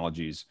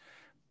Technologies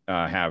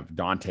have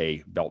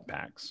Dante belt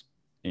packs.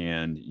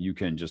 And you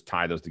can just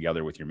tie those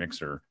together with your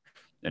mixer,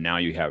 and now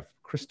you have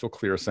crystal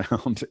clear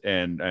sound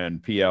and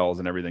PLs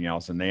and everything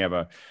else. And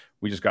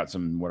we just got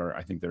some,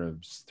 I think they're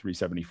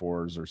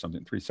 374s or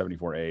something,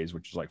 374As,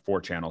 which is like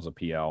 4 channels of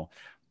PL,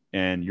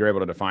 and you're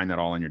able to define that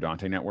all in your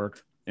Dante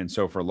network. And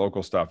so for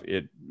local stuff,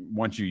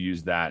 once you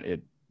use that,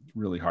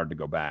 really hard to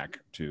go back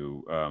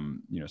to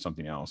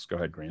something else. Go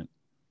ahead, Grant.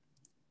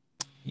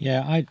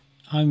 Yeah,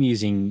 I'm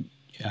using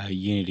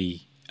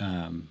Unity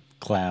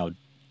Cloud,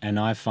 and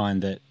I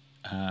find that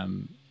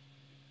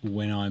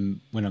when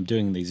I'm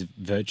doing these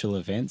virtual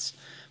events,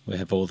 we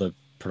have all the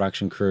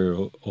production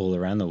crew all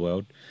around the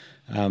world,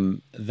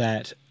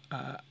 that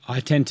I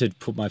tend to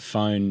put my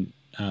phone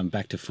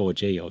back to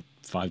 4G or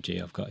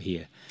 5G I've got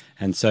here,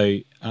 and so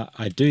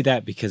I do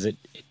that because it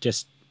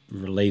just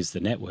relieves the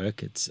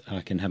network.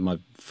 I can have my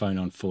phone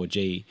on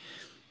 4G,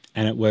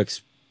 and it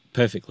works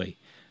perfectly.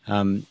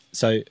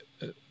 So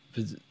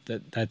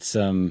that's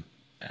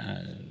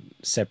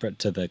separate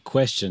to the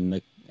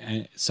question.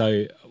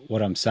 So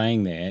what I'm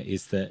saying there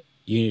is that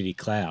Unity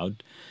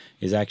Cloud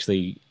is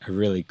actually a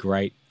really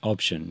great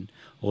option,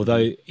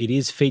 although it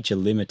is feature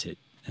limited.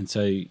 And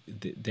so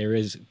there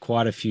is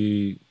quite a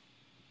few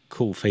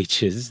cool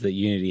features that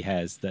Unity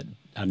has that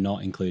are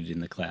not included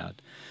in the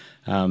cloud.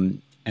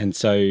 And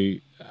so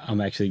I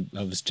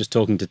was just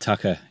talking to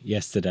Tucker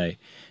yesterday,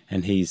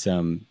 and he's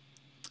going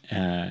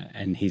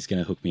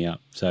to hook me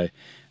up. So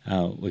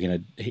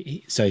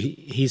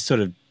he's sort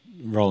of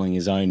rolling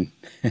his own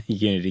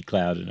Unity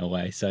Cloud in a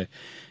way. So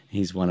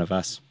he's one of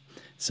us.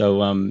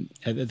 So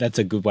that's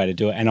a good way to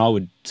do it. And I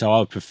would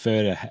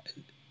prefer to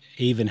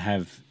even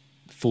have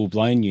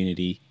full-blown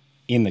Unity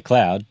in the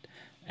cloud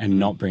and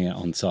not bring it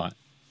on site.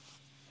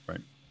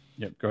 Right.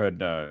 Yep. Go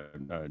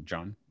ahead,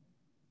 John.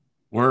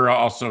 We're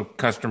also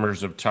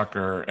customers of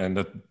Tucker, and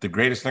the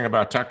greatest thing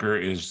about Tucker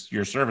is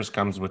your service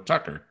comes with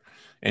Tucker,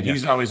 and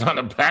he's always on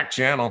a back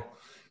channel.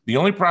 The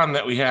only problem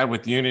that we had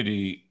with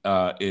Unity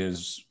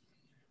is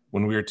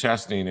when we were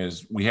testing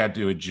is we had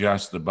to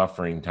adjust the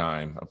buffering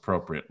time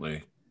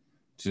appropriately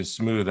to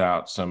smooth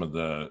out some of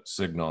the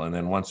signal. And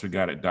then once we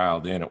got it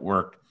dialed in, it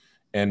worked.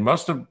 And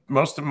most of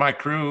my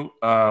crew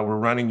were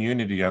running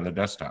Unity on the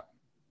desktop.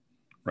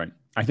 Right.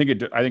 I think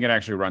it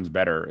actually runs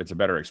better. It's a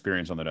better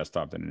experience on the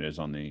desktop than it is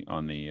on the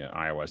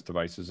iOS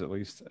devices, at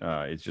least.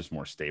 It's just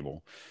more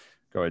stable.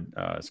 Go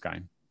ahead,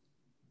 Sky.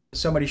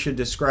 Somebody should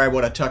describe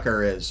what a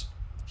Tucker is.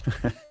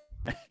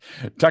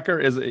 Tucker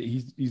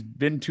he's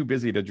been too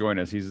busy to join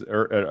us. He's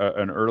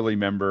an early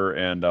member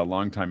and a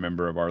longtime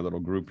member of our little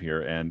group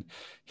here, and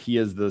he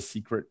is the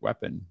secret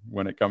weapon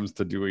when it comes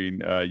to doing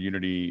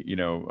Unity,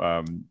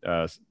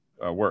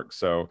 work.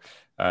 So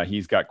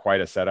he's got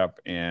quite a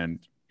setup, and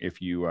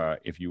if you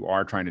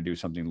are trying to do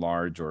something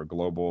large or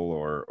global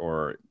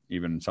or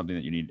even something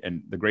that you need,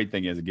 and the great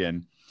thing is,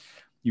 again,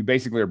 you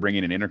basically are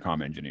bringing an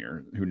intercom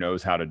engineer who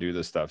knows how to do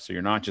this stuff. So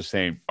you're not just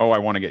saying, oh, I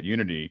want to get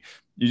Unity.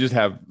 You just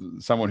have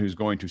someone who's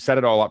going to set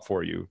it all up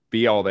for you,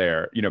 be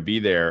there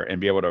and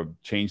be able to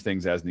change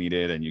things as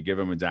needed. And you give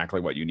them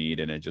exactly what you need,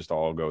 and it just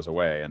all goes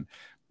away.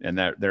 And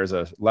that there's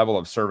a level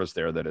of service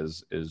there that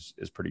is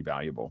pretty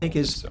valuable. I think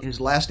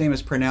his last name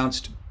is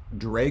pronounced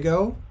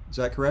Drago. Is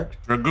that correct?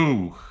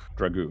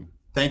 Dragoo.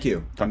 Thank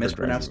you. I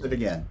mispronounced Dragoo. it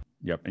again.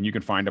 Yep. And you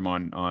can find him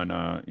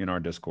on in our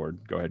Discord.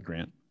 Go ahead,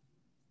 Grant.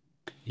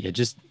 Yeah,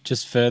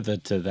 just further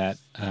to that,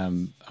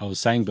 I was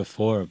saying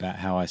before about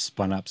how I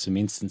spun up some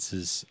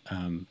instances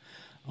on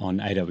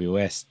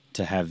AWS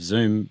to have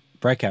Zoom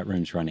breakout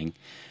rooms running.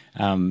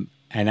 And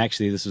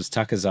actually, this was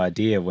Tucker's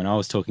idea when I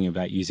was talking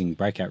about using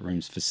breakout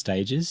rooms for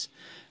stages.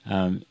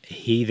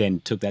 He then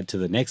took that to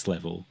the next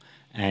level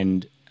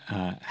and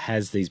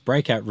has these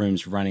breakout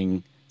rooms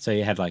running. So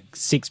you had like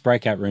 6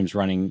 breakout rooms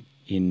running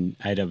in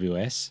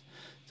AWS,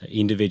 so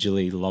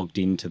individually logged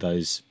into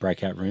those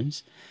breakout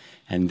rooms.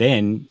 And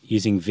then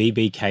using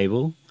VB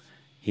cable,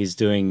 he's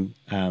doing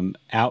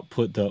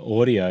output the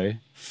audio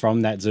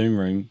from that Zoom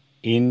room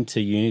into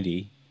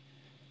Unity.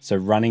 So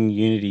running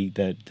Unity,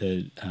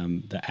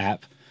 the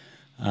app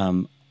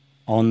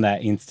on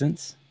that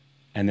instance,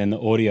 and then the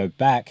audio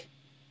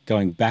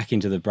going back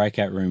into the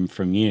breakout room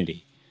from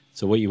Unity.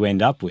 So what you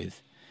end up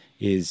with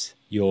is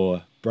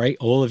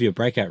all of your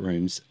breakout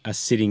rooms are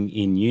sitting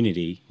in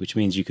Unity, which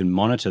means you can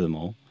monitor them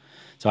all.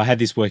 So I had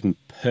this working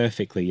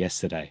perfectly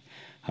yesterday.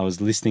 I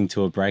was listening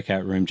to a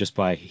breakout room just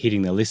by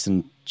hitting the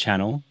listen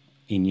channel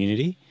in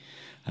Unity.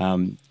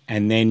 And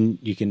then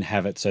you can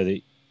have it so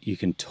that you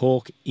can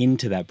talk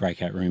into that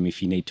breakout room if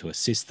you need to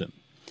assist them.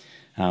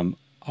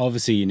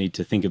 Obviously, you need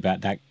to think about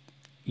that,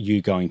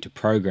 you going to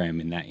program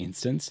in that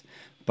instance.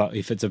 But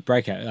if it's a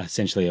breakout,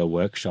 essentially a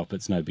workshop,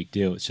 it's no big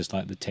deal. It's just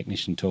like the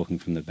technician talking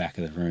from the back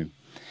of the room.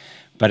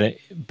 But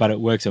it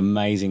works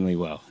amazingly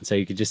well. So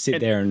you could just sit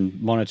there and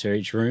monitor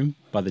each room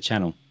by the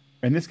channel.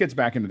 And this gets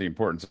back into the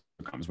importance of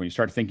comms when you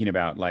start thinking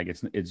about like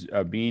it's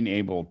being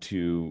able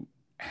to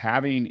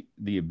having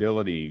the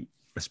ability,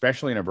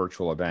 especially in a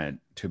virtual event,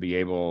 to be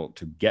able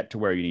to get to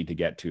where you need to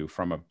get to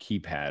from a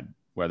keypad,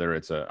 whether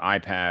it's an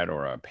iPad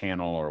or a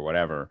panel or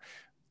whatever.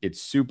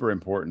 It's super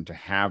important to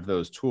have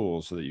those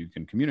tools so that you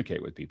can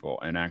communicate with people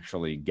and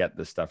actually get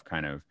the stuff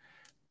kind of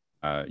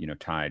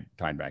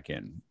tied back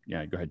in.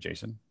 Yeah, go ahead,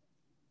 Jason.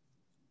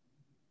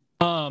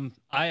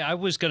 I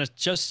was gonna,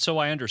 just so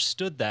I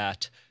understood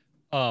that.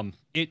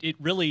 It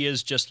really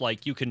is just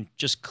like you can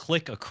just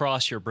click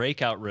across your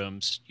breakout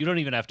rooms. You don't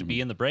even have to be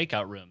in the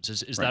breakout rooms.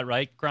 Is that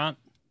right, Grant?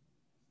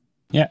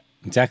 Yeah,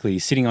 exactly. You're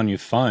sitting on your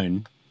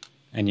phone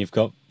and you've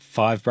got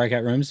 5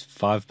 breakout rooms,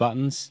 5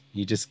 buttons.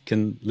 You just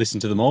can listen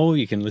to them all.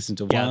 You can listen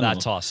to one. Yeah,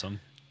 that's awesome.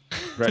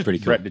 Brett, pretty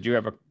cool. Brett, did you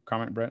have a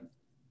comment, Brett?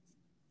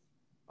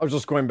 I was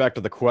just going back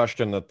to the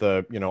question that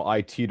the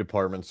IT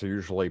departments are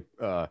usually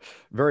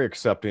very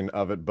accepting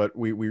of it, but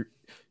we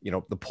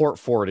the port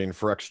forwarding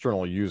for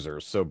external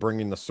users. So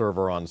bringing the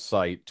server on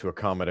site to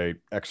accommodate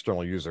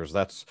external users,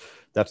 that's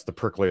the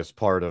prickliest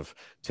part of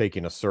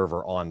taking a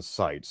server on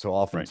site. So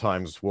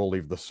oftentimes we'll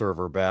leave the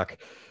server back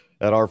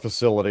at our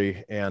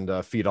facility and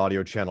feed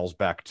audio channels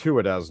back to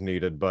it as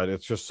needed, but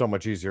it's just so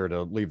much easier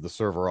to leave the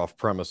server off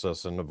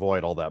premises and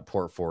avoid all that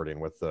port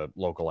forwarding with the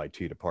local IT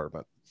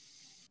department.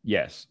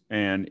 Yes.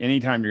 And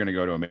anytime you're going to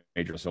go to a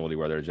major facility,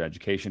 whether it's an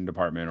education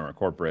department or a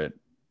corporate,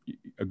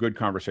 a good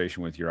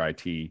conversation with your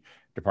IT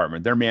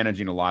department. They're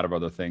managing a lot of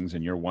other things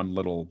and you're one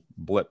little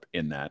blip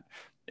in that.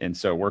 And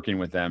so working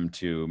with them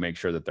to make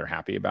sure that they're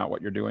happy about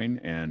what you're doing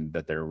and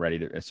that they're ready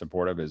to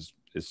supportive is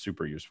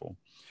super useful,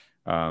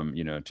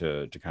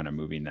 to kind of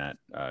moving that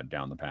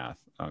down the path.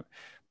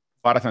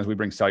 A lot of times we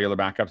bring cellular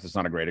backups. It's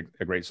not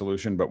a great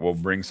solution, but we'll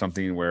bring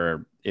something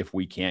where if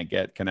we can't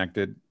get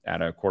connected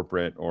at a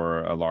corporate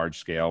or a large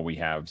scale, we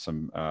have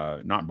some,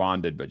 not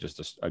bonded, but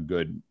just a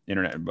good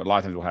internet. But a lot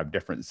of times we'll have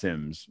different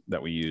SIMs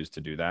that we use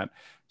to do that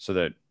so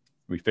that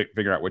we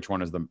figure out which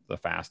one is the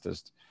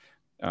fastest.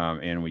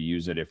 And we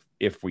use it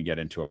if we get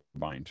into a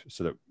bind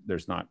so that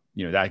there's not,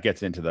 that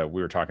gets into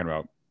we were talking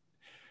about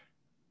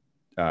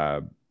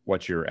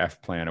what's your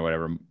F plan or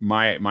whatever.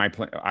 My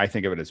plan, I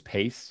think of it as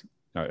PACE.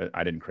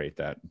 I didn't create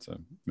that. It's a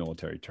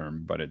military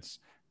term, but it's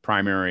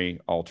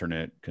primary,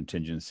 alternate,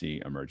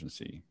 contingency,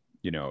 emergency.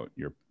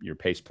 Your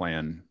PACE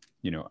plan,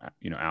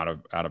 out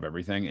of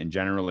everything. And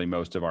generally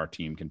most of our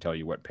team can tell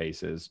you what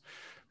PACE is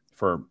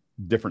for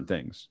different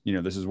things.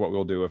 This is what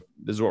we'll do if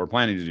this is what we're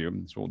planning to do.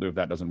 This is what we'll do if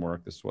that doesn't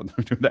work. This is what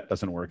we'll do if that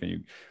doesn't work.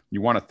 And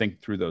you want to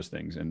think through those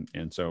things.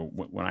 And so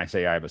when I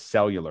say I have a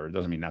cellular, it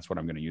doesn't mean that's what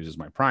I'm going to use as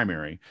my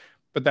primary,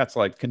 but that's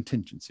like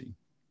contingency.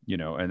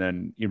 And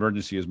then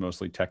emergency is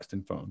mostly text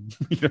and phone.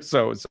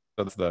 So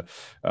that's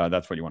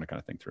that's what you want to kind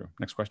of think through.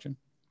 Next question.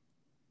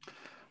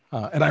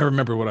 And I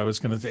remember what I was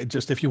going to say.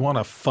 Just if you want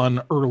a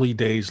fun early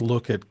days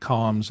look at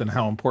comms and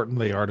how important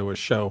they are to a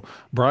show,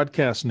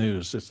 Broadcast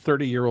News. It's a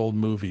 30-year-old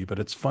movie, but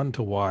it's fun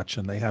to watch,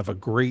 and they have a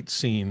great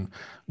scene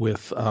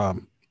with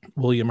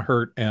William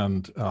Hurt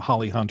and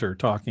Holly Hunter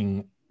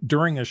talking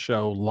during a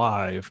show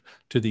live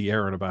to the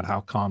air and about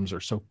how comms are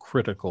so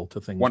critical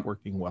to things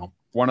working well.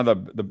 One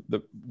of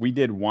we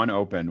did one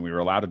open. We were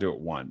allowed to do it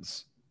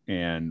once,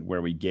 and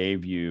where we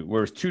gave you,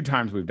 where it was 2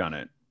 times we've done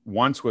it.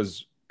 Once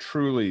was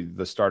truly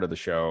the start of the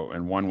show,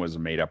 and one was a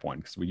made up one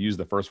because we used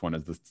the first one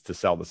as to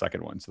sell the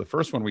second one. So the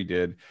first one we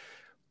did,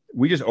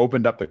 we just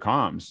opened up the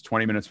comms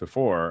 20 minutes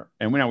before,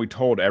 and we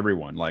told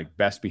everyone like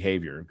best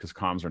behavior because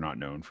comms are not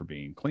known for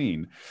being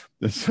clean.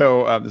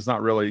 So it's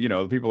not really,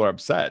 people are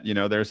upset,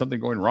 there's something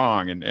going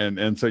wrong.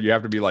 And so you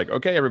have to be like,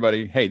 okay,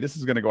 everybody, hey, this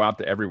is going to go out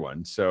to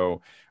everyone.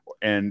 So,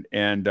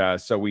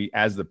 so we,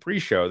 as the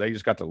pre-show, they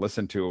just got to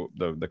listen to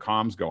the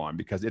comms go on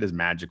because it is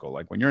magical.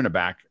 Like when you're in the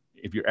back,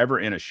 if you're ever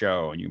in a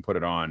show and you can put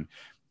it on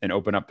and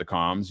open up the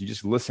comms, you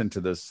just listen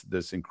to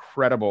this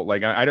incredible,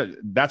 like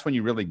that's when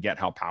you really get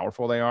how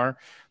powerful they are.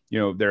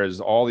 There's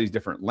all these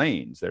different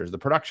lanes. There's the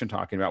production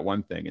talking about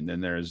one thing, and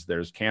then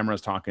there's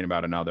cameras talking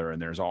about another,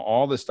 and there's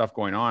all this stuff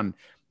going on.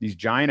 These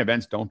giant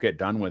events don't get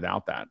done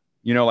without that.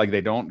 Like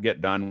they don't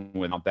get done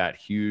without that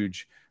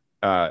huge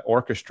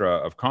orchestra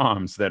of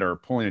comms that are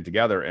pulling it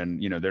together.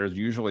 And, there's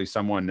usually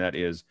someone that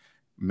is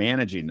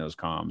managing those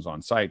comms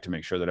on site to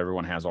make sure that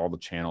everyone has all the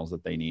channels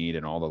that they need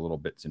and all the little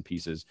bits and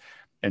pieces.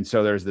 And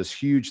so there's this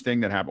huge thing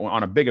that happened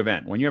on a big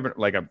event. When you have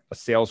like a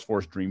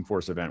Salesforce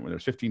Dreamforce event where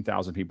there's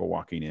 15,000 people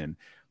walking in,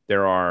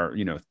 there are,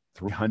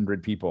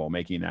 300 people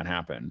making that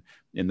happen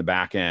in the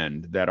back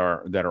end that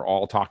are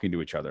all talking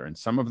to each other. And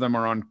some of them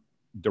are on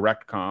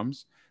direct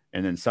comms,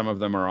 and then some of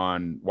them are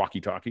on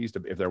walkie-talkies.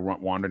 If they're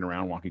wandering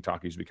around,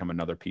 walkie-talkies become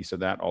another piece of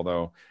that.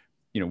 Although,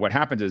 what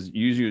happens is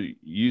you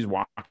use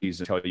walkies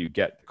until you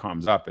get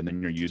comms up, and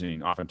then you're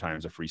using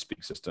oftentimes a free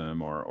speak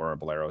system or a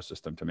Bolero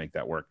system to make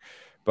that work.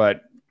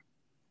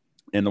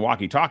 And the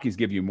walkie-talkies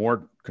give you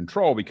more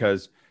control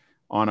because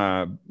on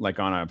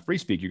a free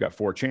speak, you got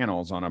 4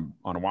 channels. On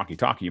a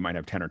walkie-talkie, you might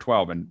have 10 or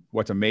 12. And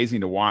what's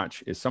amazing to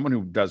watch is someone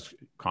who does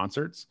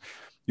concerts,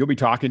 you'll be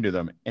talking to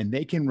them and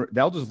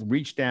they'll just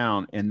reach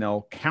down and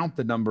they'll count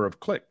the number of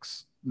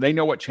clicks. They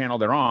know what channel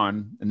they're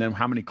on and then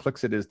how many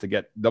clicks it is to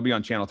get. They'll be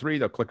on channel 3.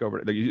 They'll click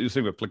over. They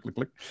usually go click, click,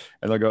 click,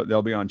 and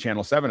they'll be on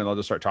channel 7 and they'll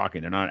just start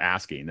talking. They're not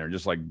asking. They're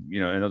just like, and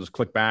they'll just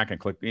click back and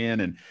click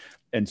in.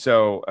 And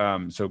so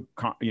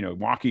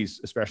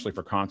walkies, especially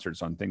for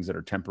concerts on things that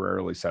are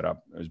temporarily set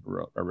up,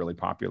 are really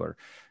popular.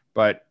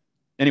 But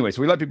anyway,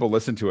 so we let people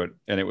listen to it,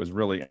 and it was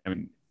really,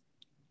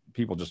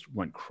 people just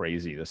went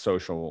crazy. The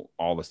social,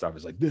 all the stuff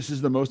is like, this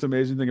is the most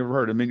amazing thing I've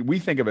ever heard. We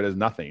think of it as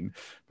nothing,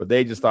 but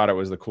they just thought it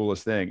was the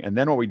coolest thing. And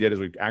then what we did is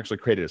we actually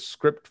created a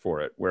script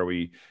for it where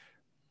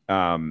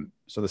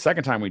so the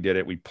second time we did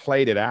it, we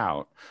played it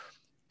out.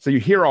 So you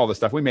hear all the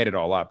stuff. We made it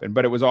all up,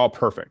 but it was all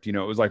perfect. It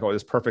was like, oh,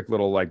 this perfect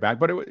little like back,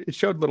 but it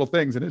showed little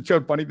things, and it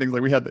showed funny things.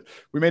 Like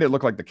we made it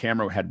look like the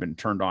camera had been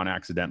turned on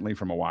accidentally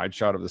from a wide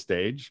shot of the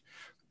stage.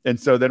 And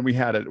so then we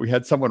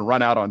had someone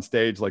run out on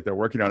stage like they're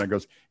working on it and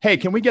goes, hey,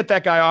 can we get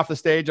that guy off the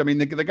stage? I mean,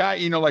 the guy,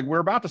 like we're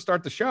about to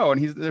start the show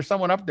and there's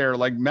someone up there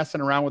like messing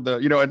around with the,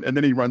 and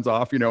then he runs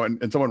off,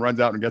 and someone runs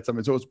out and gets him.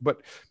 And so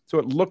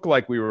it looked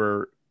like we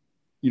were,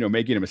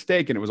 making a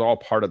mistake, and it was all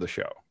part of the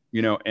show.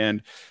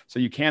 And so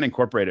you can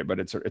incorporate it, but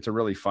it's a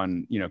really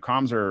fun,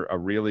 comms are a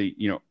really,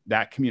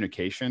 that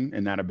communication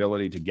and that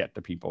ability to get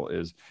to people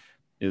is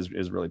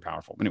really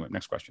powerful. Anyway,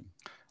 next question.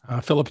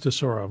 Philip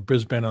Tesoro of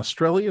Brisbane,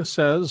 Australia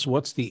says,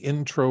 what's the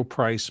intro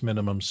price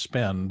minimum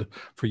spend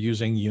for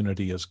using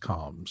Unity as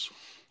comms?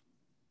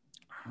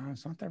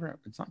 It's not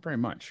very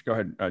much. Go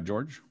ahead,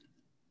 George.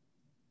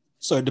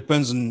 So it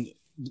depends on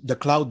the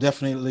cloud.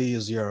 Definitely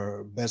is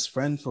your best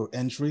friend for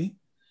entry.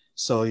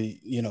 So,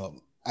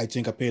 I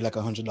think I paid like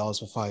 $100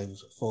 for 5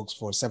 folks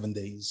for 7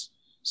 days.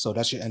 So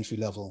that's your entry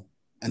level.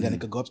 And then it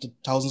could go up to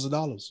thousands of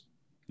dollars.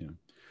 Yeah.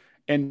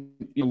 And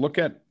you look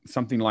at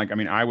something like,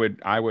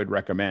 I would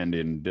recommend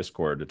in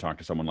Discord to talk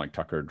to someone like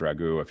Tucker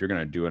Dragoo. If you're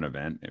going to do an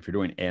event, if you're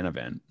doing an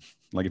event,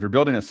 like if you're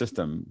building a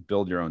system,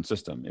 build your own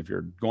system. If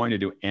you're going to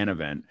do an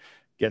event,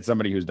 get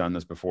somebody who's done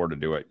this before to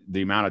do it.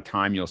 The amount of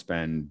time you'll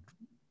spend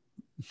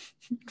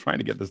trying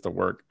to get this to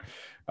work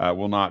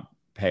will not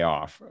pay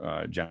off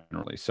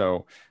generally.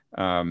 So,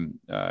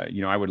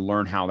 I would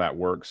learn how that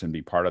works and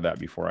be part of that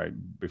before I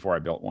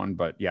built one.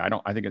 But yeah,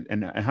 I think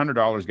and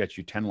 $100 gets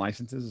you 10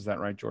 licenses. Is that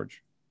right,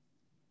 George?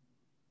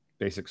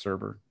 Basic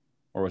server,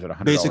 or was it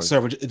 $100? Basic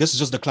server. This is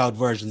just the cloud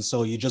version.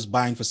 So you're just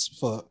buying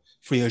for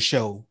your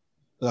show.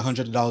 The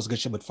 $100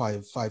 gets you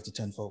about 5 to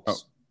 10 folks. Oh,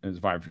 it's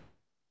 5.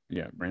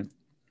 Yeah, Brent.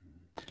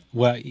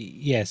 Well,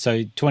 yeah.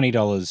 So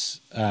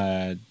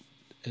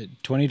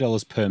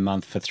 $20 per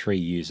month for 3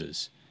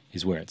 users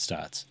is where it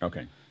starts.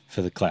 Okay.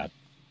 For the cloud.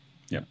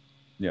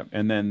 Yeah.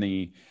 And then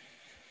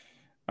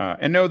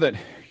and know that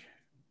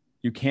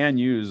you can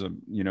use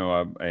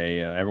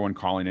everyone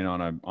calling in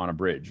on a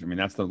bridge. I mean,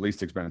 that's the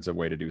least expensive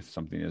way to do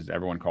something is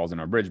everyone calls in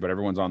on a bridge, but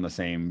everyone's on the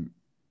same,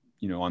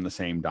 on the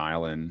same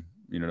dial in,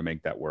 to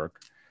make that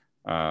work.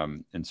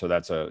 And so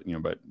that's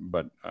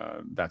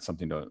that's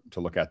something to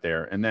look at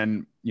there. And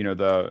then,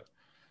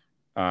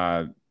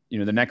 the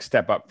next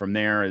step up from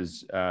there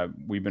is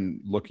we've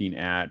been looking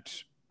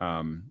at,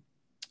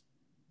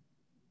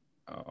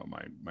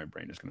 my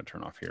brain is going to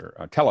turn off here.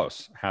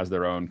 Telos has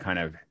their own kind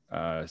of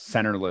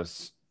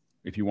centerless,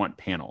 if you want,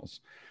 panels.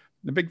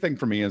 The big thing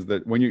for me is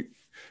that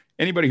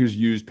anybody who's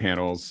used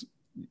panels,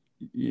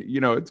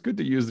 it's good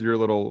to use your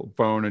little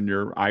phone and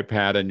your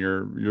iPad and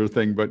your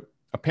thing, but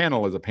a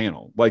panel is a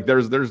panel. Like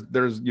there's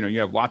you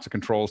have lots of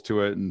controls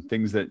to it and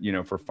things that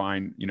for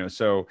fine,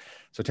 so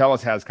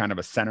Telos has kind of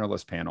a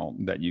centerless panel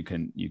that you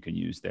can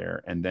use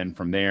there, and then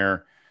from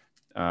there.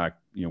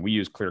 We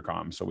use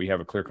ClearComm. So we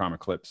have a ClearComm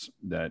Eclipse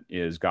that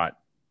is got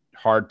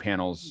hard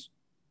panels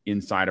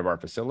inside of our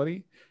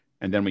facility.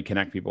 And then we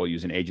connect people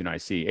using Agent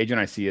IC. Agent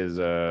IC is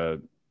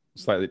a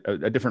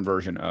different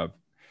version of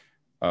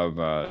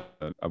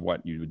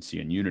what you would see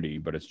in Unity,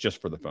 but it's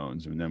just for the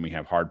phones. And then we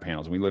have hard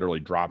panels. We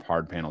literally drop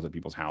hard panels at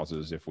people's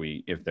houses if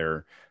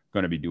they're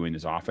going to be doing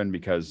this often,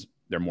 because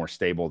they're more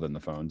stable than the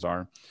phones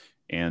are.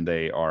 And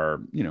they are,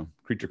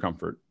 creature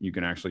comfort. You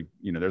can actually,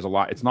 there's a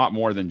lot. It's not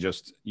more than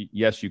just,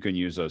 yes, you can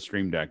use a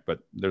Stream Deck, but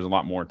there's a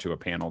lot more to a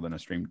panel than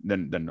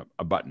than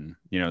a button.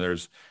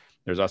 There's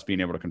us being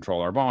able to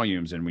control our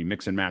volumes, and we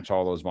mix and match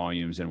all those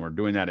volumes, and we're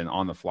doing that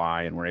on the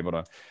fly, and we're able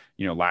to,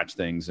 latch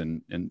things,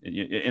 and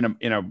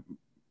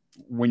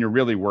when you're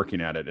really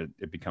working at it,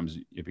 it becomes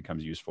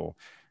useful.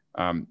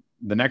 The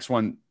next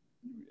one,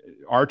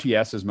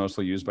 RTS is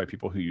mostly used by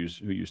people who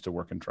used to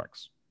work in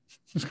trucks. I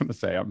was going to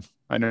say,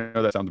 I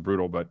know that sounds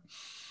brutal, but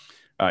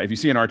if you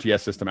see an RTS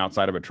system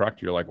outside of a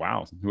truck, you're like,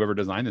 wow, whoever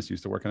designed this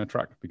used to work in a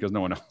truck, because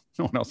no one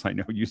else I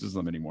know uses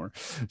them anymore.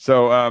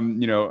 So,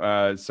 and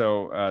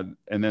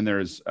then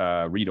there's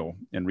Riedel,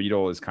 and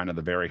Riedel is kind of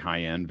the very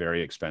high end,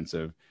 very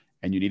expensive,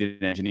 and you need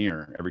an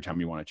engineer every time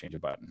you want to change a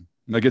button.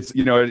 Like it's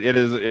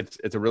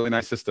a really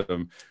nice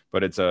system,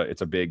 but it's a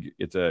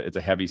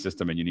heavy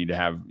system, and you need to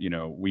have,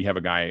 we have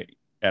a guy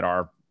at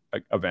our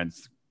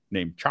events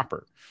named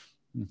Chopper.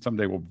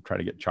 Someday we'll try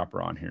to get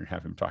Chopper on here and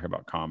have him talk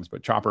about comms.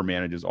 But Chopper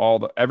manages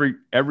every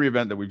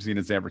event that we've seen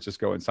in San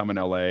Francisco and some in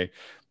LA.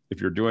 If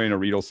you're doing a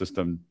Riedel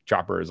system,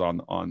 Chopper is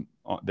on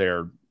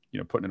there,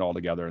 putting it all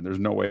together, and there's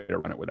no way to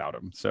run it without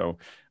him. So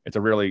it's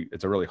a really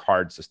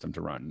hard system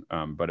to run,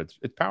 but it's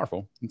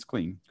powerful. It's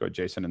clean. Go ahead,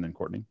 Jason, and then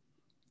Courtney.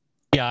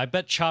 Yeah, I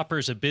bet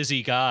Chopper's a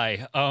busy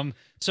guy.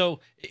 So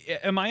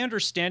am I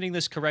understanding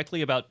this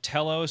correctly about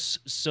Telos?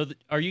 So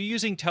are you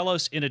using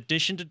Telos in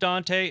addition to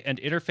Dante and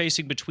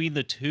interfacing between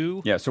the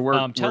two? Yeah, so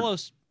we're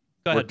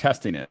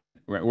testing it.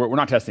 We're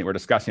not testing it. We're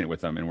discussing it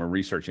with them, and we're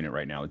researching it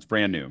right now. It's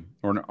brand new.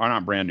 Or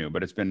not brand new,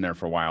 but it's been there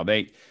for a while.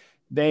 They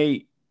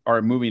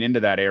are moving into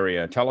that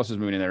area. TELUS is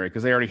moving in that area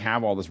because they already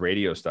have all this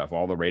radio stuff,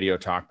 all the radio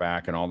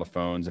talkback and all the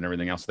phones and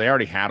everything else. They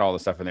already had all the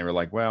stuff, and they were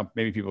like, well,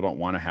 maybe people don't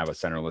want to have a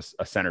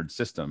centered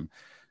system.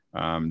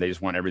 They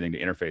just want everything to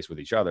interface with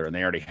each other, and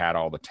they already had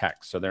all the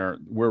tech. So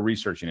we're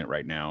researching it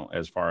right now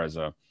as far as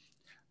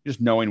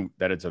just knowing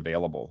that it's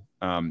available.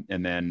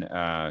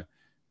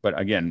 But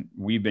again,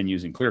 we've been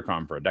using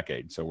ClearCom for a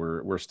decade, so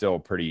we're still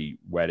pretty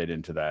wedded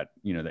into that,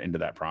 into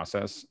that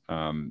process,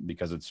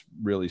 because it's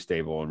really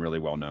stable and really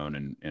well known,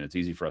 and it's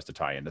easy for us to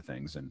tie into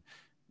things. And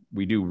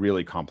we do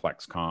really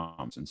complex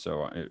comms, and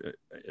so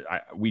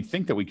we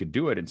think that we could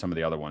do it in some of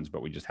the other ones,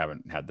 but we just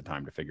haven't had the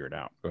time to figure it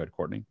out. Go ahead,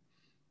 Courtney.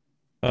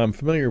 I'm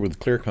familiar with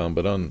ClearCom,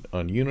 but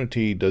on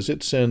Unity,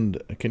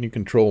 can you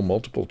control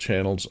multiple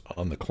channels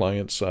on the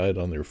client side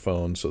on their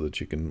phone so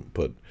that you can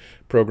put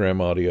program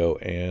audio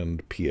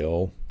and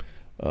PL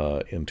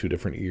in two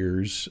different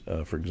ears?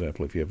 For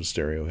example, if you have a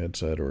stereo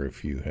headset or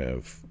if you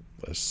have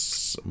a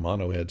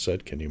mono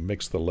headset, can you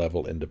mix the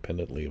level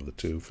independently of the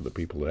two for the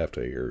people that have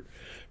to hear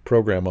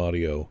program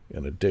audio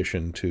in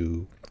addition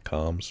to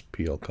comms,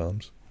 PL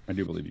comms? I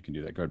do believe you can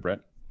do that. Go ahead,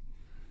 Brett.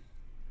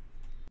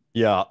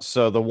 Yeah,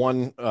 so the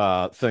one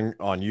thing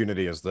on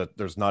Unity is that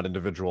there's not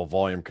individual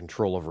volume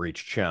control over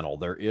each channel.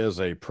 There is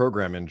a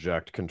program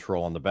inject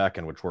control on the back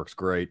end, which works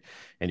great,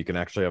 and you can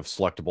actually have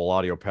selectable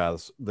audio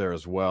paths there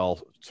as well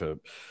to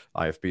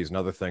IFBs and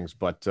other things.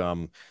 But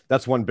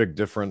that's one big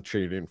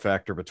differentiating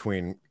factor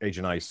between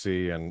Agent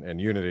IC and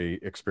Unity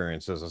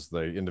experiences, is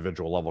the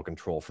individual level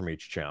control from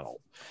each channel.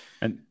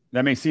 And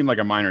that may seem like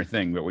a minor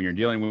thing, but when you're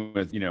dealing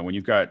with, when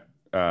you've got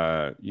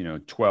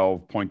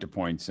 12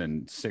 point-to-points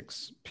and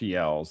 6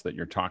 PLs that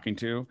you're talking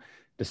to,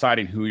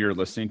 deciding who you're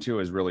listening to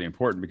is really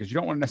important, because you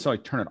don't want to necessarily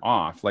turn it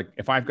off. Like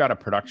if I've got a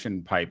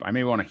production pipe, I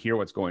may want to hear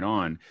what's going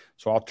on,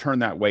 so I'll turn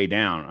that way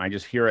down. I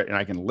just hear it and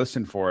I can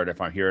listen for it if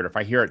I hear it. If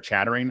I hear it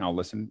chattering, I'll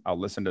listen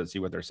to see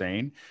what they're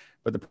saying.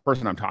 But the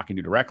person I'm talking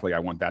to directly, I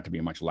want that to be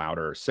a much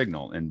louder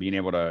signal, and being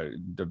able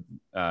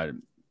to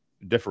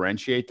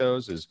differentiate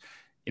those is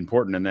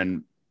important. And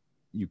then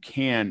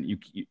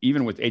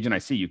even with Agent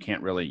IC, you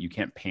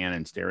can't pan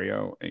in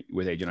stereo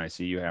with Agent IC.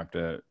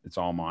 It's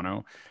all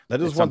mono. That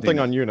is one thing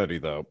on Unity,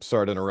 though.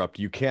 Sorry to interrupt.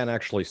 You can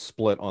actually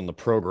split on the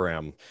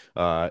program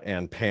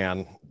and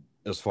pan,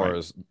 as far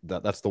as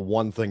that. That's the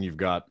one thing you've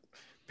got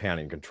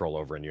panning control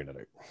over in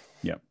Unity.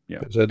 Yeah.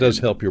 So it does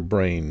help your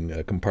brain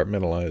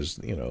compartmentalize,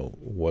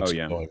 what's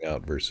going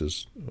out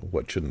versus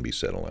what shouldn't be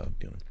said aloud.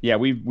 Yeah,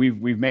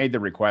 we've made the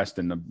request,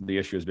 and the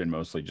issue has been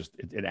mostly just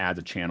it adds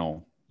a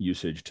channel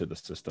usage to the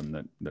system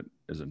that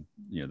isn't,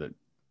 that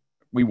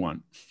we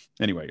want.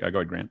 Anyway, go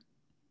ahead, Grant.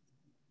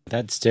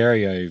 That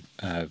stereo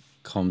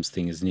comms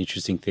thing is an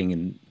interesting thing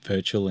in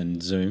virtual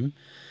and Zoom.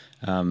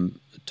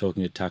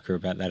 Talking to Tucker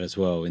about that as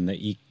well, in that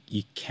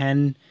you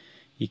can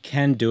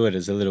do it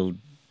as a little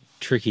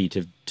tricky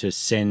to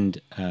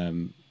send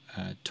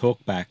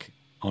talk back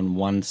on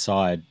one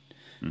side,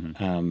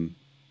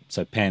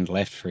 so panned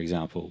left, for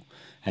example,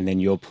 and then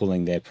you're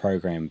pulling their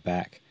program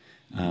back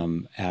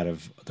out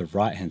of the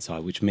right-hand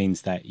side, which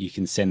means that you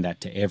can send that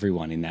to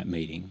everyone in that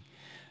meeting.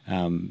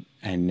 And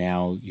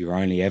now you're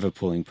only ever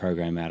pulling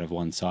program out of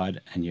one side,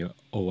 and you're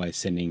always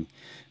sending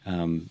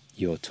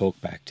your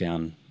talk back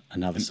down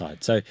another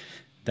side. So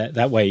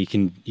that way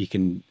you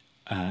can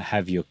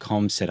have your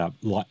comm set up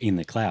in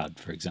the cloud,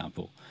 for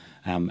example,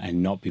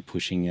 and not be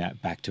pushing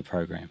that back to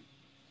program.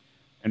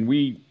 And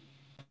we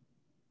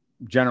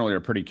generally are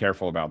pretty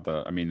careful about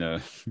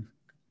the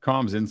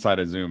comms inside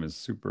of Zoom is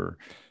super.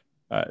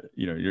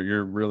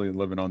 You're really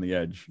living on the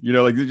edge.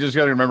 Like you just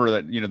got to remember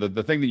that,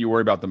 the thing that you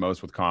worry about the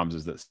most with comms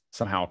is that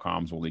somehow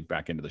comms will leak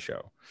back into the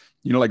show.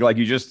 Like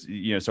you just,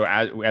 so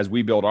as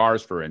we build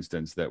ours, for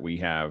instance, that we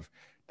have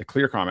the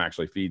ClearCom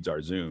actually feeds our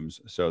Zooms,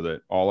 so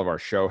that all of our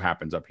show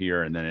happens up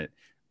here. And then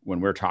when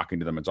we're talking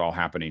to them, it's all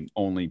happening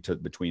only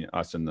between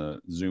us and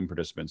the Zoom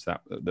participants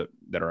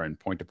that are in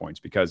point-to-points,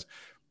 because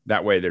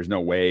that way there's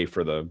no way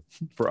for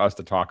us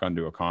to talk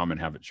onto a comm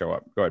and have it show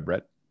up. Go ahead,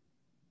 Brett.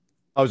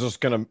 I was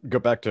just going to go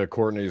back to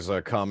Courtney's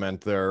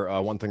comment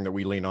there. One thing that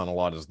we lean on a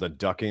lot is the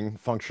ducking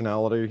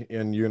functionality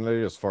in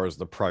Unity, as far as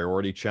the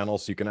priority channel.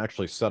 So you can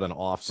actually set an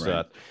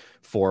offset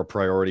for a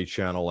priority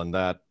channel,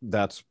 and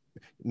that's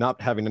not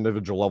having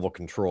individual level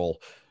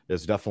control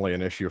is definitely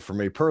an issue for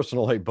me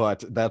personally,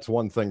 but that's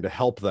one thing to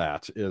help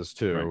that, is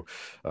to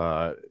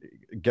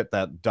get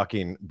that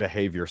ducking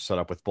behavior set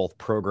up with both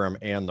program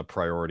and the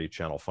priority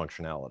channel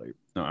functionality.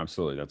 No,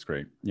 absolutely. That's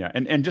great. Yeah.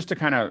 And just to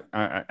kind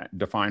of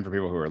define for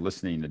people who are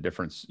listening the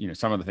difference,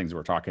 some of the things that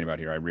we're talking about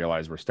here, I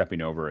realize we're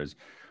stepping over, is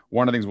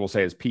one of the things we'll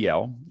say is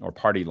PL, or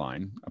party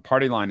line. A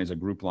party line is a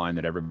group line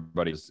that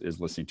everybody is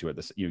listening to.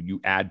 You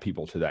add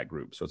people to that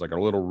group. So it's like a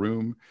little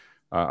room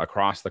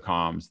across the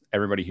comms.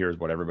 Everybody hears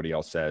what everybody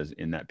else says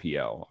in that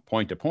PL.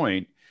 Point to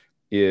point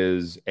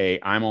is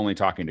I'm only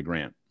talking to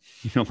Grant.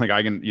 Like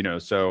I can,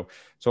 so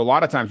a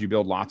lot of times you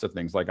build lots of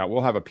things. Like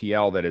we'll have a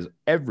PL that is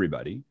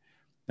everybody,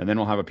 and then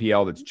we'll have a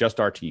PL that's just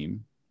our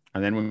team,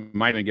 and then we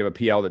might even give a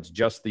PL that's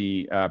just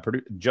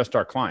just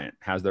our client,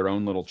 has their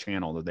own little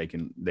channel that they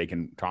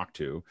can talk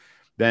to.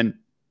 Then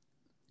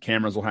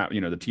cameras will have,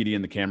 you know, the TD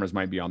and the cameras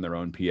might be on their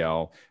own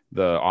PL.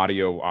 The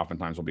audio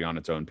oftentimes will be on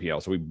its own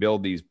PL. So we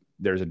build these,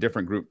 there's a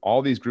different group.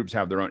 All these groups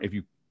have their own. If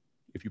you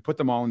put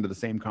them all into the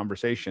same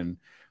conversation,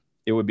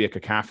 it would be a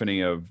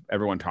cacophony of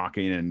everyone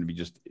talking and it'd be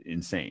just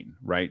insane,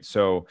 right?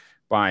 So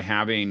by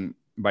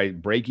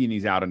breaking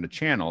these out into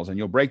channels, and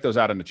you'll break those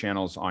out into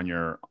channels on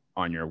your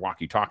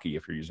walkie-talkie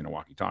if you're using a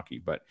walkie-talkie.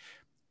 But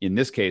in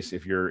this case,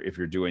 if you're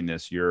doing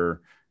this,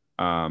 you're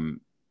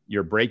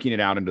breaking it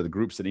out into the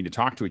groups that need to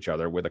talk to each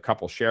other with a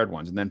couple shared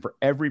ones. And then for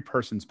every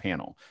person's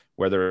panel,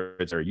 whether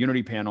it's their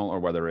Unity panel or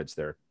whether it's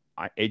their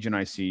Agent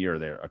IC or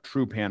a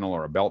True panel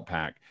or a belt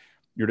pack,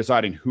 you're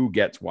deciding who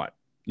gets what.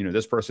 You know,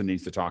 this person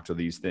needs to talk to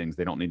these things.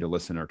 They don't need to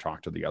listen or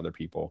talk to the other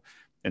people.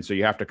 And so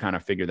you have to kind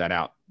of figure that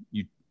out.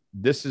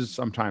 This is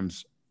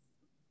sometimes,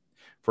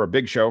 for a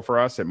big show for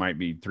us, it might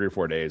be 3 or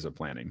 4 days of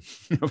planning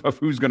of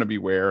who's going to be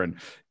where. And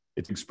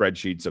it's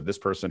spreadsheets of this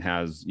person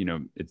has, you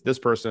know, it's this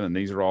person and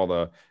these are all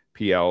the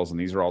PLs and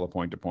these are all the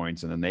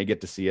point-to-points. And then they get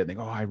to see it and they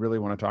go, oh, I really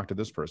want to talk to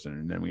this person.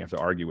 And then we have to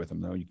argue with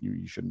them. No,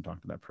 you shouldn't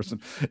talk to that person.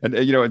 And,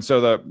 you know, and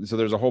so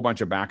there's a whole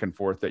bunch of back and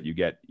forth that you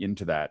get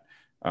into that.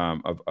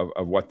 Of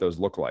what those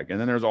look like. And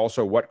then there's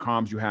also what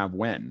comms you have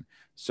when.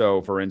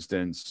 So for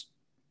instance,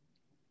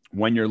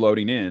 when you're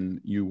loading in,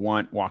 you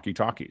want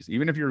walkie-talkies.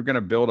 Even if you're going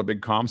to build a big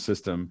comm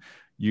system,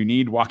 you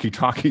need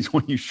walkie-talkies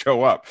when you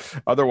show up.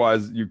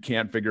 Otherwise, you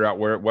can't figure out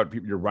what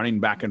people, you're running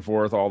back and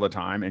forth all the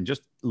time. And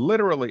just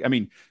literally, I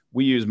mean,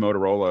 we use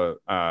Motorola,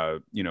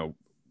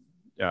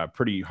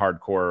 pretty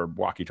hardcore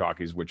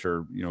walkie-talkies, which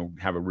are, you know,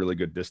 have a really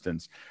good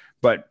distance.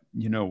 But,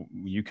 you know,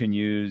 you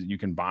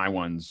can buy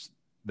ones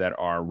that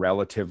are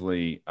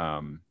relatively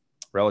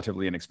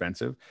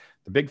inexpensive.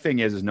 The big thing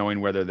is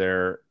knowing whether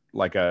they're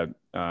like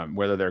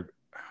whether they're,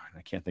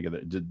 I can't think of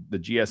the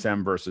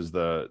GSM versus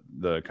the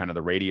kind of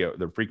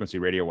the frequency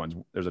radio ones.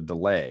 There's a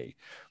delay.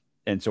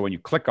 And so when you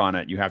click on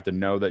it, you have to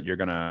know that you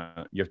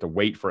have to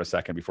wait for a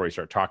second before you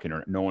start talking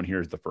or no one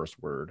hears the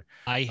first word.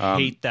 I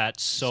hate that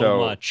so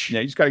much.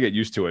 Yeah, you just got to get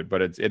used to it,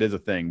 but it is a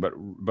thing. But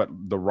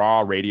the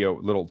raw radio,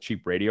 little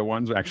cheap radio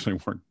ones actually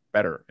work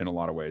better in a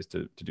lot of ways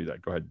to do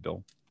that. Go ahead,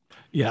 Bill.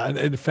 Yeah,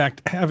 in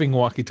fact, having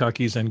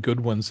walkie-talkies and good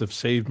ones have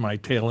saved my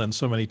tail end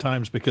so many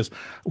times because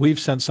we've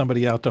sent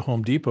somebody out to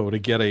Home Depot to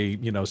get a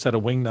set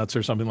of wing nuts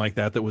or something like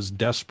that was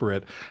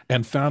desperate,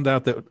 and found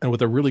out that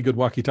with a really good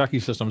walkie-talkie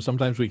system,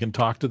 sometimes we can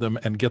talk to them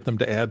and get them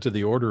to add to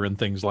the order and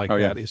things like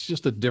that. Yeah. It's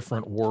just a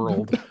different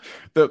world.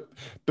 The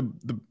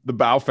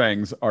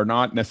Baofangs are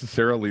not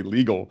necessarily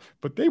legal,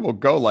 but they will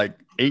go like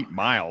 8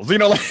 miles. You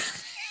know, like.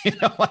 You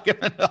know,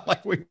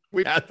 like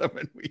we had them,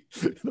 and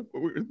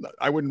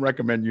I wouldn't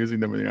recommend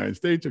using them in the United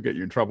States. You'll get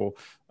you in trouble.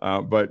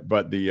 But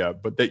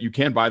that you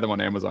can buy them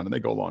on Amazon, and they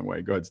go a long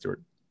way. Go ahead, Stuart.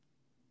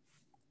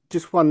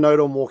 Just one note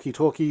on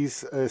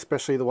walkie-talkies,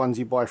 especially the ones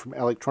you buy from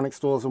electronic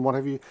stores and what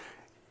have you.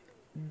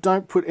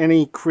 Don't put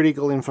any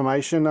critical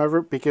information over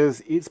it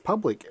because it's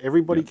public.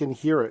 Everybody can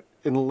hear it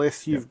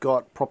unless you've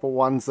got proper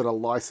ones that are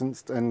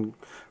licensed and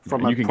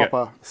from a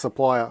proper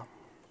supplier.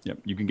 Yep,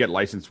 you can get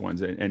licensed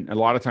ones, and a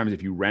lot of times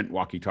if you rent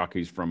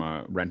walkie-talkies from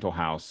a rental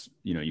house,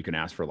 you know, you can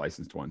ask for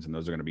licensed ones, and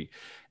those are going to be.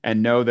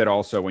 And know that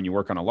also when you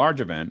work on a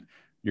large event,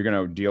 you're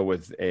going to deal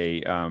with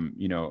a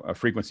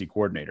frequency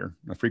coordinator.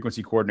 A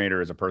frequency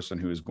coordinator is a person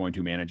who is going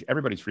to manage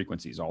everybody's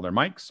frequencies, all their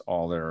mics,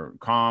 all their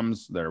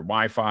comms, their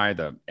Wi-Fi,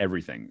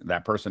 everything.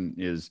 That person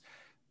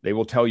they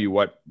will tell you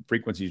what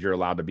frequencies you're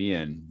allowed to be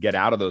in. Get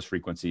out of those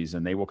frequencies,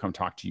 and they will come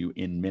talk to you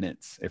in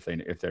minutes if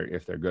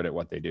they're good at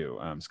what they do.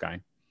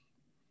 Sky.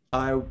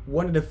 I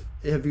wondered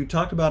have you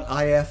talked about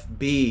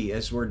IFB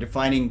as we're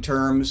defining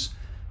terms,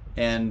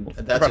 and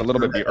that's about a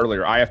little bit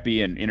earlier.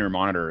 IFB and inner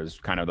monitor is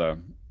kind of the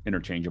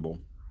interchangeable.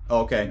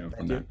 Okay,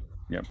 thank you.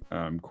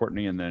 Yep.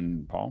 Courtney and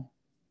then Paul.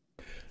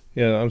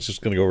 Yeah, I was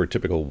just going to go over a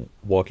typical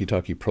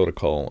walkie-talkie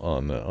protocol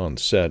on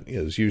set.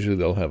 Is usually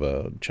they'll have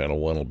a channel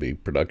 1 will be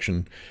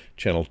production,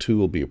 channel 2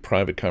 will be a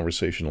private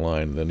conversation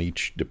line. Then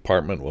each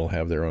department will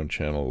have their own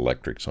channel.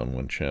 Electrics on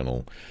one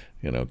channel,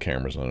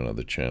 cameras on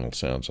another channel,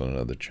 sounds on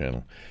another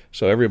channel.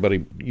 So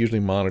everybody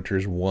usually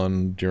monitors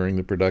one during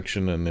the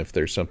production, and if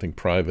there's something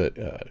private,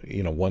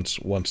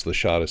 once the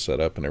shot is set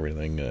up and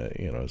everything,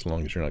 as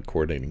long as you're not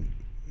coordinating,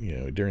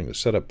 during the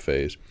setup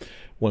phase,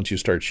 once you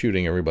start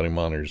shooting, everybody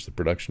monitors the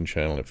production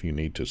channel. If you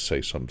need to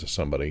say something to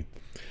somebody,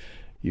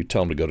 you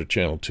tell them to go to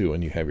channel 2,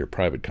 and you have your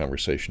private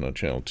conversation on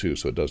channel 2,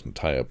 so it doesn't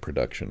tie up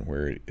production,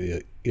 where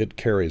it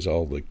carries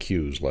all the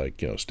cues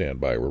like, stand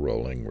by, we're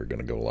rolling, we're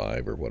going to go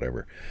live, or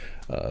whatever.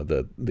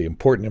 The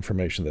important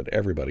information that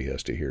everybody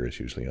has to hear is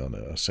usually on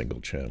a single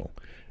channel,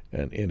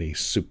 and any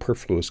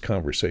superfluous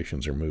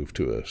conversations are moved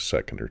to a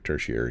second or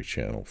tertiary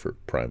channel for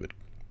private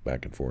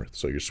back and forth.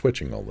 So you're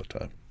switching all the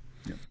time.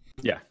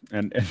 Yeah,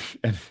 and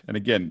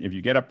again, if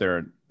you get up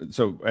there,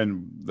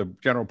 and the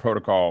general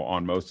protocol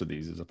on most of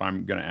these is if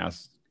I'm going to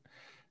ask,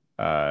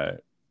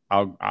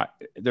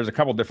 there's a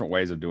couple different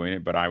ways of doing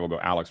it, but I will go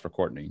Alex for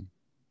Courtney,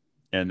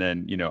 and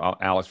then, you know,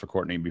 Alex for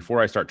Courtney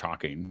before I start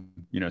talking,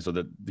 you know, so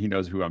that he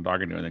knows who I'm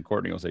talking to. And then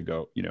Courtney will say,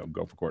 go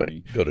for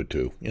Courtney. Go to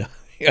 2. Yeah.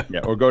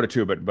 Yeah. Or go to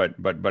 2. But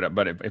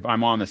if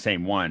I'm on the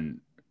same one,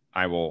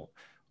 I will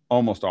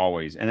almost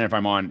always. And then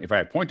if I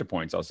have point to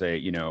points, I'll say,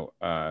 you know,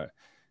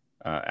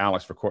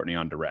 Alex for Courtney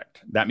on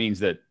direct. That means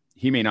that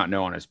he may not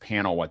know on his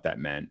panel what that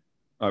meant.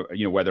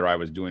 You know, whether I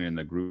was doing it in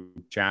the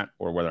group chat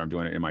or whether I'm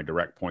doing it in my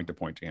direct point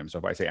to him. So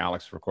if I say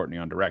Alex for Courtney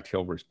on direct,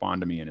 he'll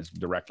respond to me in his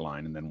direct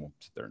line, and then we'll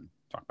sit there and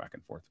talk back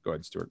and forth. Go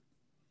ahead, Stuart.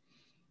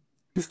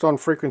 Just on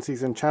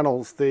frequencies and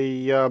channels,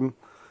 the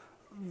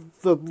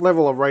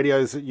level of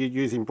radios that you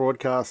use in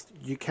broadcast,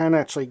 you can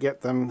actually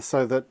get them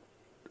so that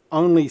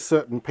only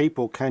certain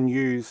people can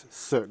use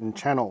certain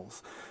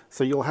channels.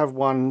 So you'll have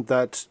one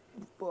that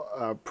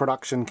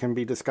production can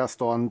be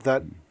discussed on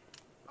that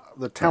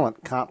the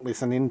talent can't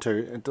listen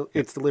into.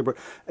 It's deliberate.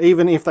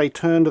 Even if they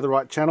turn to the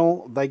right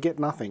channel, they get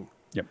nothing.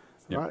 Yep.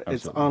 Right?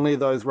 It's only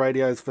those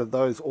radios for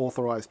those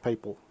authorized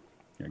people.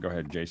 Yeah, go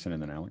ahead, Jason,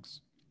 and then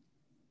Alex.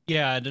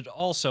 Yeah, and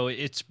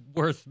it's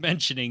worth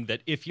mentioning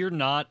that if you're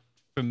not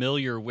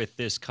familiar with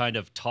this kind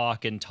of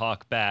talk and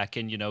talk back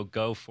and, you know,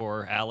 go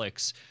for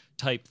Alex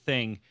type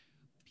thing,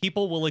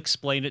 people will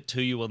explain it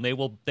to you, and they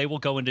will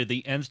go into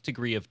the nth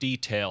degree of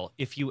detail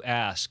if you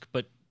ask.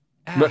 But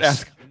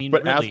ask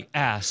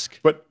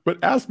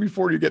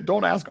before you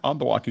don't ask on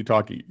the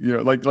walkie-talkie. You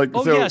know, like.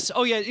 Oh so, yes.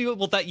 Oh yeah.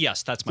 Well,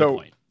 that's my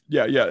point.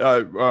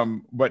 Yeah.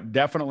 But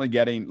definitely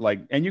getting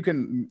and you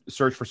can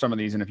search for some of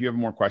these, and if you have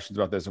more questions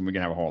about this, and we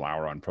can have a whole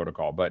hour on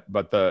protocol. But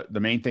the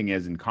main thing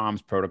is in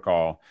comms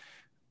protocol,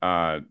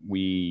 one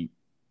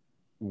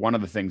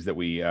of the things that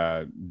we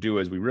do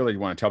is we really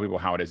want to tell people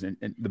how it is, and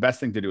the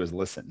best thing to do is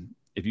listen.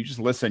 If you just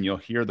listen, you'll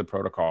hear the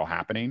protocol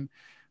happening,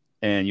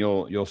 and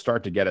you'll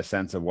start to get a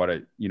sense of what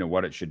it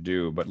should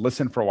do. But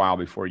listen for a while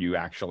before you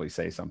actually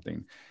say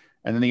something.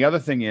 And then the other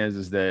thing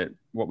is that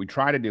what we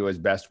try to do as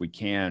best we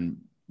can.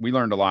 We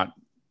learned a lot.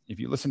 If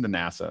you listen to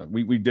NASA,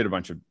 we did a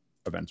bunch of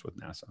events with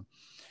NASA,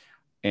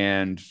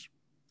 and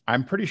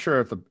I'm pretty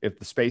sure if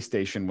the space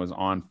station was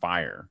on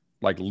fire,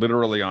 like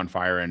literally on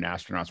fire, and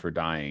astronauts were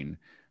dying,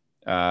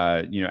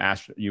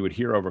 you would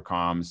hear over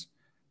comms,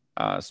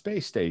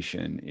 space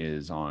station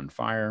is on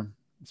fire.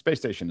 Space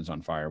station is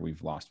on fire.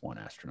 We've lost one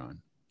astronaut.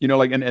 You know,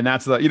 like, and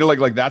that's the, you know,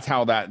 like that's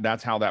how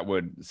that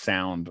would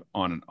sound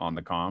on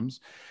the comms.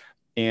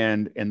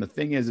 And the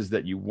thing is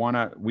that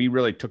we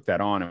really took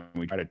that on, and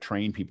we try to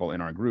train people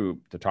in our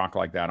group to talk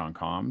like that on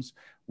comms,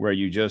 where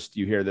you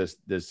hear this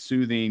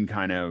soothing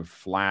kind of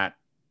flat,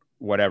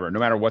 whatever, no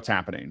matter what's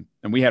happening.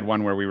 And we had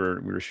one where we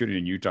were shooting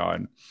in Utah,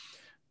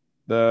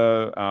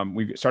 and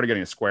we started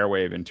getting a square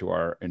wave into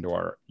our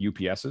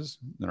UPSs,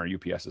 and our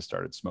UPSs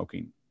started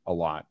smoking a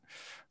lot.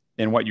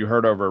 And what you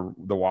heard over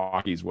the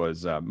walkies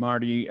was,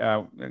 Marty,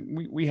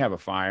 we have a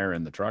fire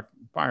in the truck.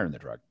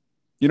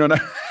 You know,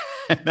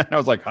 and then I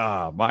was like,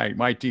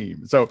 my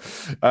team. So,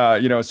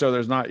 so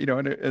there's not,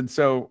 and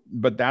so,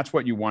 but that's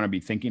what you want to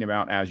be thinking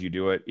about as you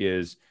do it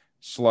is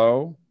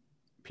slow,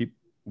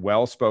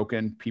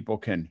 well-spoken. People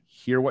can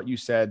hear what you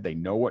said. They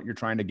know what you're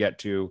trying to get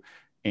to,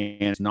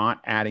 and it's not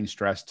adding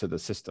stress to the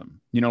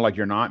system. You know, like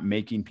you're not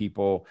making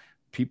people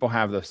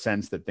have the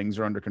sense that things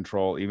are under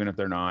control, even if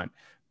they're not,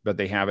 but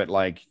they have it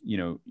like,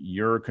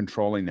 you're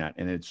controlling that.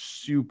 And it's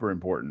super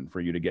important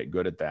for you to get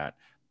good at that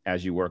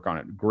as you work on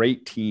it.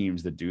 Great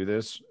teams that do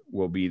this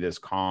will be this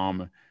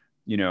calm,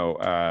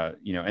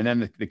 and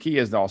then the key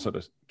is also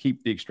to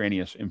keep the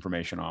extraneous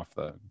information off.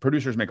 The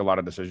producers make a lot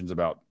of decisions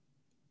about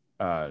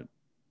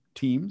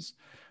teams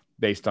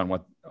based on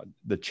what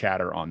the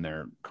chatter on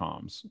their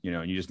comms,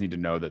 and you just need to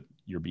know that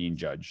you're being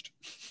judged,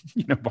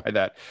 by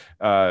that.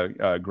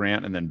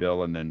 Grant, and then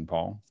Bill, and then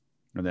Paul,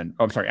 and then,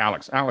 I'm sorry,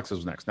 Alex. Alex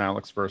is next.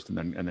 Alex first, and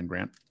then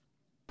Grant.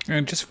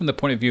 And just from the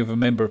point of view of a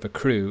member of a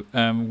crew,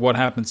 what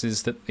happens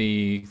is that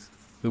the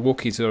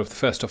walkies are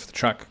first off the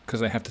truck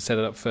because they have to set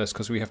it up first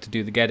because we have to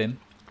do the get-in.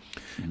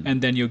 Mm-hmm.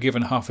 And then you're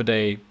given half a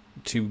day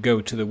to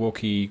go to the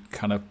walkie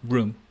kind of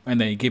room,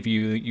 and they give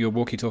you your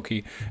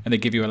walkie-talkie, and they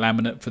give you a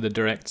laminate for the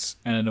directs,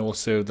 and then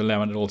also the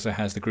laminate also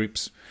has the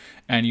groups.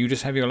 And you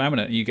just have your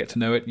laminate, you get to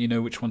know it, you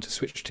know which one to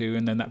switch to,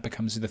 and then that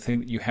becomes the thing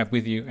that you have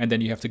with you. And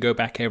then you have to go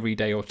back every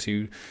day or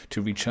two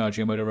to recharge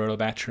your Motorola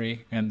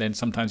battery. And then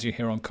sometimes you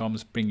hear on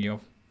comms,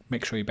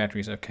 make sure your battery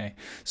is okay.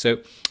 So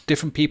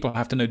different people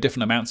have to know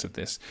different amounts of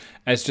this.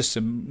 As just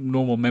a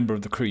normal member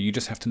of the crew, you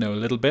just have to know a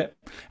little bit.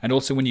 And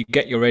also when you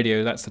get your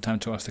radio, that's the time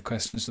to ask the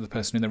questions to the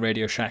person in the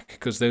Radio Shack,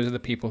 because those are the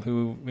people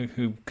who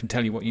can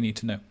tell you what you need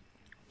to know.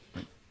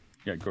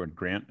 Yeah, go ahead,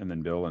 Grant, and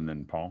then Bill, and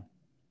then Paul.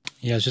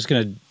 Yeah, I was just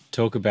going to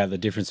talk about the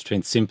difference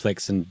between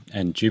simplex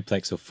and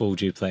duplex or full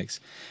duplex,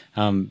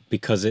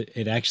 because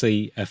it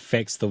actually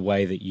affects the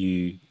way that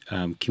you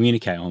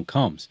communicate on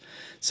comms.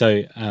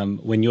 So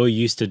when you're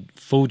used to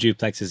full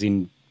duplexes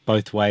in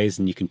both ways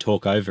and you can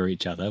talk over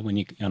each other, when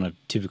you're on a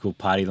typical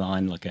party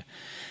line, like the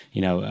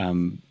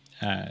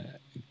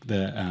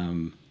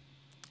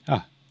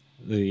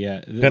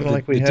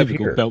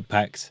typical here. Belt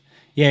packs.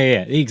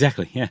 Yeah,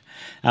 exactly. Yeah,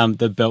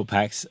 the belt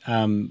packs.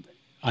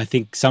 I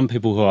think some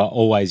people who are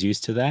always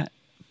used to that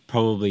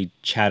probably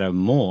chatter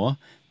more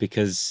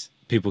because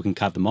people can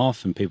cut them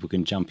off and people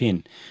can jump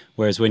in.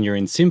 Whereas when you're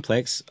in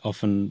simplex,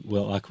 often,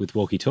 well, like with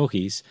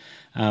walkie-talkies,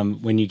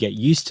 when you get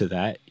used to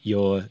that,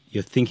 you're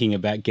thinking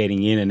about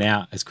getting in and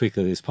out as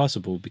quickly as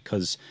possible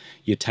because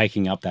you're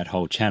taking up that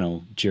whole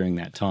channel during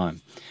that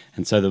time.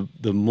 And so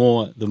the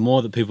more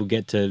that people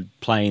get to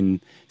play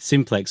in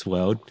simplex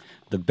world,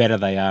 the better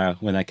they are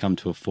when they come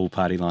to a full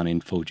party line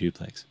in full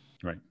duplex.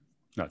 Right.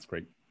 That's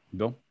great.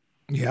 Bill?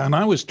 Yeah, and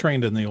I was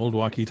trained in the old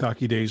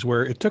walkie-talkie days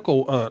where it took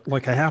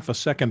like a half a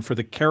second for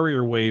the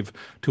carrier wave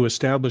to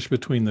establish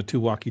between the two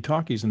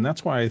walkie-talkies, and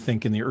that's why I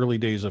think in the early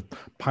days of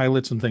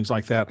pilots and things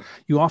like that,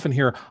 you often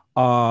hear,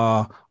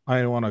 I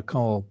want to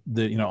call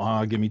the,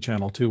 give me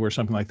channel 2 or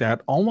something like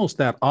that. Almost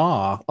that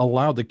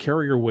allowed the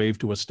carrier wave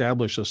to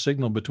establish a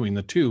signal between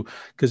the two,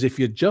 because if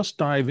you just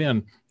dive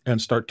in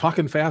and start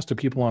talking fast to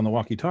people on the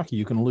walkie-talkie,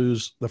 you can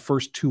lose the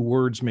first 2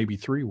 words, maybe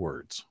 3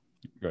 words.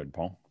 Good,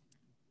 Paul.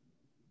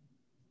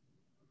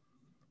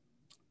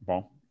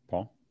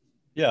 Paul?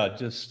 Yeah,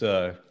 just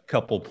a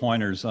couple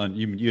pointers on,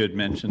 you had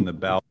mentioned the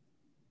bow.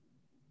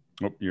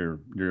 Oh, you're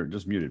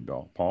just muted,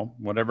 Bill. Paul,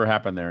 whatever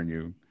happened there and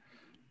you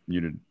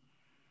muted?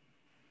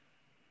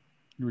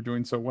 You were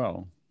doing so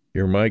well.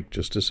 Your mic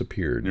just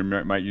disappeared.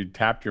 You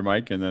tapped your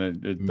mic and then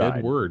it died.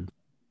 Mid-word.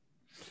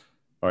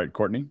 All right,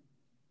 Courtney?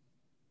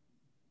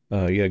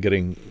 Yeah,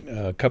 getting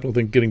a couple of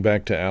things. Getting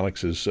back to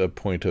Alex's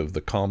point of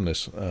the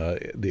calmness,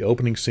 the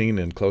opening scene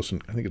in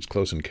I think it's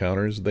Close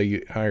Encounters.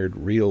 They hired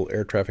real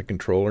air traffic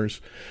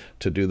controllers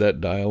to do that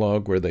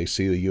dialogue where they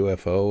see the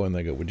UFO and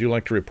they go, "Would you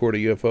like to report a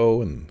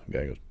UFO?" And the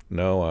guy goes,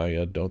 "No,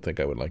 I don't think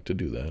I would like to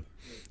do that."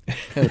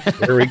 It's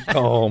very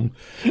calm,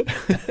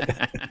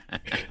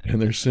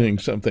 and they're seeing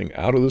something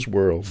out of this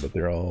world, but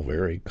they're all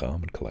very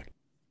calm and collected.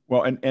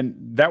 Well, and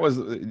that was,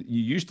 you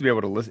used to be able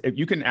to listen.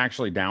 You can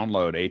actually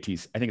download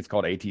ATC. I think it's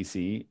called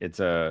ATC. It's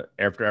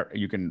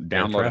you can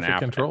download an app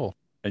control,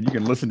 and you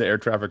can listen to air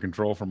traffic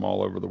control from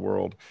all over the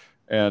world,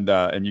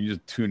 and you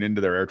just tune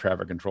into their air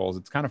traffic controls.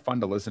 It's kind of fun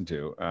to listen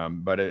to,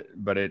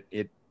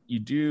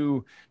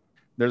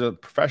 there's a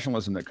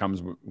professionalism that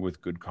comes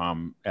with good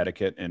comm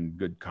etiquette and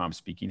good comm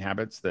speaking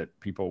habits that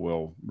people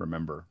will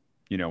remember.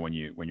 When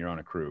you're on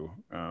a crew.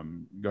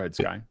 Go ahead,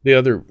 Sky. The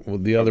other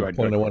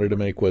point I wanted to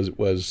make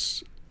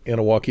was in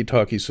a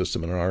walkie-talkie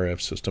system, in an RF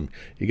system,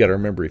 you got to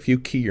remember, if you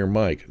key your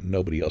mic,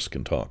 nobody else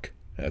can talk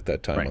at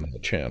that time on the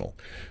channel.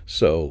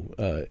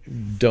 So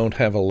don't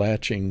have a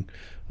latching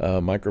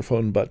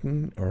microphone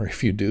button, or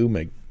if you do,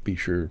 be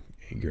sure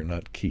you're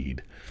not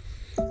keyed.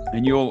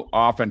 And you'll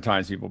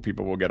oftentimes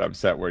people will get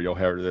upset where you'll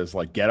hear this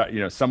like,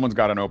 someone's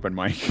got an open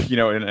mic,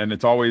 and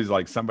it's always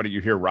like somebody, you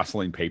hear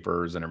rustling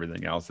papers and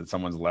everything else that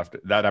someone's left.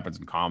 That happens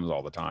in comms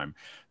all the time.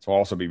 So I'll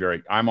also be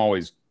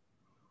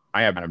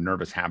I have a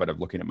nervous habit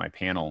of looking at my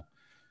panel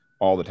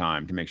all the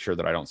time to make sure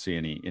that I don't see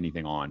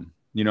anything on,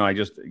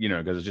 because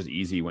it's just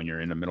easy when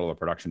you're in the middle of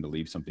production to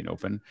leave something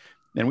open.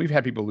 And we've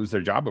had people lose their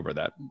job over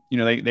that.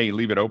 They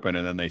leave it open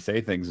and then they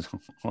say things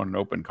on an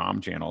open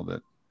comm channel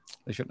that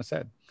they shouldn't have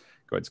said.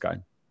 Go ahead, Sky.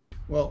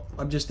 Well,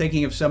 I'm just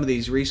thinking of some of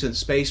these recent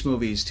space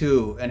movies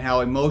too, and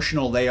how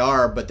emotional they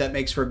are, but that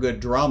makes for good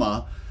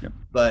drama. Yep.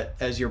 But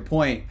as your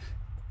point,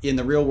 in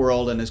the real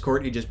world, and as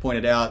Courtney just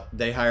pointed out,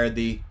 they hired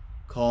the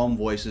calm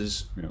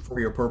voices for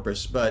your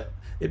purpose, but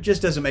it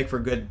just doesn't make for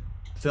good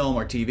film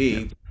or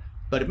TV,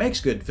 but it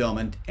makes good film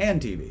and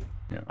TV.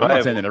 Yeah. I'm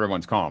not saying that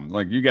everyone's calm.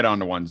 Like, you get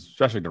onto ones,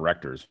 especially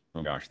directors.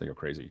 Oh gosh, they go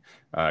crazy.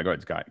 Go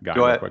ahead, Sky. Go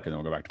real quick, and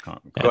then we'll go back to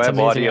calm. Go ahead,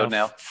 audio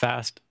now.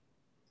 Fast.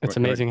 It's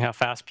amazing how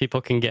fast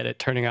people can get it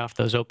turning off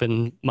those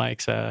open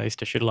mics. I used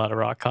to shoot a lot of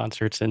rock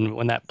concerts, and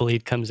when that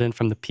bleed comes in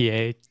from the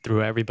PA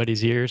through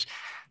everybody's ears,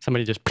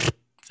 somebody just,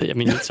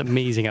 it's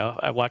amazing.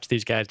 I watch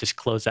these guys just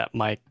close that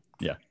mic.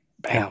 Yeah.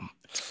 Bam.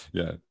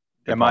 Yeah.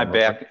 Am I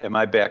back? Am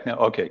I back now?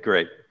 Okay,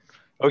 great.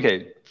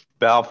 Okay.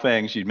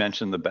 Baofengs, you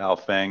mentioned the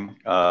Baofeng.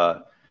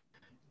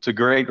 It's a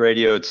great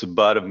radio. It's the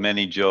butt of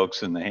many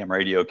jokes in the ham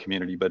radio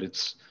community, but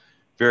it's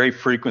very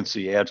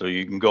frequency agile.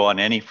 You can go on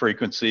any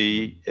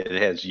frequency. It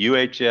has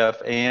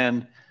UHF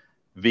and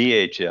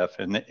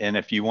VHF. And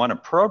if you want to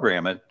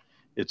program it,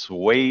 it's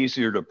way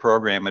easier to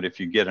program it if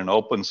you get an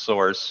open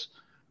source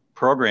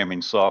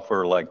programming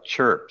software like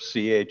Chirp,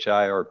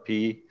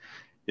 CHIRP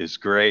is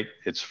great.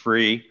 It's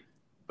free,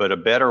 but a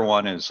better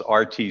one is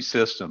RT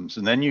Systems.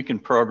 And then you can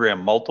program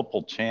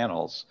multiple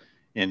channels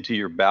into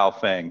your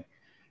Baofeng.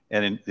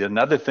 And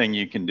another thing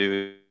you can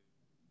do.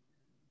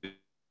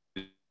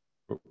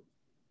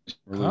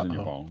 We're losing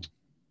your Paul.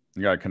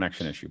 You got a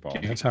connection issue, Paul.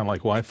 That sounded like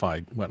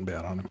Wi-Fi went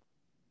bad on him.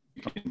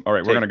 All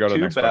right, we're going to go to the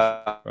next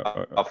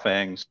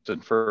Baofengs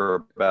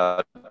for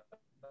about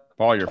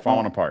Paul, you're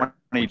falling apart.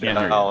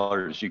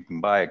 $20 you can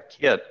buy a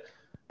kit.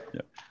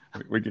 Yeah.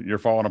 You're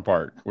falling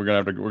apart. We're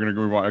gonna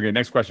move on. Okay,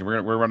 next question.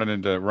 We're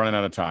running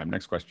out of time.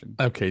 Next question.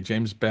 Okay,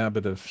 James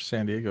Babbitt of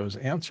San Diego is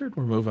answered.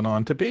 We're moving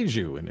on to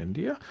Beiju in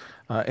India.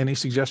 Any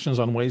suggestions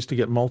on ways to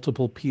get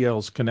multiple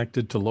PLs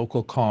connected to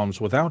local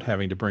comms without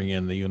having to bring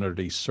in the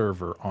Unity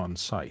server on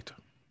site?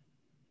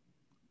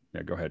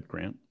 Yeah, go ahead,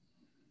 Grant.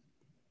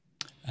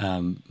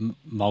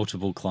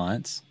 multiple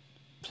clients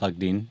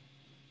plugged in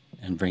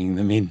and bringing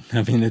them in.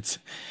 I mean,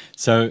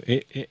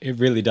 it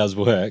really does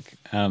work.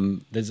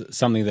 There's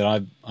something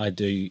that I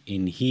do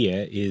in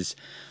here is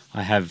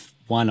I have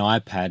one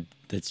iPad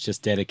that's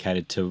just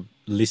dedicated to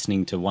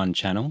listening to one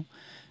channel,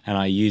 and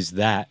I use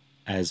that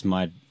as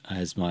my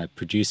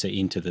producer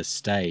into the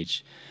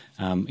stage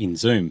in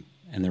Zoom.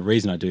 And the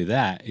reason I do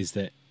that is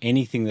that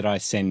anything that I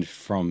send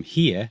from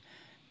here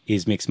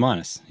is mix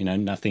minus.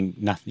 Nothing.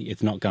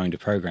 It's not going to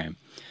program,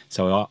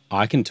 so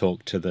I can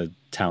talk to the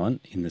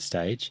talent in the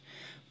stage.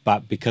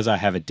 But because I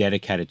have a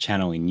dedicated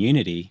channel in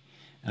Unity,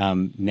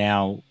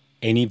 now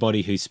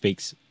anybody who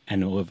speaks,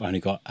 and we've only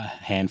got a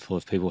handful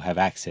of people have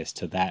access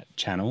to that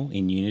channel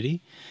in Unity.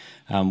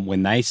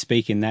 When they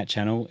speak in that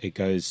channel, it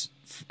goes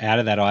out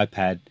of that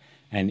iPad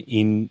and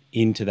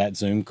into that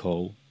Zoom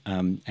call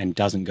and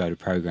doesn't go to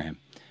program.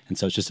 And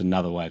so it's just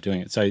another way of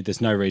doing it. So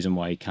there's no reason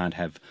why you can't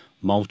have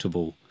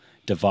multiple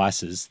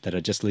devices that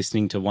are just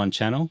listening to one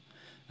channel.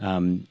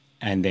 And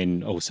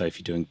then also if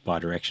you're doing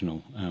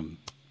bidirectional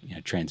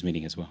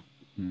transmitting as well.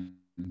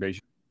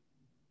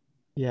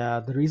 Yeah,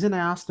 the reason I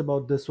asked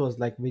about this was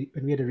like when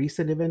we had a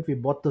recent event, we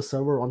bought the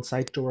server on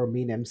site to our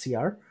main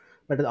MCR,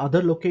 but at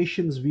other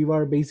locations we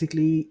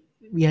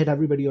had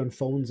everybody on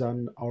phones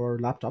on our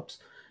laptops.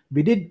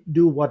 We did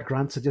do what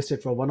Grant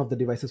suggested for one of the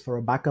devices for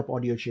a backup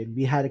audio chain.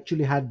 We had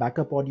actually had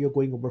backup audio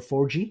going over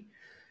 4G,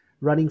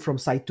 running from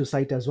site to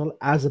site as well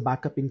as a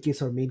backup in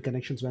case our main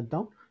connections went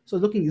down. So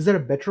looking, is there a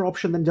better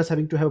option than just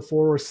having to have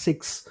 4 or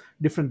 6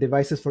 different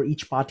devices for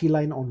each party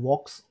line on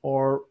Vox?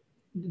 Or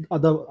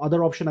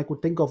other option I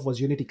could think of was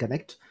Unity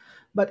Connect,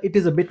 but it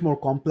is a bit more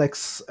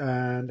complex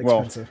and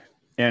expensive.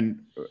 Well,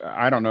 and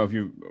I don't know if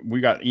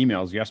we got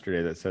emails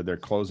yesterday that said they're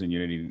closing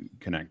Unity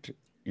Connect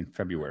in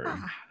February.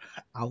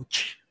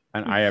 Ouch.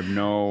 And I have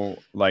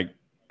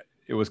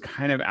it was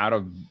kind of out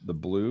of the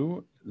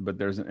blue, but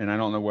and I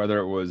don't know whether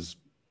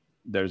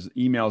there's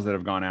emails that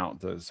have gone out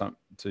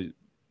to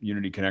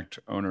Unity Connect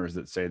owners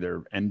that say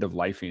they're end of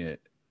lifing it.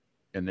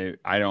 And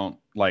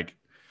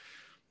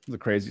the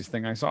craziest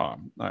thing I saw,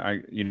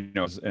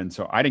 and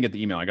so I didn't get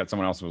the email. I got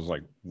someone else who was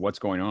like, what's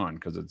going on?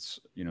 Cause it's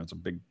a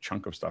big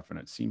chunk of stuff and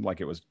it seemed like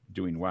it was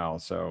doing well.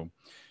 So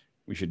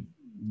we should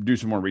do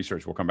some more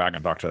research. We'll come back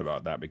and talk to you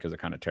about that because it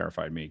kind of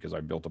terrified me because I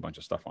built a bunch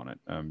of stuff on it.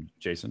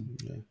 Jason?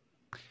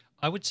 Yeah.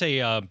 I would say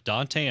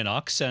Dante and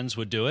Oxens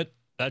would do it.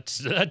 That's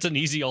an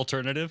easy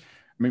alternative.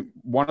 I mean,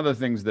 one of the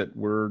things that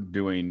we're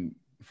doing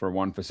for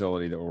one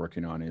facility that we're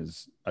working on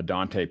is a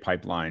Dante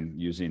pipeline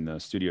using the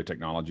Studio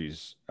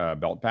Technologies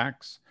belt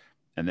packs,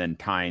 and then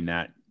tying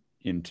that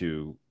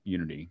into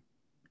Unity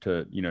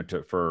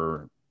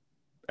for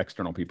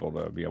external people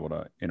to be able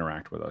to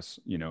interact with us,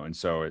 and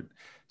so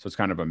it's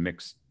kind of a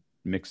mix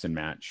and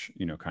match,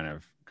 kind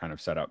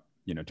of setup,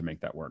 to make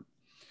that work.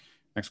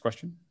 Next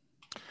question.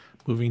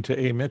 Moving to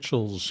A.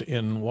 Mitchell's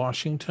in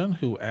Washington,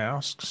 who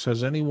asks,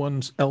 has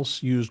anyone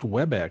else used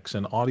WebEx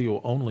in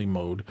audio-only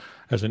mode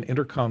as an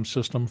intercom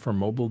system for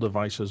mobile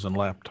devices and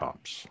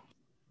laptops?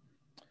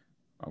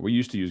 We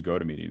used to use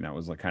GoToMeeting. That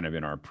was kind of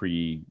in our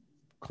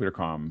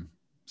pre-ClearCom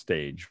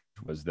stage,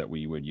 was that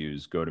we would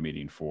use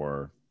GoToMeeting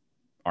for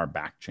our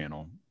back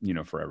channel,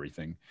 for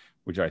everything,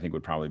 which I think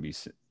would probably be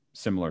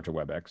similar to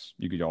WebEx.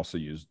 You could also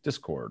use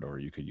Discord, or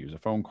you could use a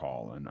phone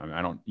call. And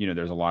I don't,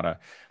 there's a lot of,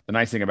 the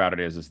nice thing about it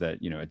is that,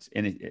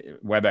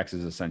 WebEx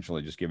is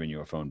essentially just giving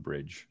you a phone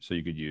bridge. So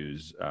you could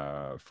use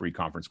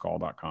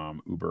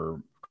freeconferencecall.com,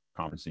 Uber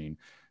conferencing.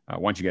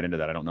 Once you get into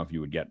that, I don't know if you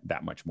would get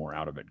that much more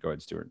out of it. Go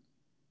ahead, Stuart.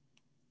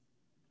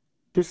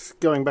 Just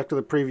going back to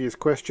the previous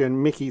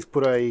question, Mickey's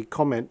put a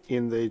comment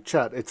in the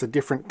chat. It's a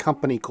different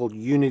company called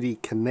Unity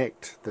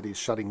Connect that is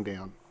shutting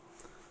down.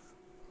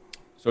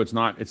 So it's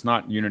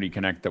not Unity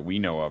Connect that we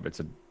know of.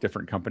 It's a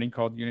different company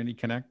called Unity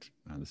Connect.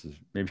 This is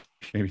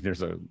maybe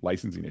there's a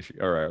licensing issue.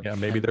 Or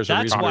maybe there's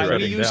That's why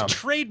we use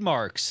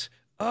trademarks.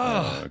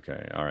 Oh,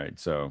 okay. All right.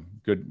 So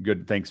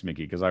good. Thanks,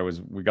 Mickey. Because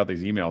we got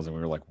these emails and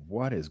we were like,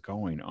 what is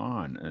going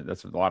on?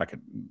 That's a lot of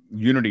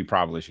Unity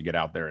probably should get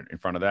out there in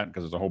front of that,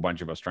 because there's a whole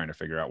bunch of us trying to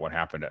figure out what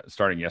happened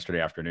starting yesterday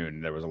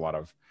afternoon. There was a lot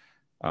of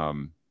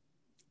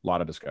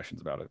discussions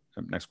about it.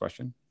 Next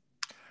question.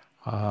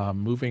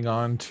 Moving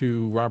on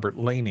to Robert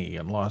Laney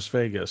in Las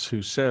Vegas,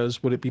 who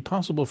says, would it be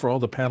possible for all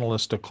the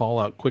panelists to call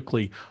out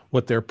quickly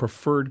what their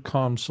preferred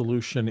comm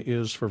solution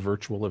is for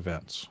virtual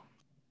events?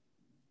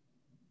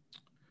 I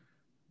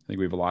think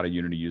we have a lot of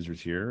Unity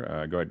users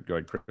here. Go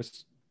ahead,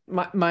 Chris.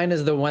 Mine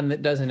is the one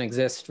that doesn't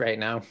exist right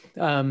now.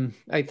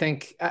 I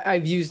think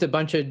I've used a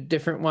bunch of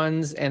different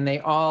ones, and they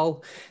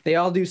all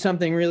do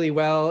something really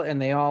well,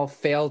 and they all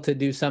fail to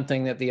do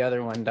something that the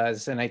other one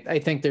does. And I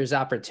think there's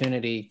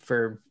opportunity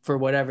for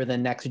whatever the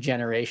next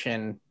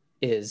generation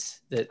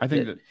is.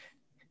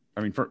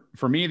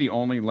 For me, the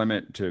only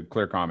limit to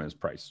ClearCom is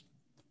price.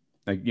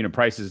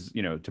 Price is,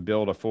 to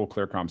build a full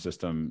ClearCom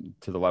system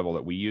to the level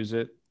that we use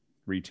it,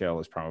 retail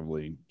is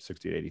probably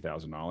 $60,000 to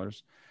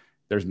 $80,000.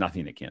 There's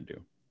nothing it can't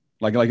do.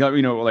 Like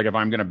if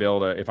I'm going to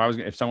build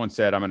if someone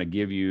said, I'm going to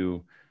give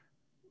you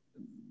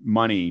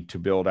money to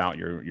build out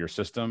your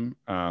system,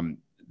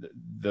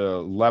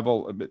 the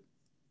level of it,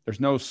 there's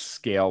no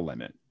scale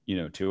limit,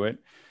 to it.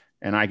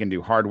 And I can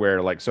do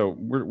hardware so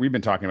we've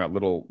been talking about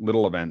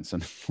little events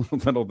and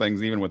little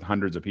things, even with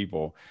hundreds of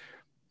people.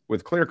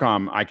 With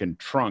ClearComm, I can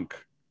trunk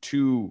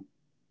 2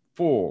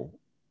 full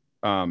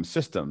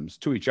systems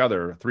to each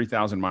other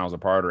 3,000 miles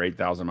apart or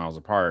 8,000 miles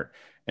apart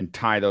and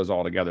tie those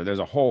all together. There's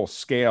a whole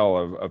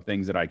scale of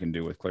things that I can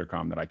do with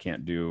ClearComm that I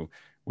can't do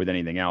with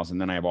anything else.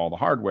 And then I have all the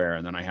hardware,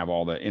 and then I have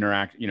all the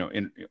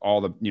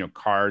all the,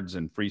 cards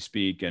and free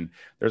speak, and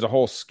there's a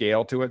whole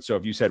scale to it. So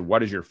if you said,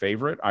 what is your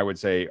favorite? I would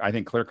say, I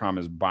think ClearComm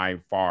is by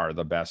far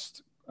the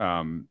best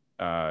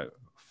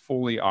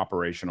fully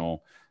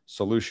operational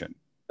solution.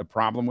 The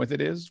problem with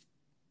it is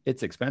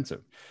it's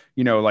expensive,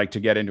 to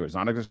get into it. It's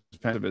not as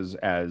expensive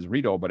as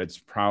Riedel, but it's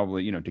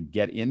probably, to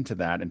get into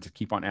that and to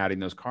keep on adding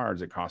those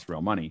cards, it costs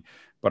real money.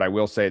 But I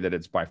will say that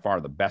it's by far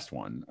the best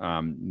one.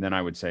 Then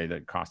I would say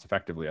that cost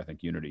effectively, I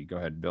think Unity. Go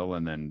ahead, Bill,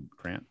 and then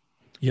Grant.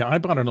 Yeah, I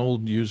bought an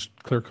old used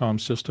ClearComm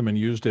system and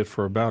used it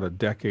for about a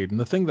decade. And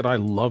the thing that I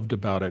loved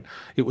about it,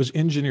 it was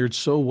engineered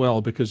so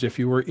well, because if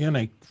you were in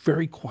a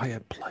very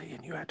quiet play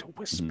and you had to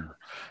whisper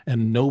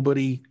and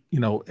nobody,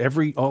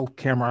 all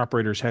camera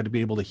operators had to be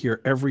able to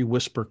hear every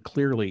whisper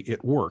clearly,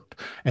 it worked.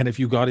 And if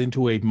you got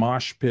into a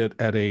mosh pit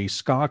at a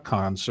ska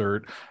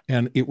concert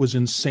and it was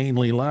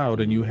insanely loud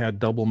and you had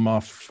double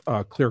muff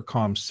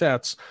ClearComm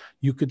sets,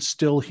 you could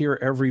still hear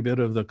every bit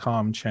of the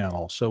comm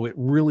channel. So it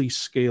really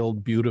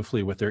scaled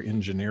beautifully with their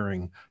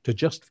engineering to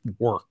just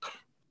work.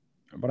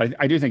 But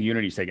I do think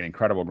Unity's taken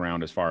incredible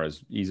ground as far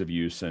as ease of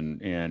use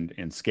and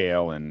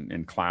scale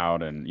and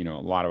cloud and a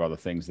lot of other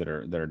things that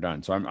are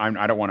done. So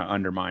I don't want to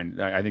undermine.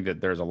 I think that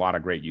there's a lot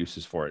of great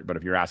uses for it. But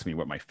if you're asking me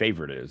what my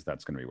favorite is,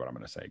 that's going to be what I'm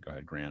going to say. Go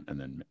ahead, Grant, and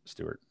then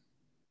Stuart.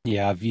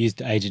 Yeah, I've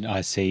used Agent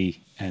IC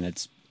and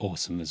it's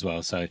awesome as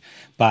well. So,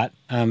 but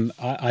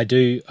I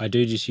do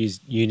just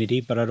use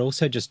Unity, but I'd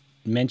also just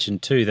mention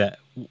too that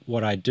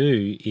what I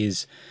do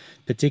is,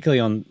 particularly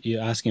on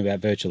you're asking about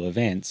virtual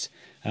events,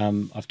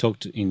 I've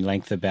talked in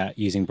length about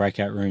using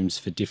breakout rooms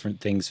for different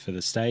things for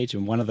the stage,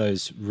 and one of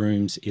those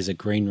rooms is a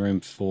green room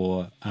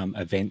for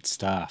event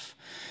staff,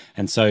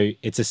 and so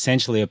it's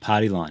essentially a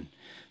party line,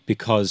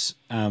 because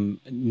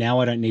now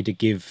I don't need to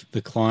give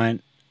the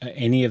client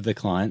any of the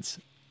clients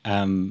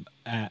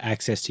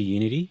access to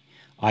Unity.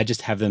 I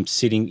just have them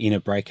sitting in a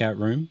breakout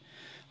room.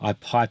 I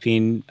pipe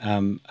in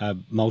a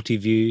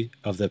multi-view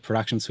of the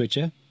production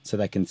switcher so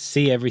they can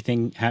see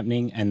everything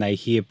happening, and they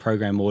hear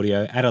program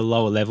audio at a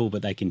lower level,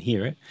 but they can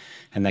hear it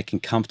and they can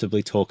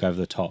comfortably talk over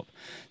the top.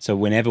 So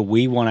whenever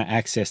we want to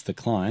access the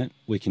client,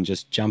 we can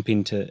just jump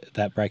into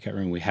that breakout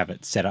room. We have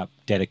it set up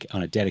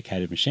on a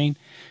dedicated machine.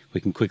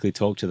 We can quickly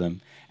talk to them.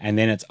 And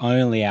then it's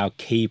only our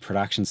key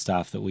production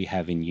staff that we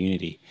have in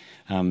Unity.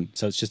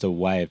 So it's just a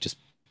way of just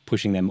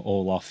pushing them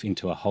all off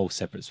into a whole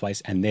separate space,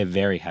 and they're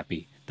very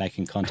happy. They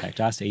can contact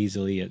us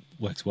easily. It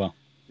works well.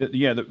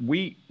 Yeah,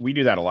 we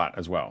do that a lot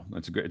as well.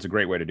 It's a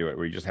great way to do it,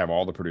 where you just have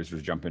all the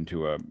producers jump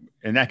into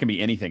and that can be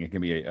anything. It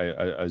can be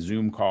a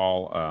Zoom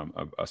call,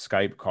 a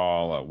Skype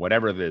call,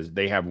 whatever it is.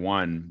 They have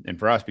one, and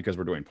for us, because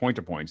we're doing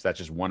point-to-points, that's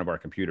just one of our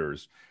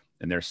computers,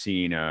 and they're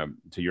seeing,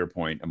 to your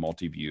point, a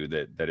multi-view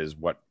that is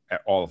what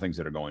all the things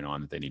that are going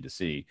on that they need to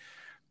see.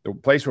 The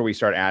place where we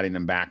start adding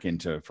them back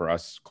into, for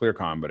us,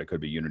 ClearComm, but it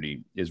could be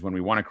Unity, is when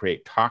we want to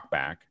create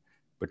talkback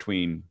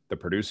between the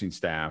producing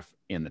staff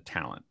and the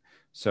talent.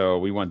 So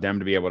we want them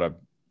to be able to,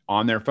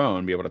 on their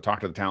phone, be able to talk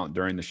to the talent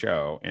during the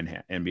show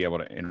and be able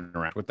to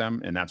interact with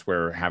them. And that's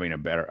where having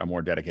a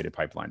more dedicated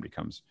pipeline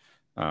becomes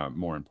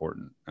more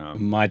important.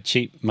 My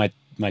cheap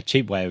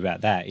way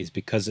about that is,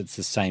 because it's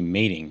the same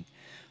meeting,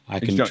 I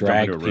can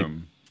drag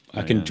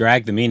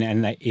them in,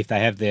 and if they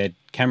have their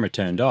camera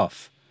turned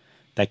off,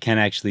 they can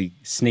actually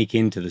sneak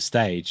into the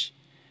stage,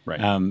 right?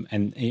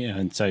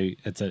 And so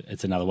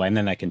it's another way, and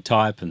then they can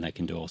type and they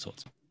can do all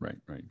sorts. Right.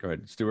 Go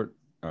ahead, Stuart,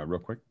 real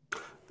quick.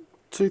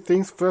 Two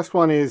things. First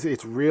one is,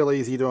 it's real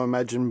easy to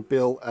imagine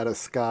Bill at a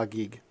ska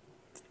gig.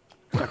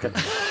 Okay,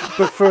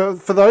 but for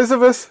those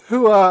of us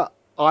who are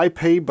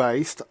IP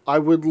based, I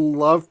would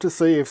love to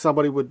see if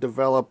somebody would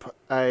develop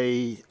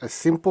a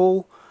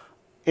simple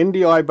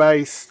NDI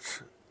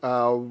based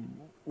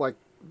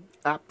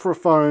app for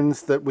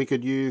phones that we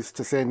could use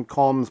to send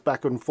comms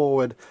back and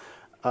forward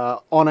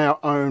on our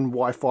own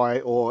Wi-Fi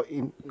or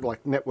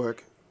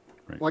network,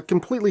 right.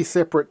 Completely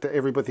separate to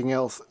everything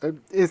else.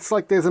 It's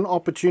like there's an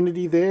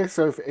opportunity there.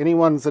 So if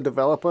anyone's a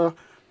developer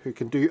who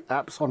can do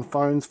apps on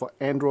phones for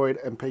Android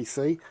and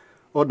PC,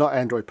 or not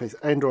Android, PC,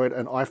 Android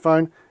and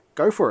iPhone,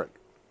 go for it.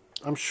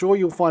 I'm sure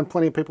you'll find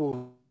plenty of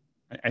people.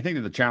 I think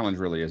that the challenge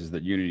really is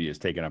that Unity has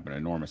taken up an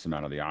enormous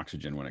amount of the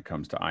oxygen when it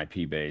comes to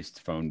IP-based,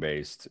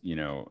 phone-based.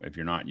 If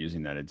you're not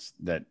using that, it's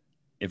that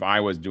if I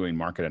was doing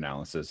market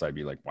analysis, I'd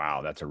be like,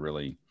 wow, that's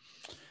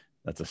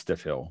a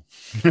stiff hill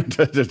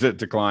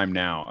to climb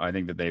now. I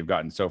think that they've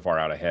gotten so far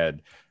out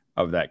ahead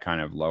of that kind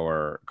of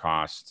lower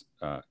cost,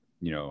 highly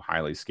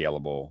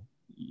scalable,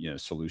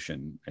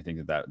 solution. I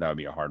think that would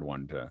be a hard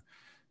one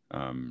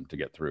to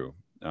get through.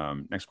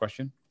 Next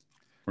question.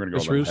 We're going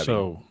to go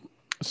Russo.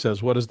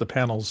 says, what is the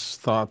panel's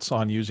thoughts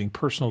on using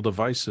personal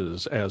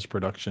devices as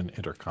production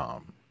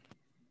intercom?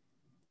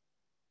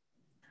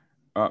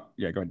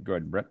 Yeah, go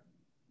ahead, Brett.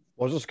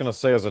 Well, I was just going to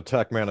say, as a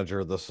tech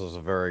manager, this is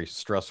a very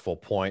stressful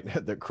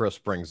point that Chris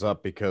brings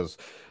up because,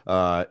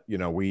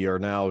 we are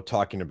now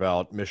talking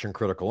about mission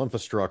critical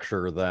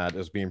infrastructure that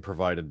is being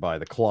provided by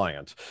the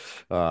client.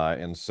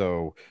 And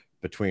so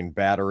between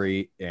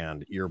battery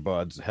and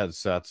earbuds,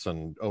 headsets,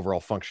 and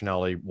overall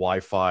functionality,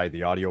 Wi-Fi,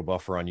 the audio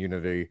buffer on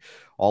Unity,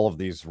 all of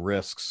these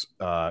risks,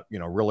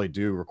 really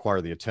do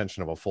require the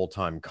attention of a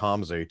full-time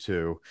comms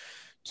A2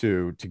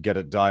 to get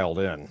it dialed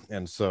in.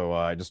 And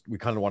so we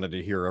kind of wanted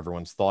to hear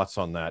everyone's thoughts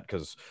on that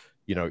because,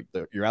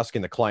 you're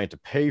asking the client to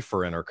pay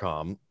for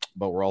intercom,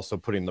 but we're also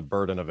putting the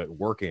burden of it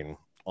working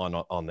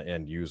on the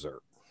end user.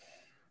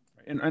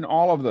 And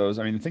all of those,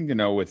 I mean, the thing to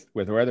know with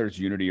whether it's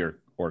Unity or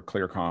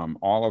ClearCom,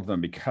 all of them,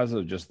 because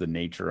of just the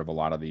nature of a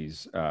lot of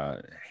these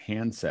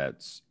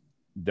handsets,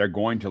 they're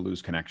going to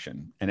lose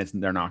connection, and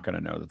they're not going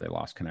to know that they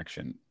lost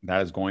connection.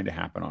 That is going to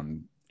happen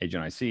on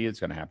Agent IC. It's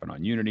going to happen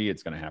on Unity.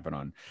 It's going to happen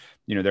on,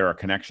 there are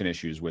connection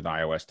issues with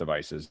iOS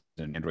devices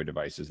and Android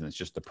devices, and it's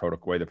just the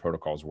way the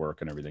protocols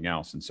work and everything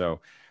else. And so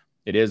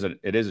it is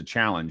a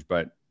challenge,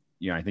 but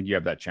I think you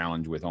have that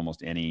challenge with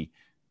almost any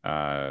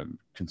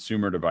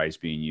consumer device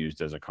being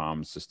used as a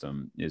comm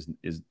system. Is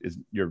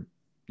you're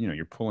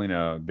pulling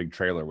a big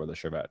trailer with a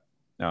Chevette.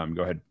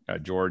 Go ahead,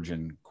 George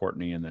and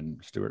Courtney, and then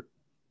Stuart.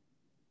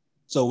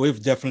 So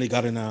we've definitely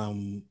gotten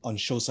on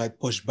show site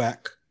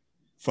pushback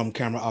from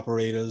camera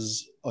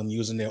operators on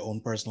using their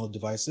own personal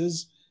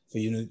devices for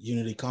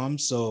Unity comms.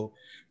 So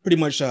pretty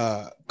much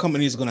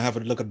companies are going to have to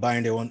look at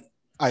buying their own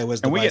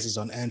iOS devices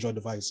on Android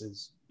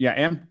devices. Yeah,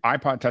 and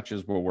iPod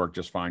Touches will work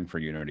just fine for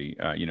Unity,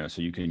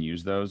 so you can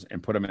use those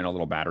and put them in a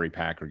little battery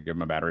pack or give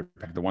them a battery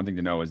pack. The one thing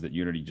to know is that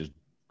Unity just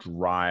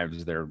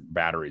drives their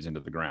batteries into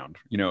the ground,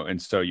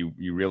 and so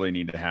you really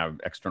need to have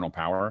external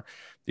power.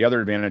 The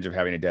other advantage of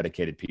having a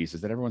dedicated piece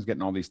is that everyone's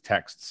getting all these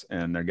texts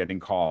and they're getting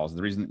calls.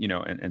 The reason,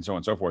 and so on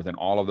and so forth, and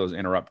all of those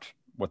interrupt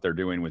what they're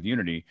doing with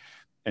Unity,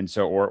 and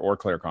so or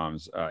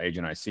ClearCom's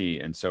Agent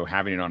IC, and so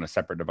having it on a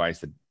separate device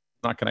that's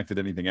not connected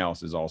to anything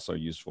else is also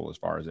useful as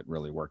far as it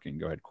really working.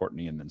 Go ahead,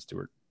 Courtney, and then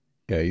Stuart.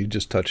 Yeah, you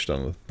just touched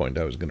on the point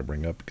I was going to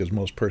bring up, because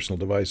most personal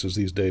devices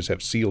these days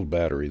have sealed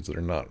batteries that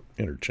are not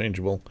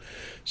interchangeable.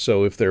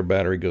 So if their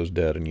battery goes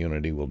dead, and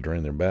Unity will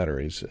drain their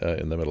batteries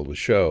in the middle of the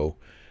show,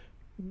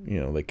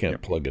 they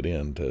can't plug it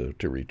in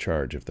to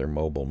recharge if they're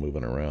mobile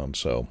moving around.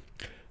 So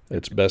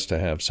it's best to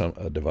have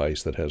a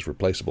device that has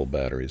replaceable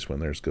batteries. When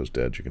theirs goes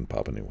dead, you can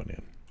pop a new one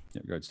in.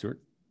 Yeah, go ahead, Stuart.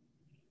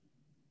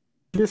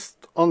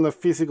 Just on the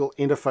physical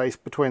interface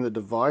between the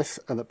device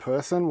and the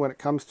person, when it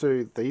comes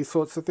to these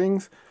sorts of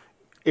things,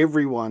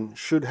 everyone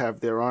should have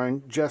their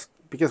own, just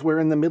because we're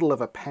in the middle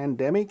of a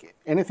pandemic.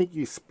 Anything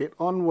you spit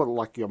on,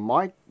 like your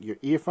mic, your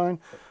earphone,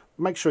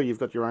 make sure you've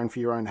got your own for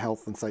your own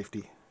health and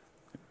safety.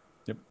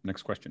 Yep.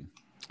 Next question.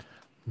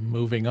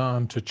 Moving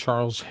on to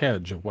Charles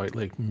Hedge of White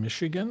Lake,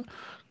 Michigan.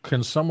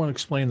 Can someone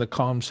explain the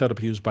comm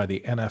setup used by the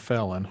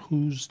NFL and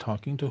who's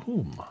talking to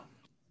whom?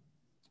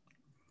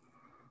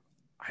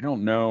 I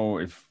don't know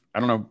if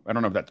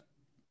that's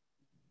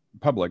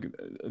public.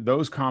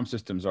 Those comm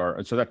systems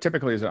are, so that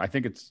typically is, I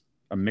think it's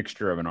a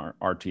mixture of an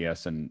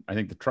RTS, and I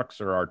think the trucks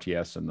are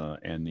RTS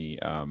and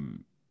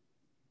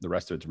the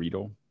rest of it's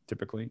Riedel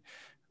typically.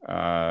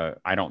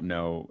 I don't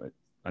know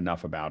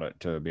enough about it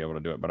to be able to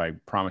do it, but I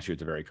promise you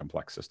it's a very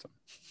complex system.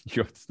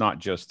 It's not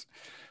just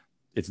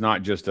it's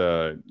going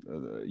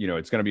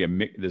to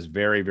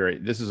be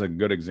this is a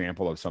good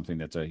example of something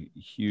that's a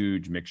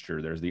huge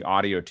mixture. There's the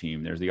audio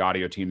team. There's the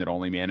audio team that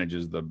only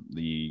manages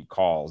the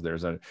calls.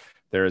 There's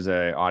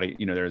audio,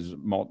 there's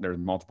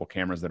multiple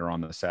cameras that are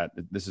on the set.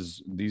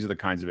 These are the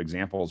kinds of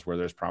examples where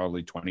there's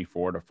probably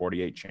 24 to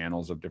 48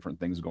 channels of different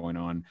things going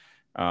on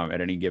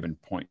at any given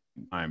point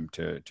in time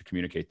to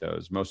communicate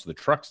those. Most of the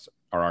trucks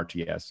are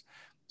RTS,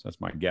 so that's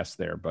my guess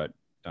there. But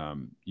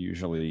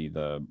usually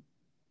the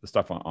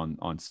stuff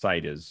on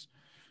site is,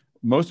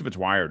 most of it's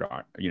wired,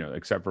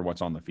 except for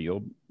what's on the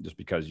field, just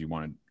because you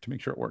wanted to make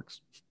sure it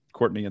works.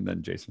 Courtney, and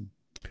then Jason.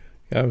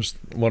 Yeah, I was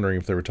wondering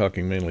if they were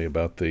talking mainly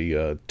about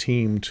the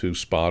team to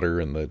spotter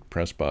and the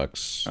press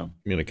box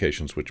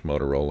communications, which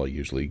Motorola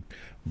usually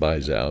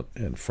buys out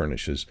and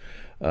furnishes.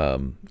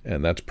 And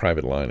that's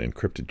private line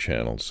encrypted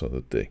channels so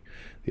that the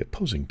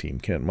opposing team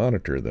can't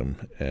monitor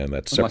them, and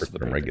that's separate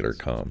from regular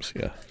comms.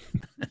 Yeah.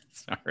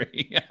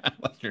 Sorry,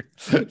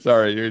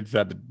 you just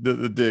had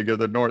the dig of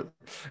the North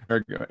or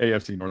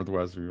AFC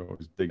Northwest. We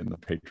always dig in the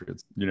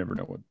Patriots. You never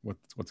know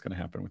what's going to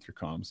happen with your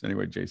comms.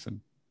 Anyway,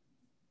 Jason.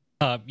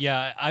 I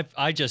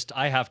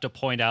have to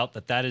point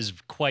out that is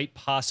quite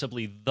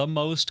possibly the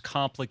most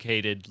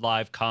complicated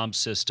live comm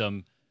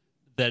system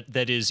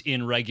that is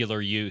in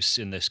regular use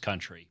in this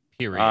country.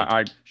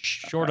 Period.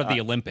 Short of the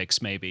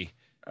Olympics, maybe.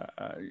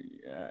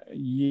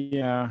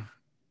 Yeah,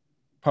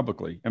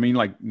 publicly. I mean,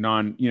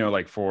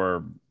 like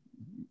for.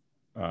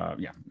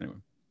 Anyway,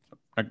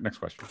 next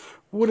question.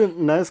 Wouldn't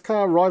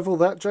NASCAR rival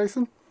that,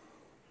 Jason?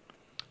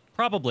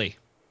 Probably.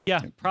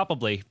 Yeah,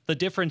 probably. The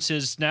difference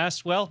is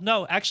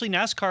actually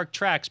NASCAR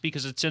tracks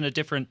because it's in a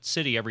different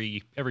city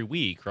every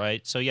week,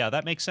 right? So yeah,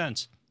 that makes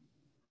sense.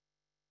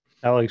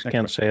 Alex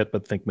can't say it,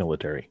 but think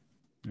military.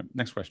 Yep.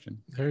 Next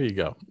question. There you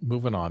go.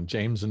 Moving on.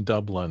 James in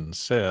Dublin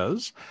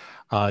says,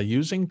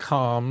 using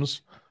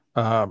comms,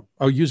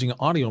 using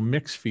audio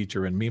mix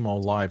feature in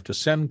Mimo Live to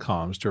send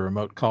comms to a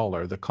remote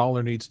caller. The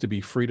caller needs to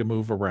be free to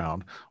move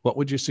around. What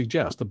would you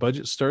suggest? The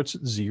budget starts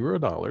at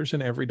 $0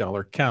 and every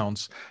dollar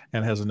counts,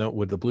 and has a note,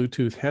 would the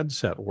Bluetooth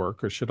headset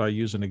work, or should I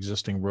use an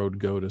existing Rode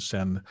Go to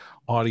send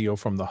audio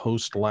from the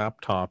host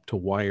laptop to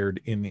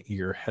wired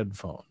in-ear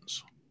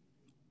headphones?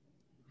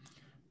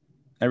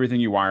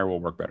 Everything you wire will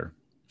work better.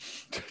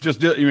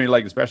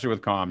 Especially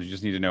with comms, you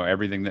just need to know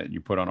everything that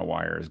you put on a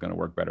wire is going to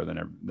work better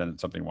than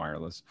something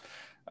wireless.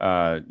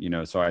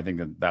 So I think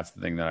that's the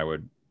thing that I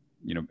would,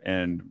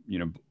 I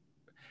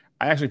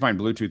actually find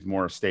Bluetooth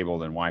more stable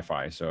than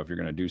Wi-Fi. So if you're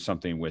going to do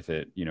something with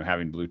it,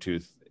 having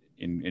Bluetooth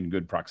in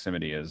good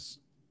proximity is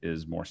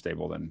more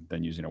stable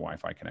than using a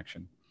Wi-Fi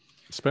connection.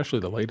 Especially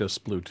the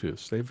latest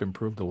Bluetooths. They've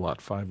improved a lot.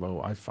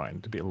 5.0 I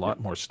find to be a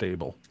lot more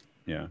stable.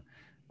 Yeah.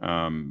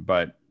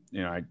 But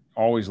I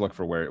always look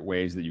for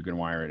ways that you can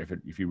wire it.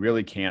 If you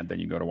really can't, then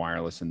you go to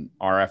wireless, and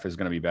RF is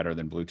going to be better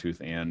than Bluetooth,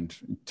 and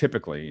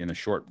typically in a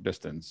short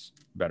distance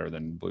better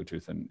than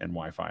Bluetooth and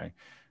Wi-Fi.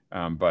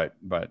 But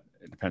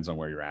it depends on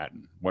where you're at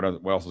and what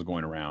else is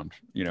going around,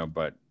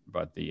 but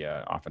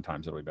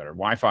oftentimes it'll be better.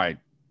 Wi-Fi is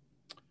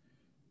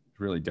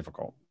really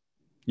difficult.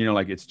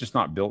 It's just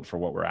not built for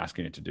what we're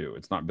asking it to do.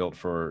 It's not built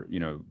for,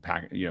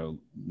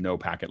 zero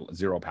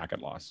packet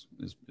loss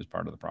is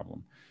part of the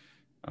problem.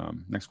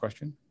 Next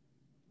question.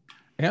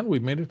 And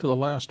we've made it to the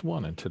last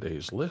one in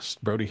today's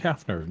list. Brody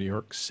Hafner of New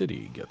York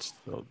City gets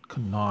the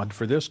nod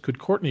for this. Could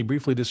Courtney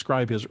briefly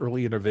describe his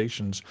early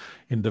innovations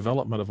in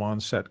development of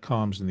on-set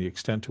comms and the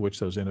extent to which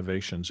those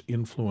innovations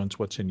influence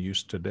what's in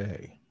use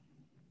today?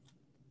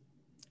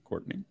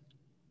 Courtney?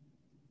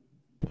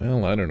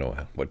 Well, I don't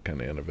know what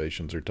kind of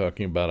innovations they're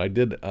talking about. I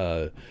did,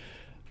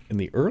 in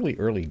the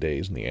early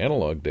days, in the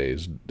analog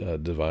days,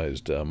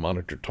 devised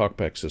monitor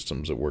talkback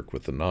systems that worked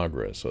with the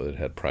Nagra. So it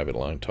had private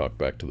line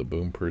talkback to the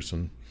boom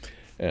person,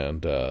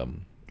 and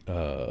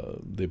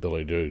the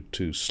ability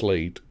to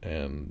slate,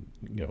 and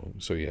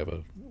so you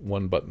have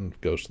one button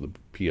goes to the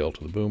PL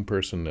to the boom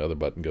person, the other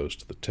button goes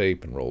to the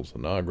tape and rolls the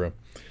Nagra.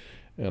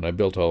 And I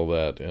built all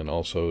that, and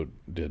also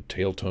did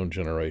tail tone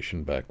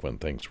generation back when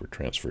things were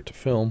transferred to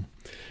film.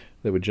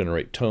 They would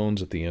generate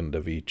tones at the end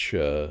of each,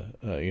 at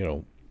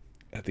the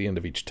end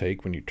of each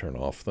take. When you turn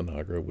off the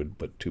Nagra, would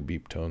put 2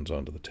 beep tones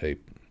onto the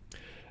tape.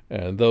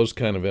 And those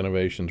kind of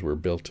innovations were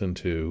built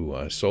into,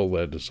 I sold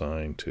that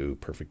design to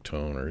Perfect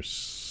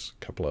Toners,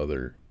 a couple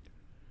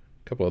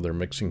other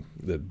mixing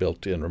that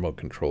built in remote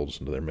controls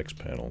into their mix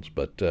panels.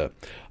 But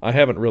I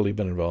haven't really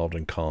been involved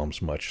in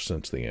comms much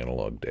since the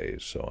analog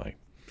days, so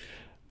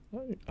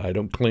I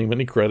don't claim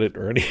any credit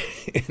or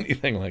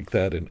anything like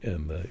that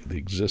in the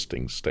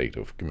existing state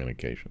of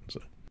communications.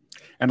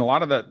 And a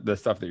lot of the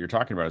stuff that you're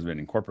talking about has been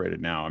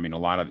incorporated now. I mean,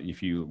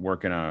 if you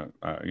work in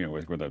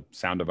with a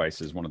sound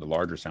devices, one of the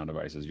larger sound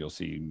devices, you'll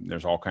see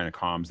there's all kind of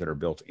comms that are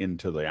built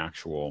into the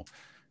actual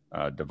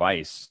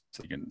device,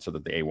 so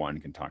that the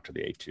A1 can talk to the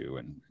A2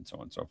 and so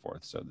on and so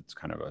forth. So it's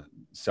kind of a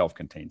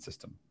self-contained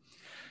system.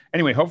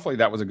 Anyway, hopefully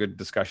that was a good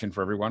discussion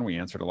for everyone. We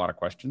answered a lot of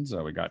questions.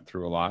 We got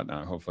through a lot.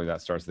 Hopefully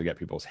that starts to get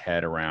people's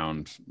head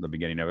around the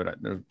beginning of it.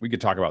 We could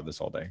talk about this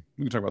all day.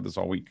 We could talk about this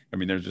all week. I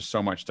mean, there's just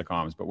so much to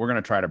comms, but we're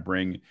going to try to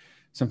bring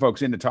some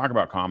folks in to talk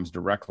about comms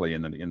directly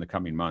in the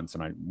coming months.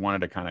 And I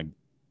wanted to kind of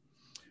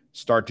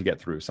start to get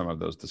through some of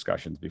those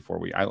discussions before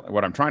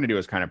what I'm trying to do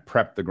is kind of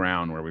prep the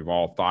ground where we've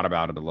all thought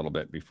about it a little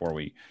bit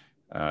before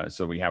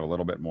so we have a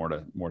little bit more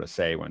to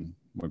say when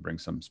we bring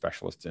some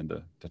specialists in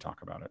to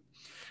talk about it.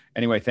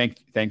 Anyway,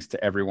 thanks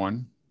to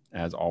everyone.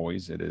 As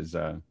always, it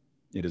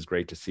is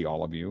great to see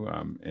all of you,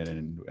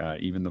 and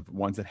even the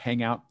ones that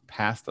hang out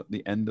past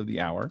the end of the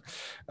hour.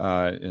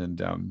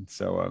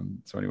 So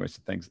anyway,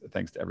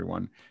 thanks to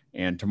everyone.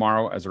 And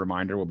tomorrow, as a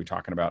reminder, we'll be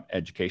talking about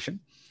education.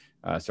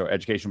 So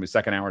education will be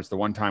second hour. It's the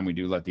one time we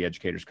do let the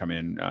educators come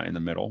in the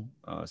middle.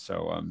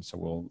 So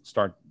we'll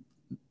start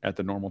at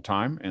the normal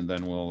time, and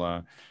then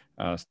we'll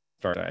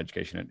start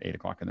education at 8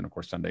 o'clock. And then, of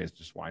course, Sunday is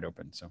just wide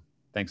open. So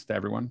thanks to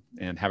everyone,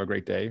 and have a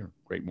great day, or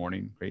great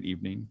morning, great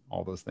evening,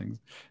 all those things.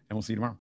 And we'll see you tomorrow.